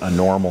a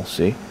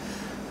normalcy.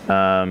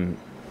 I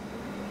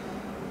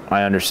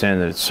understand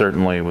that it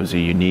certainly was a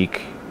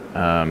unique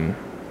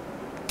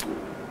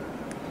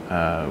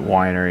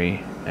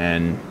winery,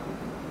 and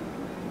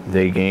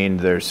they gained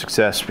their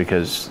success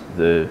because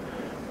the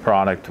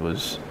product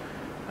was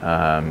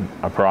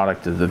a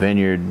product of the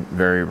vineyard,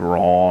 very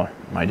raw.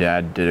 My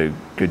dad did a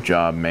good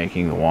job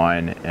making the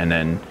wine, and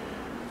then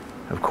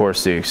of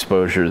course the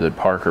exposure that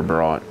Parker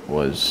brought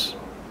was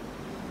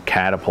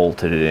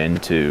catapulted it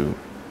into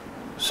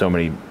so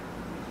many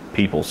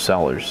people's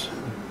cellars.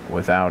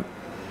 Without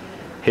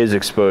his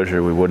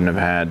exposure, we wouldn't have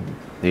had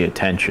the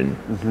attention.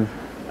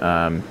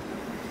 Mm-hmm.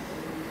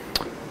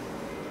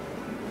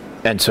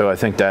 And so I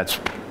think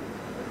that's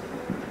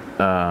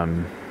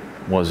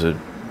was a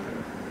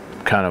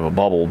kind of a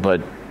bubble,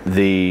 but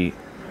the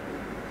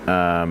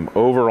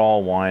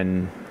overall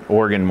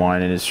Oregon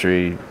wine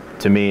industry,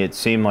 to me, it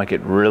seemed like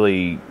it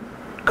really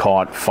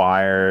caught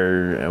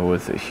fire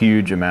with a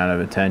huge amount of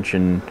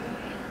attention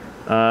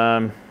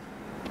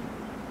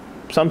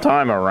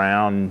sometime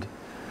around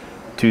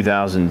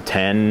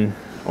 2010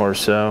 or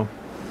so.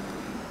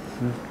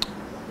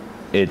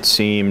 It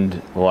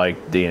seemed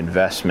like the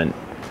investment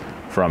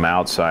from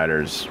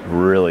outsiders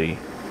really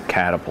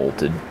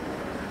catapulted.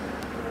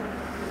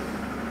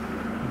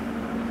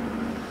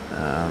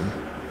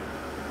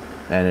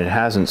 And it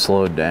hasn't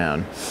slowed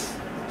down.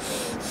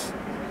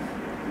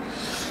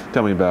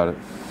 Tell me about it.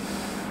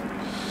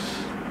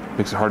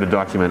 Makes it hard to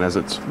document as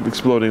it's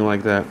exploding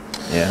like that.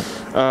 Yeah.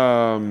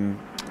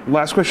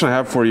 Last question I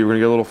have for you. We're going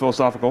to get a little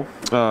philosophical.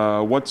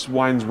 What's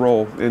wine's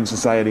role in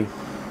society?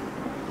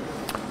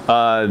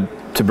 To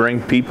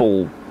bring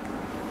people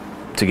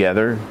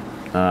together,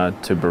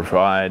 to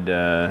provide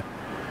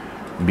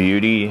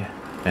beauty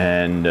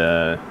and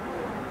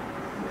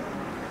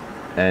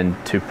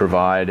to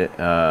provide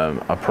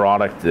a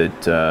product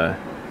that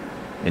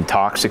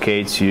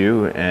intoxicates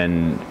you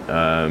and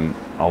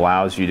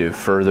allows you to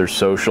further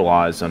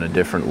socialize on a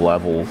different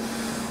level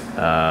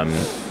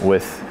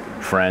with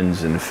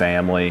friends and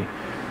family,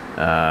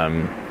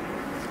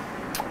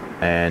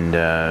 and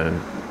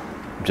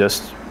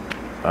just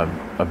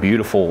a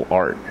beautiful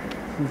art.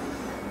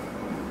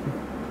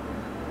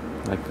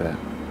 Like that.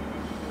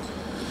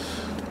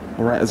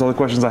 All right, that's all the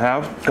questions I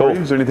have for Cool.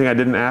 you. Is there anything I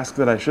didn't ask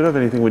that I should have?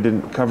 Anything we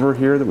didn't cover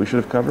here that we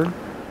should have covered?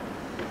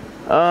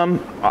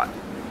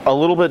 A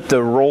little bit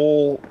the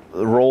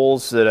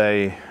roles that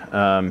I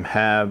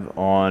have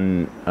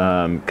on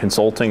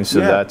consulting,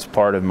 so that's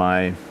part of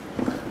my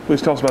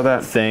Please tell us about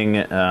that. thing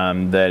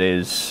that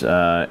is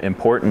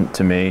important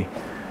to me,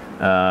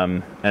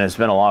 and it's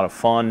been a lot of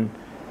fun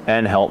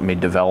and helped me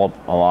develop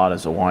a lot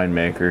as a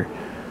winemaker.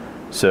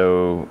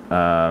 So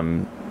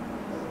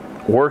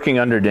working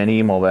under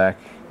Denis Malbec,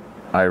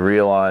 I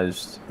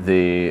realized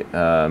the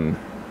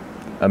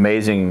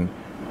amazing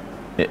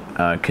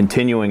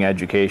continuing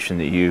education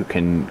that you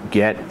can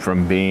get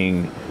from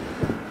being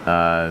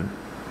a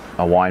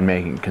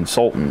winemaking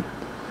consultant.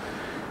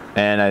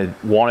 And I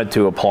wanted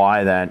to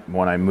apply that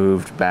when I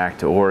moved back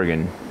to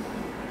Oregon,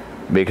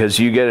 because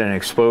you get an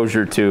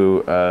exposure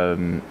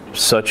to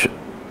such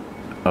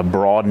a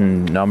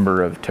broadened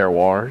number of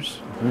terroirs,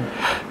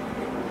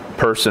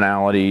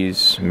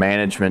 personalities,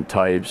 management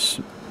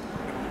types,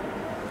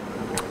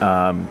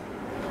 and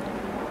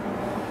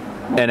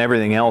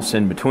everything else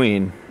in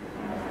between,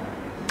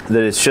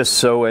 that it's just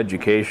so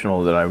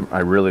educational that I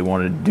really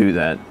wanted to do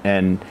that.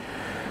 And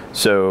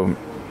so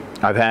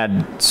I've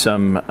had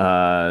some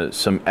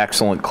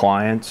excellent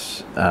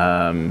clients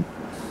that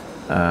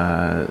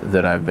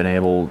I've been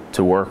able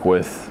to work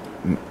with.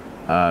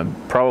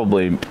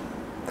 Probably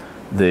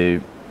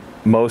the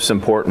most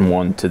important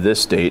one to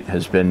this date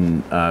has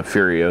been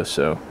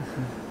Furioso,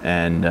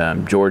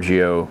 and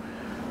Giorgio.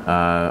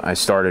 I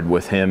started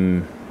with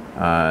him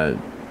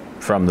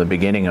from the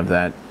beginning of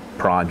that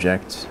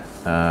project,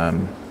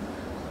 and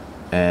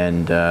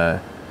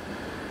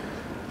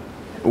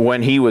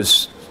when he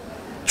was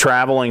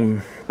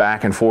traveling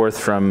back and forth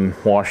from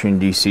Washington,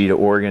 D.C. to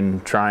Oregon,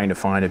 trying to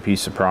find a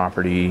piece of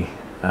property,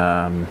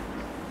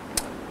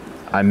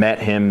 I met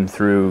him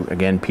through,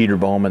 again, Peter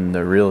Bowman,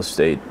 the real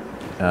estate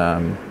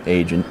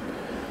agent,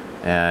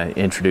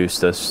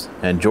 introduced us.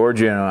 And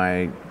Giorgio and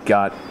I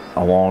got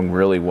along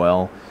really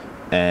well,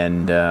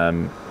 and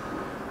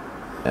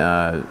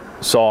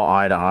saw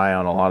eye to eye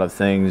on a lot of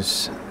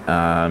things.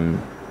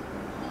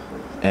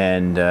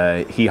 And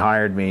he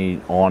hired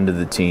me onto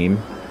the team,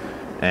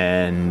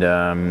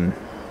 and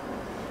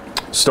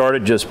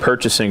started just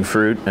purchasing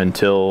fruit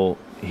until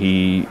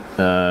he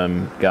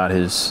got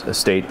his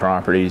estate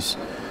properties.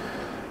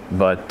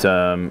 But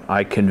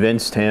I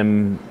convinced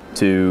him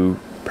to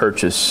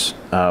purchase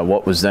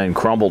what was then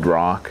crumbled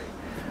rock,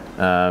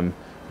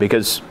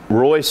 because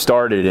Roy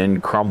started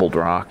in crumbled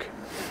rock.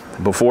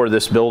 Before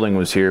this building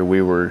was here,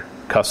 we were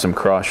Custom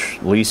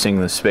Crush, leasing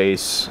the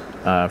space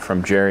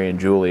from Jerry and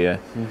Julia,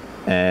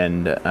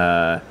 and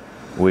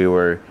we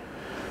were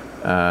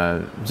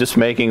just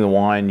making the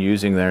wine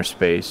using their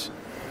space.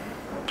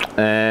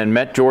 And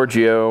met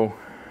Giorgio,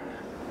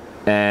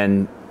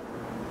 and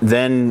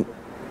then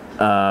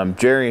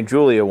Jerry and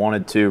Julia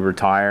wanted to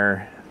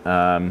retire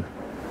and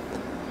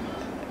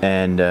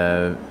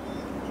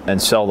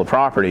sell the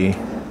property,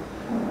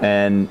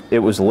 and it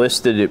was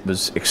listed. It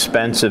was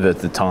expensive at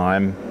the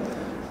time.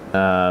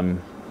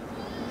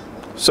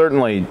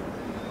 Certainly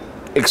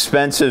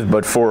expensive,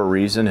 but for a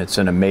reason. It's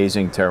an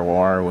amazing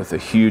terroir with a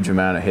huge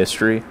amount of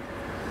history.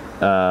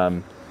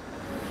 But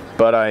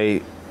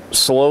I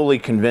slowly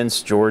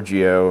convinced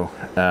Giorgio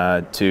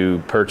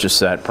to purchase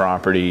that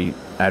property.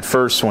 At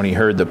first, when he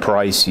heard the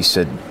price, he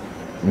said,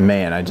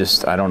 "Man, I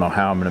don't know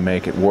how I'm going to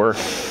make it work."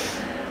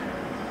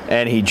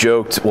 And he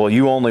joked, "Well,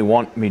 you only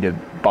want me to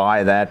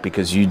buy that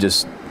because you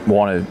don't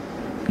want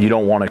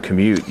to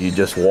commute. You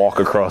just walk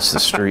across the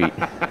street."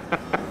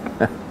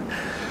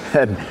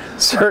 And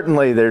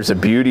certainly there's a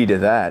beauty to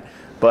that.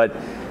 But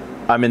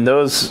I mean,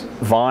 those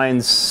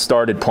vines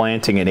started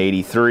planting in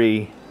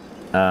 '83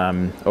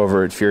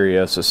 over at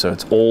Furiosa, so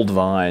it's old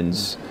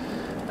vines,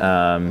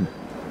 and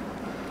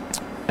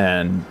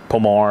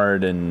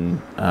Pomard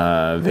and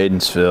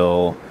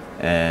Vadensville,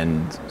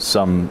 and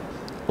some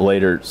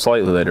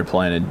slightly later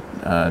planted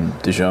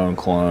Dijon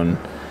clone.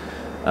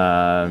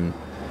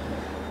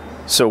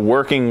 So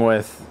working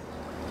with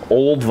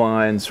old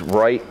vines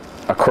right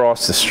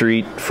across the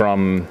street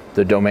from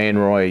the Domaine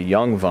Roy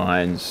young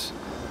vines,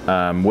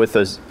 with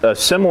a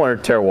similar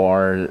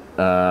terroir,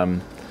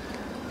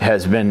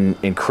 has been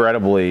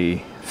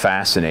incredibly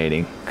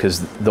fascinating,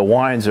 because the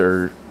wines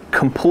are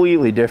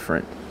completely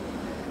different.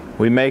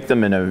 We make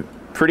them in a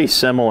pretty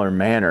similar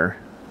manner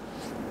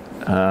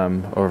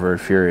over at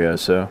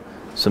Furiosa,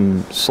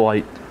 some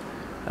slight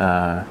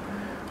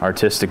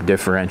artistic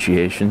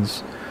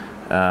differentiations,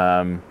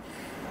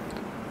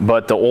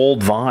 but the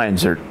old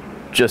vines are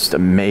just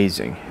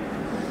amazing.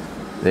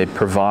 They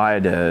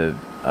provide a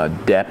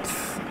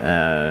depth,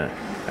 a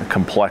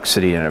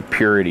complexity, and a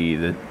purity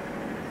that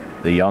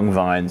the young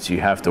vines, you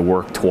have to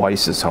work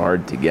twice as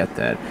hard to get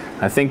that.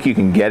 I think you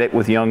can get it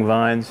with young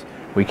vines.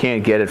 We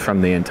can't get it from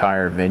the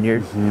entire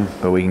vineyard,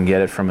 but we can get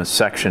it from a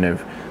section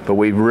but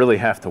we really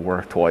have to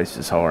work twice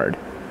as hard.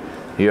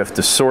 You have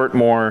to sort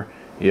more,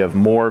 you have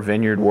more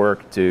vineyard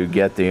work to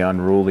get the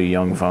unruly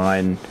young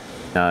vine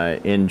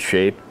in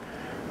shape.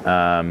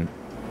 And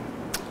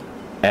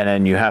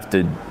then you have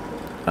to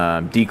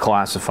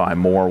declassify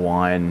more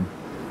wine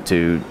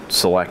to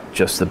select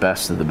just the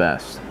best of the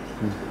best.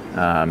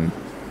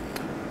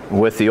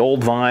 With the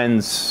old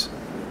vines,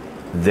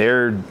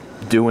 they're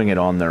doing it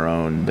on their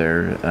own.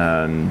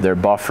 They're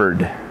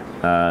buffered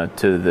to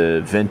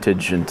the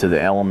vintage and to the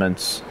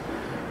elements.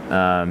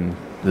 The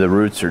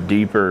roots are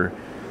deeper,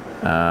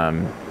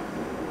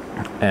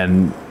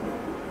 and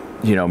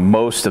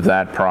most of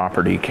that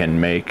property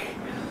can make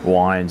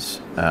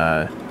wines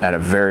at a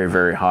very,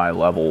 very high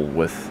level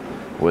with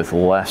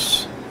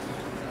less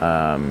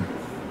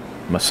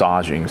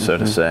massaging, so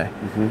to say.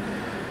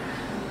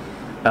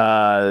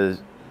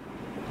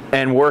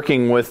 And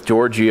working with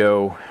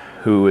Giorgio,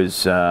 who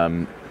is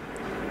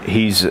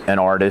he's an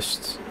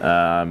artist.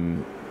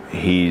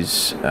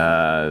 He's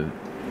a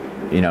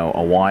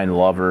wine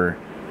lover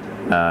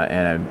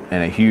and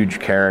a huge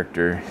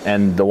character.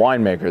 And the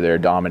winemaker there,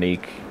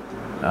 Dominique,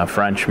 a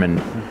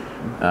Frenchman,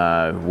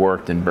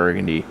 worked in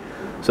Burgundy.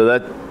 So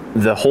that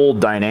the whole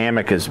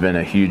dynamic has been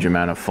a huge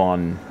amount of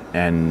fun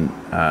and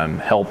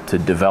helped to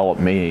develop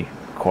me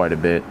quite a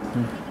bit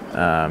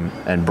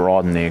and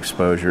broaden the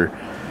exposure.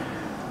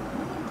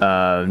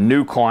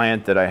 New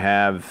client that I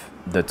have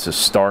that's a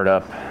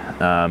startup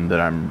that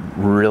I'm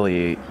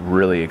really,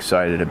 really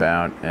excited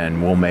about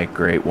and will make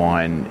great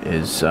wine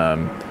is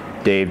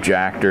Dave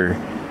Jachter.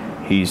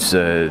 He's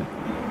a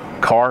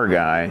car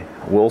guy,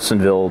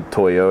 Wilsonville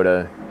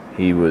Toyota.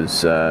 He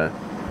was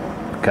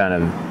kind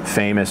of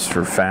famous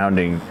for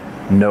founding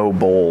No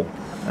Bull.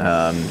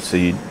 So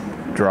you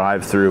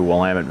drive through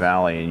Willamette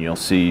Valley and you'll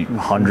see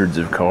hundreds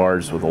of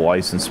cars with a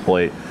license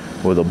plate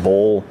with a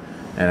bull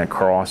and a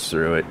cross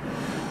through it,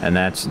 and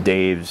that's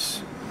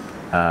Dave's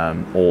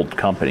old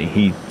company.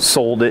 He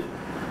sold it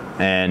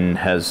and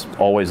has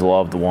always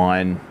loved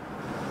wine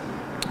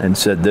and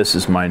said, this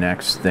is my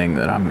next thing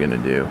that I'm going to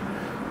do.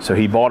 So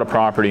he bought a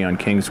property on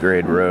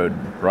Kingsgrade Road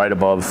right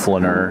above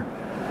Flaneur,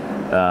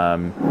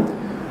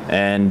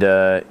 and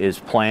is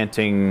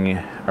planting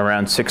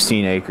around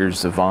 16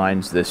 acres of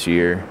vines this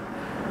year.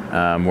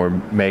 We're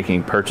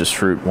making purchased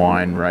fruit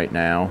wine right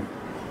now,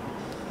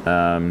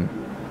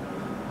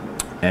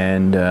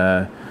 and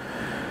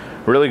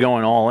really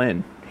going all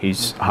in.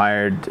 He's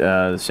hired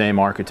the same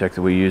architect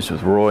that we used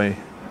with Roy,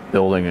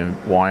 building a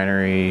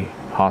winery,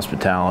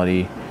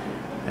 hospitality,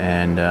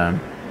 and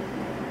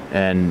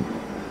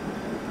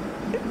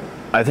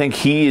I think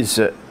he is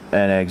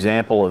an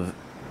example of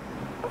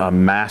a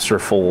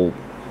masterful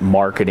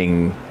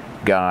marketing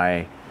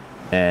guy,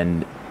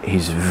 and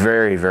he's a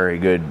very, very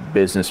good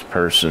business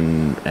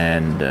person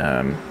and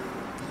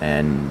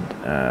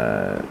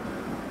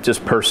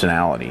just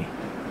personality.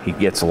 He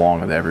gets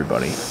along with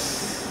everybody,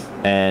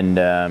 and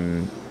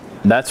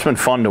that's been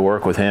fun to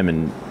work with him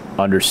and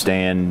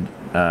understand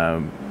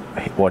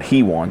what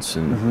he wants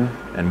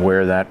and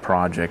where that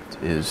project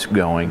is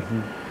going.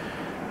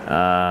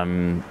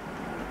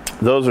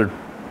 Those are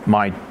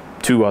my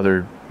two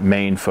other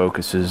main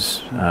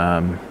focuses.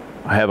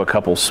 I have a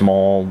couple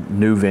small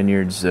new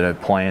vineyards that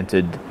I've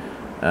planted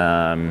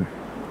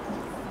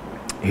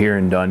here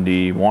in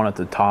Dundee, one at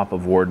the top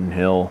of Warden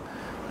Hill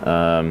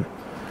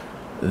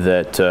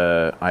that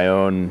I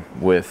own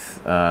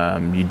with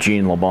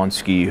Eugene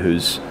Lebonsky,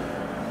 who's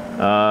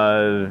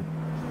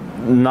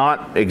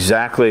not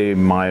exactly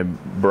my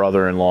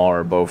brother-in-law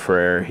or Beaux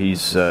Fréres.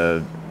 He's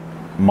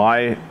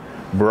my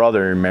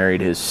brother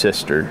married his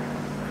sister,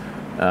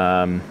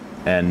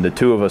 and the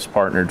two of us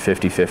partnered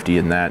 50-50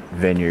 in that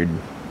vineyard,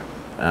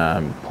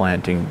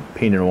 planting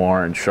Pinot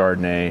Noir and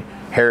Chardonnay,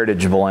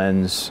 heritage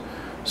blends.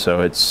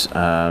 So it's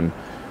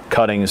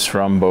cuttings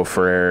from Beaux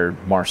Fréres,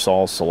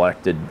 Marsal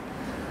selected.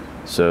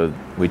 So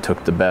we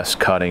took the best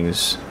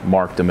cuttings,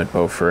 marked them at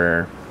Beaux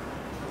Fréres,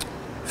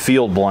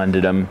 field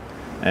blended them,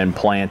 and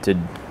planted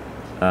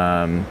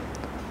the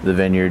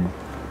vineyard,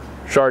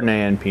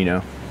 Chardonnay and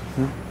Pinot.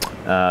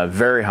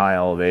 Very high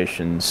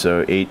elevation,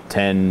 so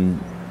 810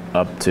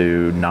 up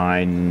to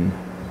 9,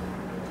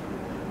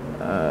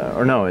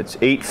 it's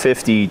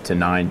 850 to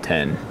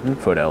 910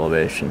 foot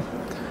elevation.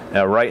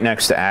 Right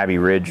next to Abbey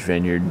Ridge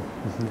Vineyard,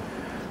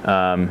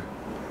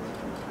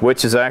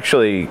 which is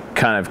actually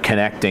kind of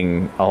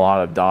connecting a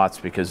lot of dots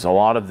because a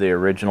lot of the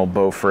original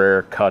Beaux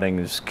Fréres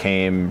cuttings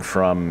came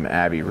from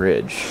Abbey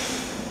Ridge.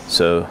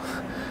 So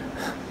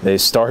they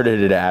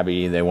started at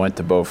Abbey, they went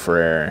to Beaux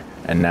Fréres,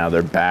 and now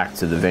they're back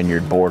to the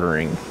vineyard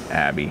bordering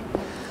Abbey.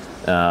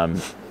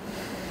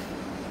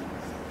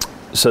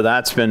 So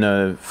that's been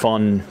a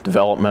fun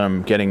development.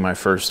 I'm getting my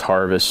first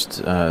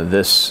harvest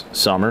this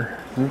summer.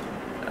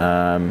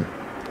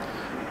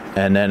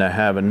 And then I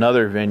have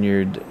another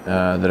vineyard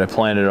that I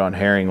planted on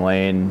Herring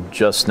Lane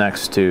just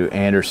next to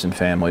Anderson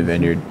Family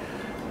Vineyard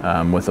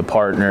with a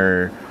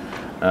partner,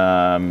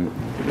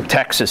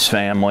 Texas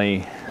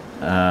family,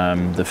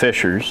 the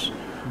Fishers.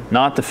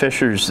 Not the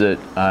Fishers that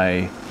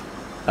I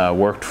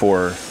worked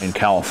for in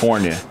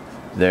California.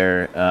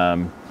 They're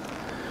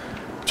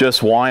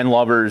just wine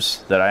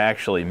lovers that I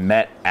actually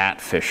met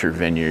at Fisher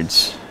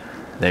Vineyards.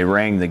 They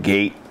rang the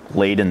gate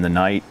late in the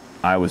night.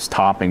 I was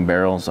topping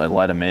barrels. I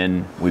let them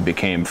in. We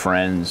became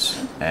friends,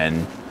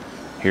 and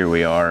here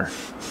we are,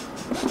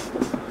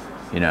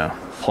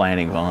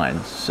 planting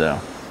vines. So,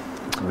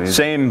 amazing.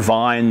 Same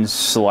vines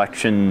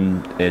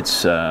selection.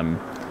 It's the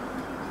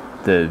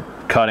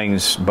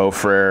cuttings, Beaux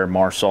Fréres,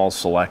 Marsal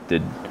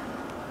selected,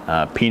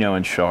 Pinot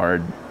and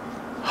Chard,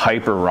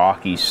 hyper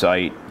rocky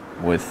site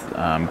with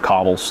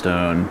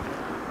cobblestone,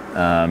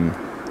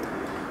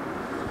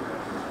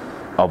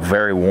 a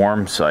very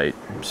warm site.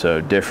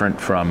 So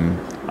different from,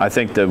 I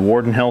think the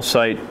Warden Hill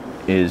site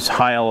is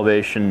high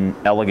elevation,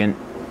 elegant,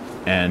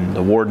 and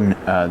the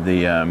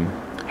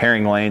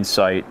Herring Lane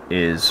site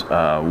is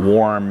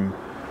warm,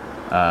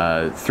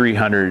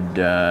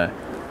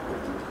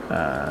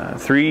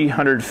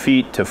 300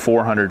 feet to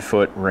 400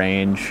 foot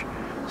range,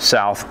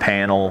 south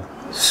panel,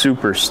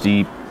 super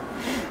steep.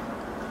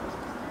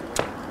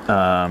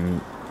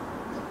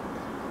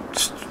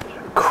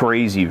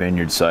 Crazy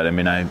vineyard site. I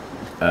mean,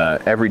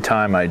 every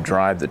time I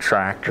drive the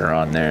tractor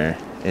on there,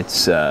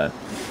 it's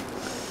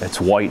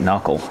white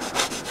knuckle,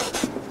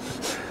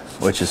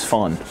 which is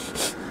fun.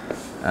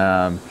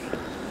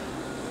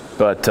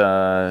 But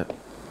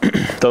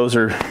those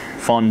are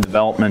fun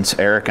developments.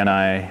 Eric and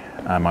I,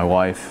 my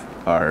wife,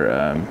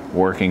 are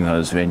working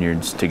those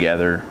vineyards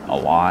together a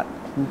lot.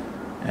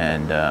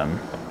 and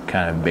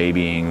kind of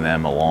babying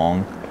them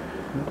along.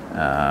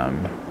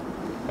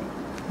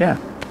 Yeah,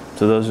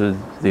 so those are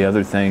the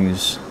other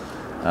things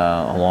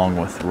along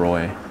with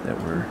Roy that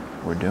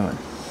we're doing.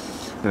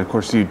 And of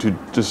course, you two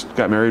just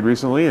got married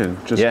recently and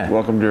just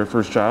welcomed your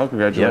first child.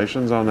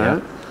 Congratulations on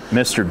that.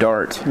 Mr.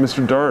 Dart.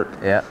 Mr. Dart.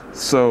 Yeah.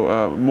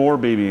 So more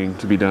babying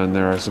to be done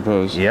there, I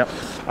suppose. Yep.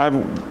 How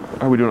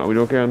are we doing? Are we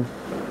doing okay on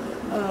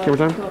camera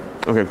time? Cool.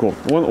 Okay, cool.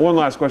 One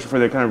last question for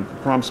you that kind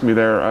of prompts me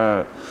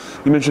there.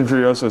 You mentioned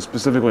Furioso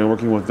specifically and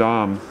working with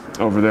Dom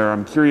over there.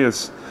 I'm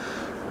curious,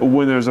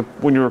 when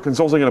you're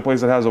consulting at a place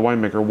that has a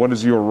winemaker, what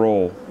is your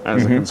role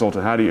as a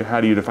consultant? How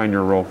do you define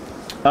your role?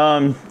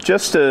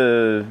 Just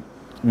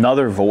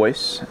another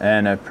voice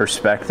and a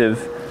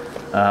perspective,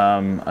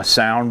 a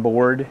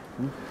soundboard,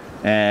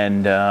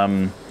 and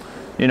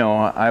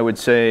I would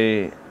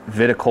say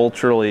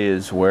viticulturally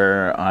is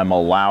where I'm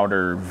a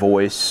louder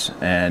voice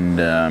and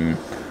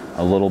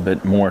a little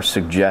bit more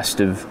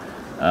suggestive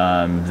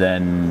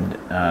than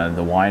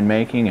the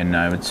winemaking, and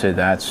I would say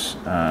that's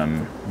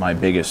my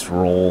biggest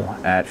role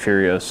at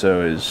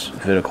Furioso is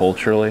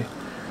viticulturally.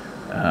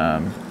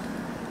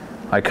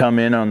 I come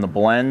in on the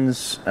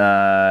blends.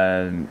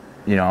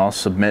 I'll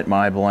submit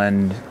my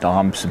blend.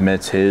 Dom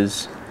submits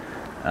his.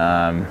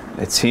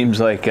 It seems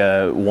like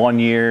 1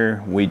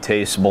 year we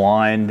taste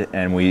blind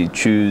and we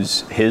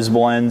choose his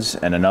blends,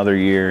 and another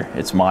year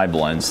it's my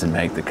blends that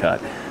make the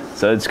cut.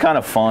 So it's kind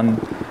of fun.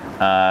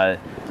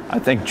 I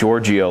think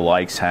Giorgio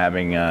likes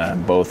having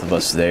both of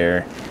us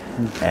there,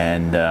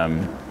 and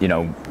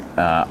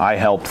I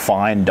helped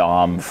find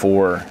Dom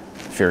for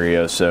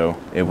Furioso.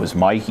 It was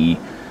Mikey.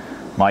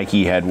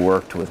 Mikey had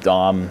worked with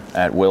Dom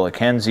at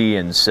Willikenzie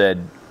and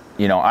said,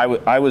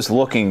 I was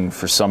looking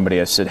for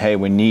somebody. I said, hey,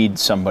 we need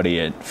somebody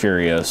at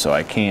Furioso.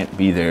 I can't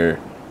be there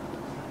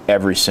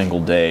every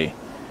single day.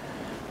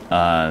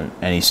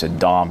 And he said,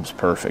 Dom's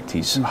perfect.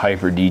 He's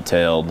hyper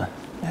detailed,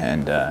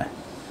 and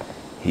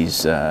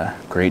he's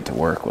great to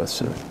work with.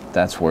 So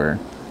that's where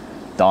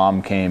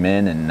Dom came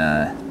in,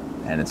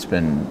 and it's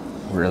been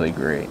really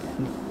great.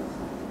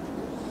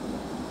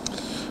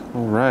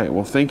 All right.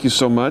 Well, thank you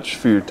so much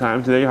for your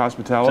time today, your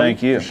hospitality.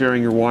 Thank you. For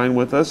sharing your wine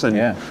with us and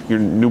your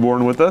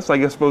newborn with us,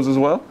 I suppose, as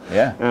well.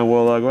 Yeah. And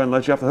we'll go ahead and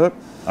let you off the hook.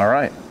 All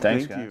right.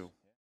 Thanks, Thank guys. you.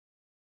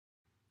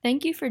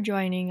 Thank you for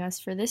joining us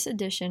for this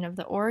edition of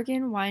the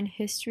Oregon Wine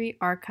History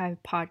Archive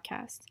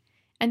podcast.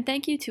 And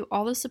thank you to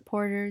all the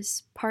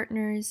supporters,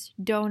 partners,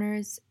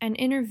 donors, and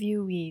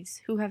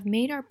interviewees who have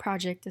made our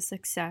project a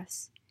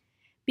success.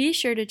 Be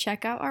sure to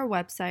check out our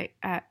website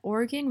at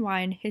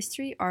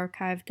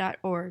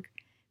OregonWineHistoryArchive.org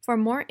for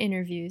more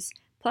interviews,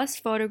 plus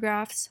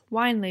photographs,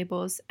 wine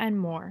labels, and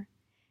more.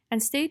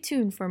 And stay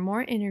tuned for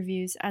more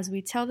interviews as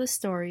we tell the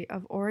story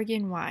of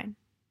Oregon wine.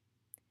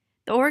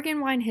 The Oregon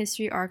Wine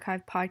History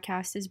Archive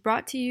podcast is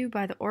brought to you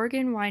by the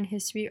Oregon Wine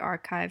History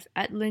Archive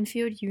at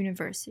Linfield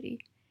University.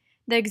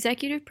 The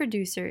executive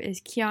producer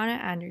is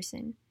Kiana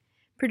Anderson.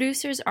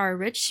 Producers are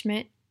Rich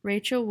Schmidt,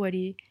 Rachel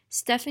Woody,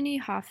 Stephanie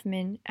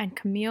Hoffman, and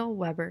Camille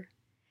Weber.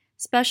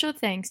 Special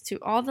thanks to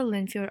all the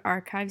Linfield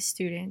Archive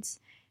students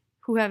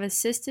who have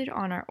assisted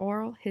on our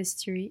oral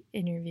history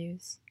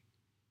interviews.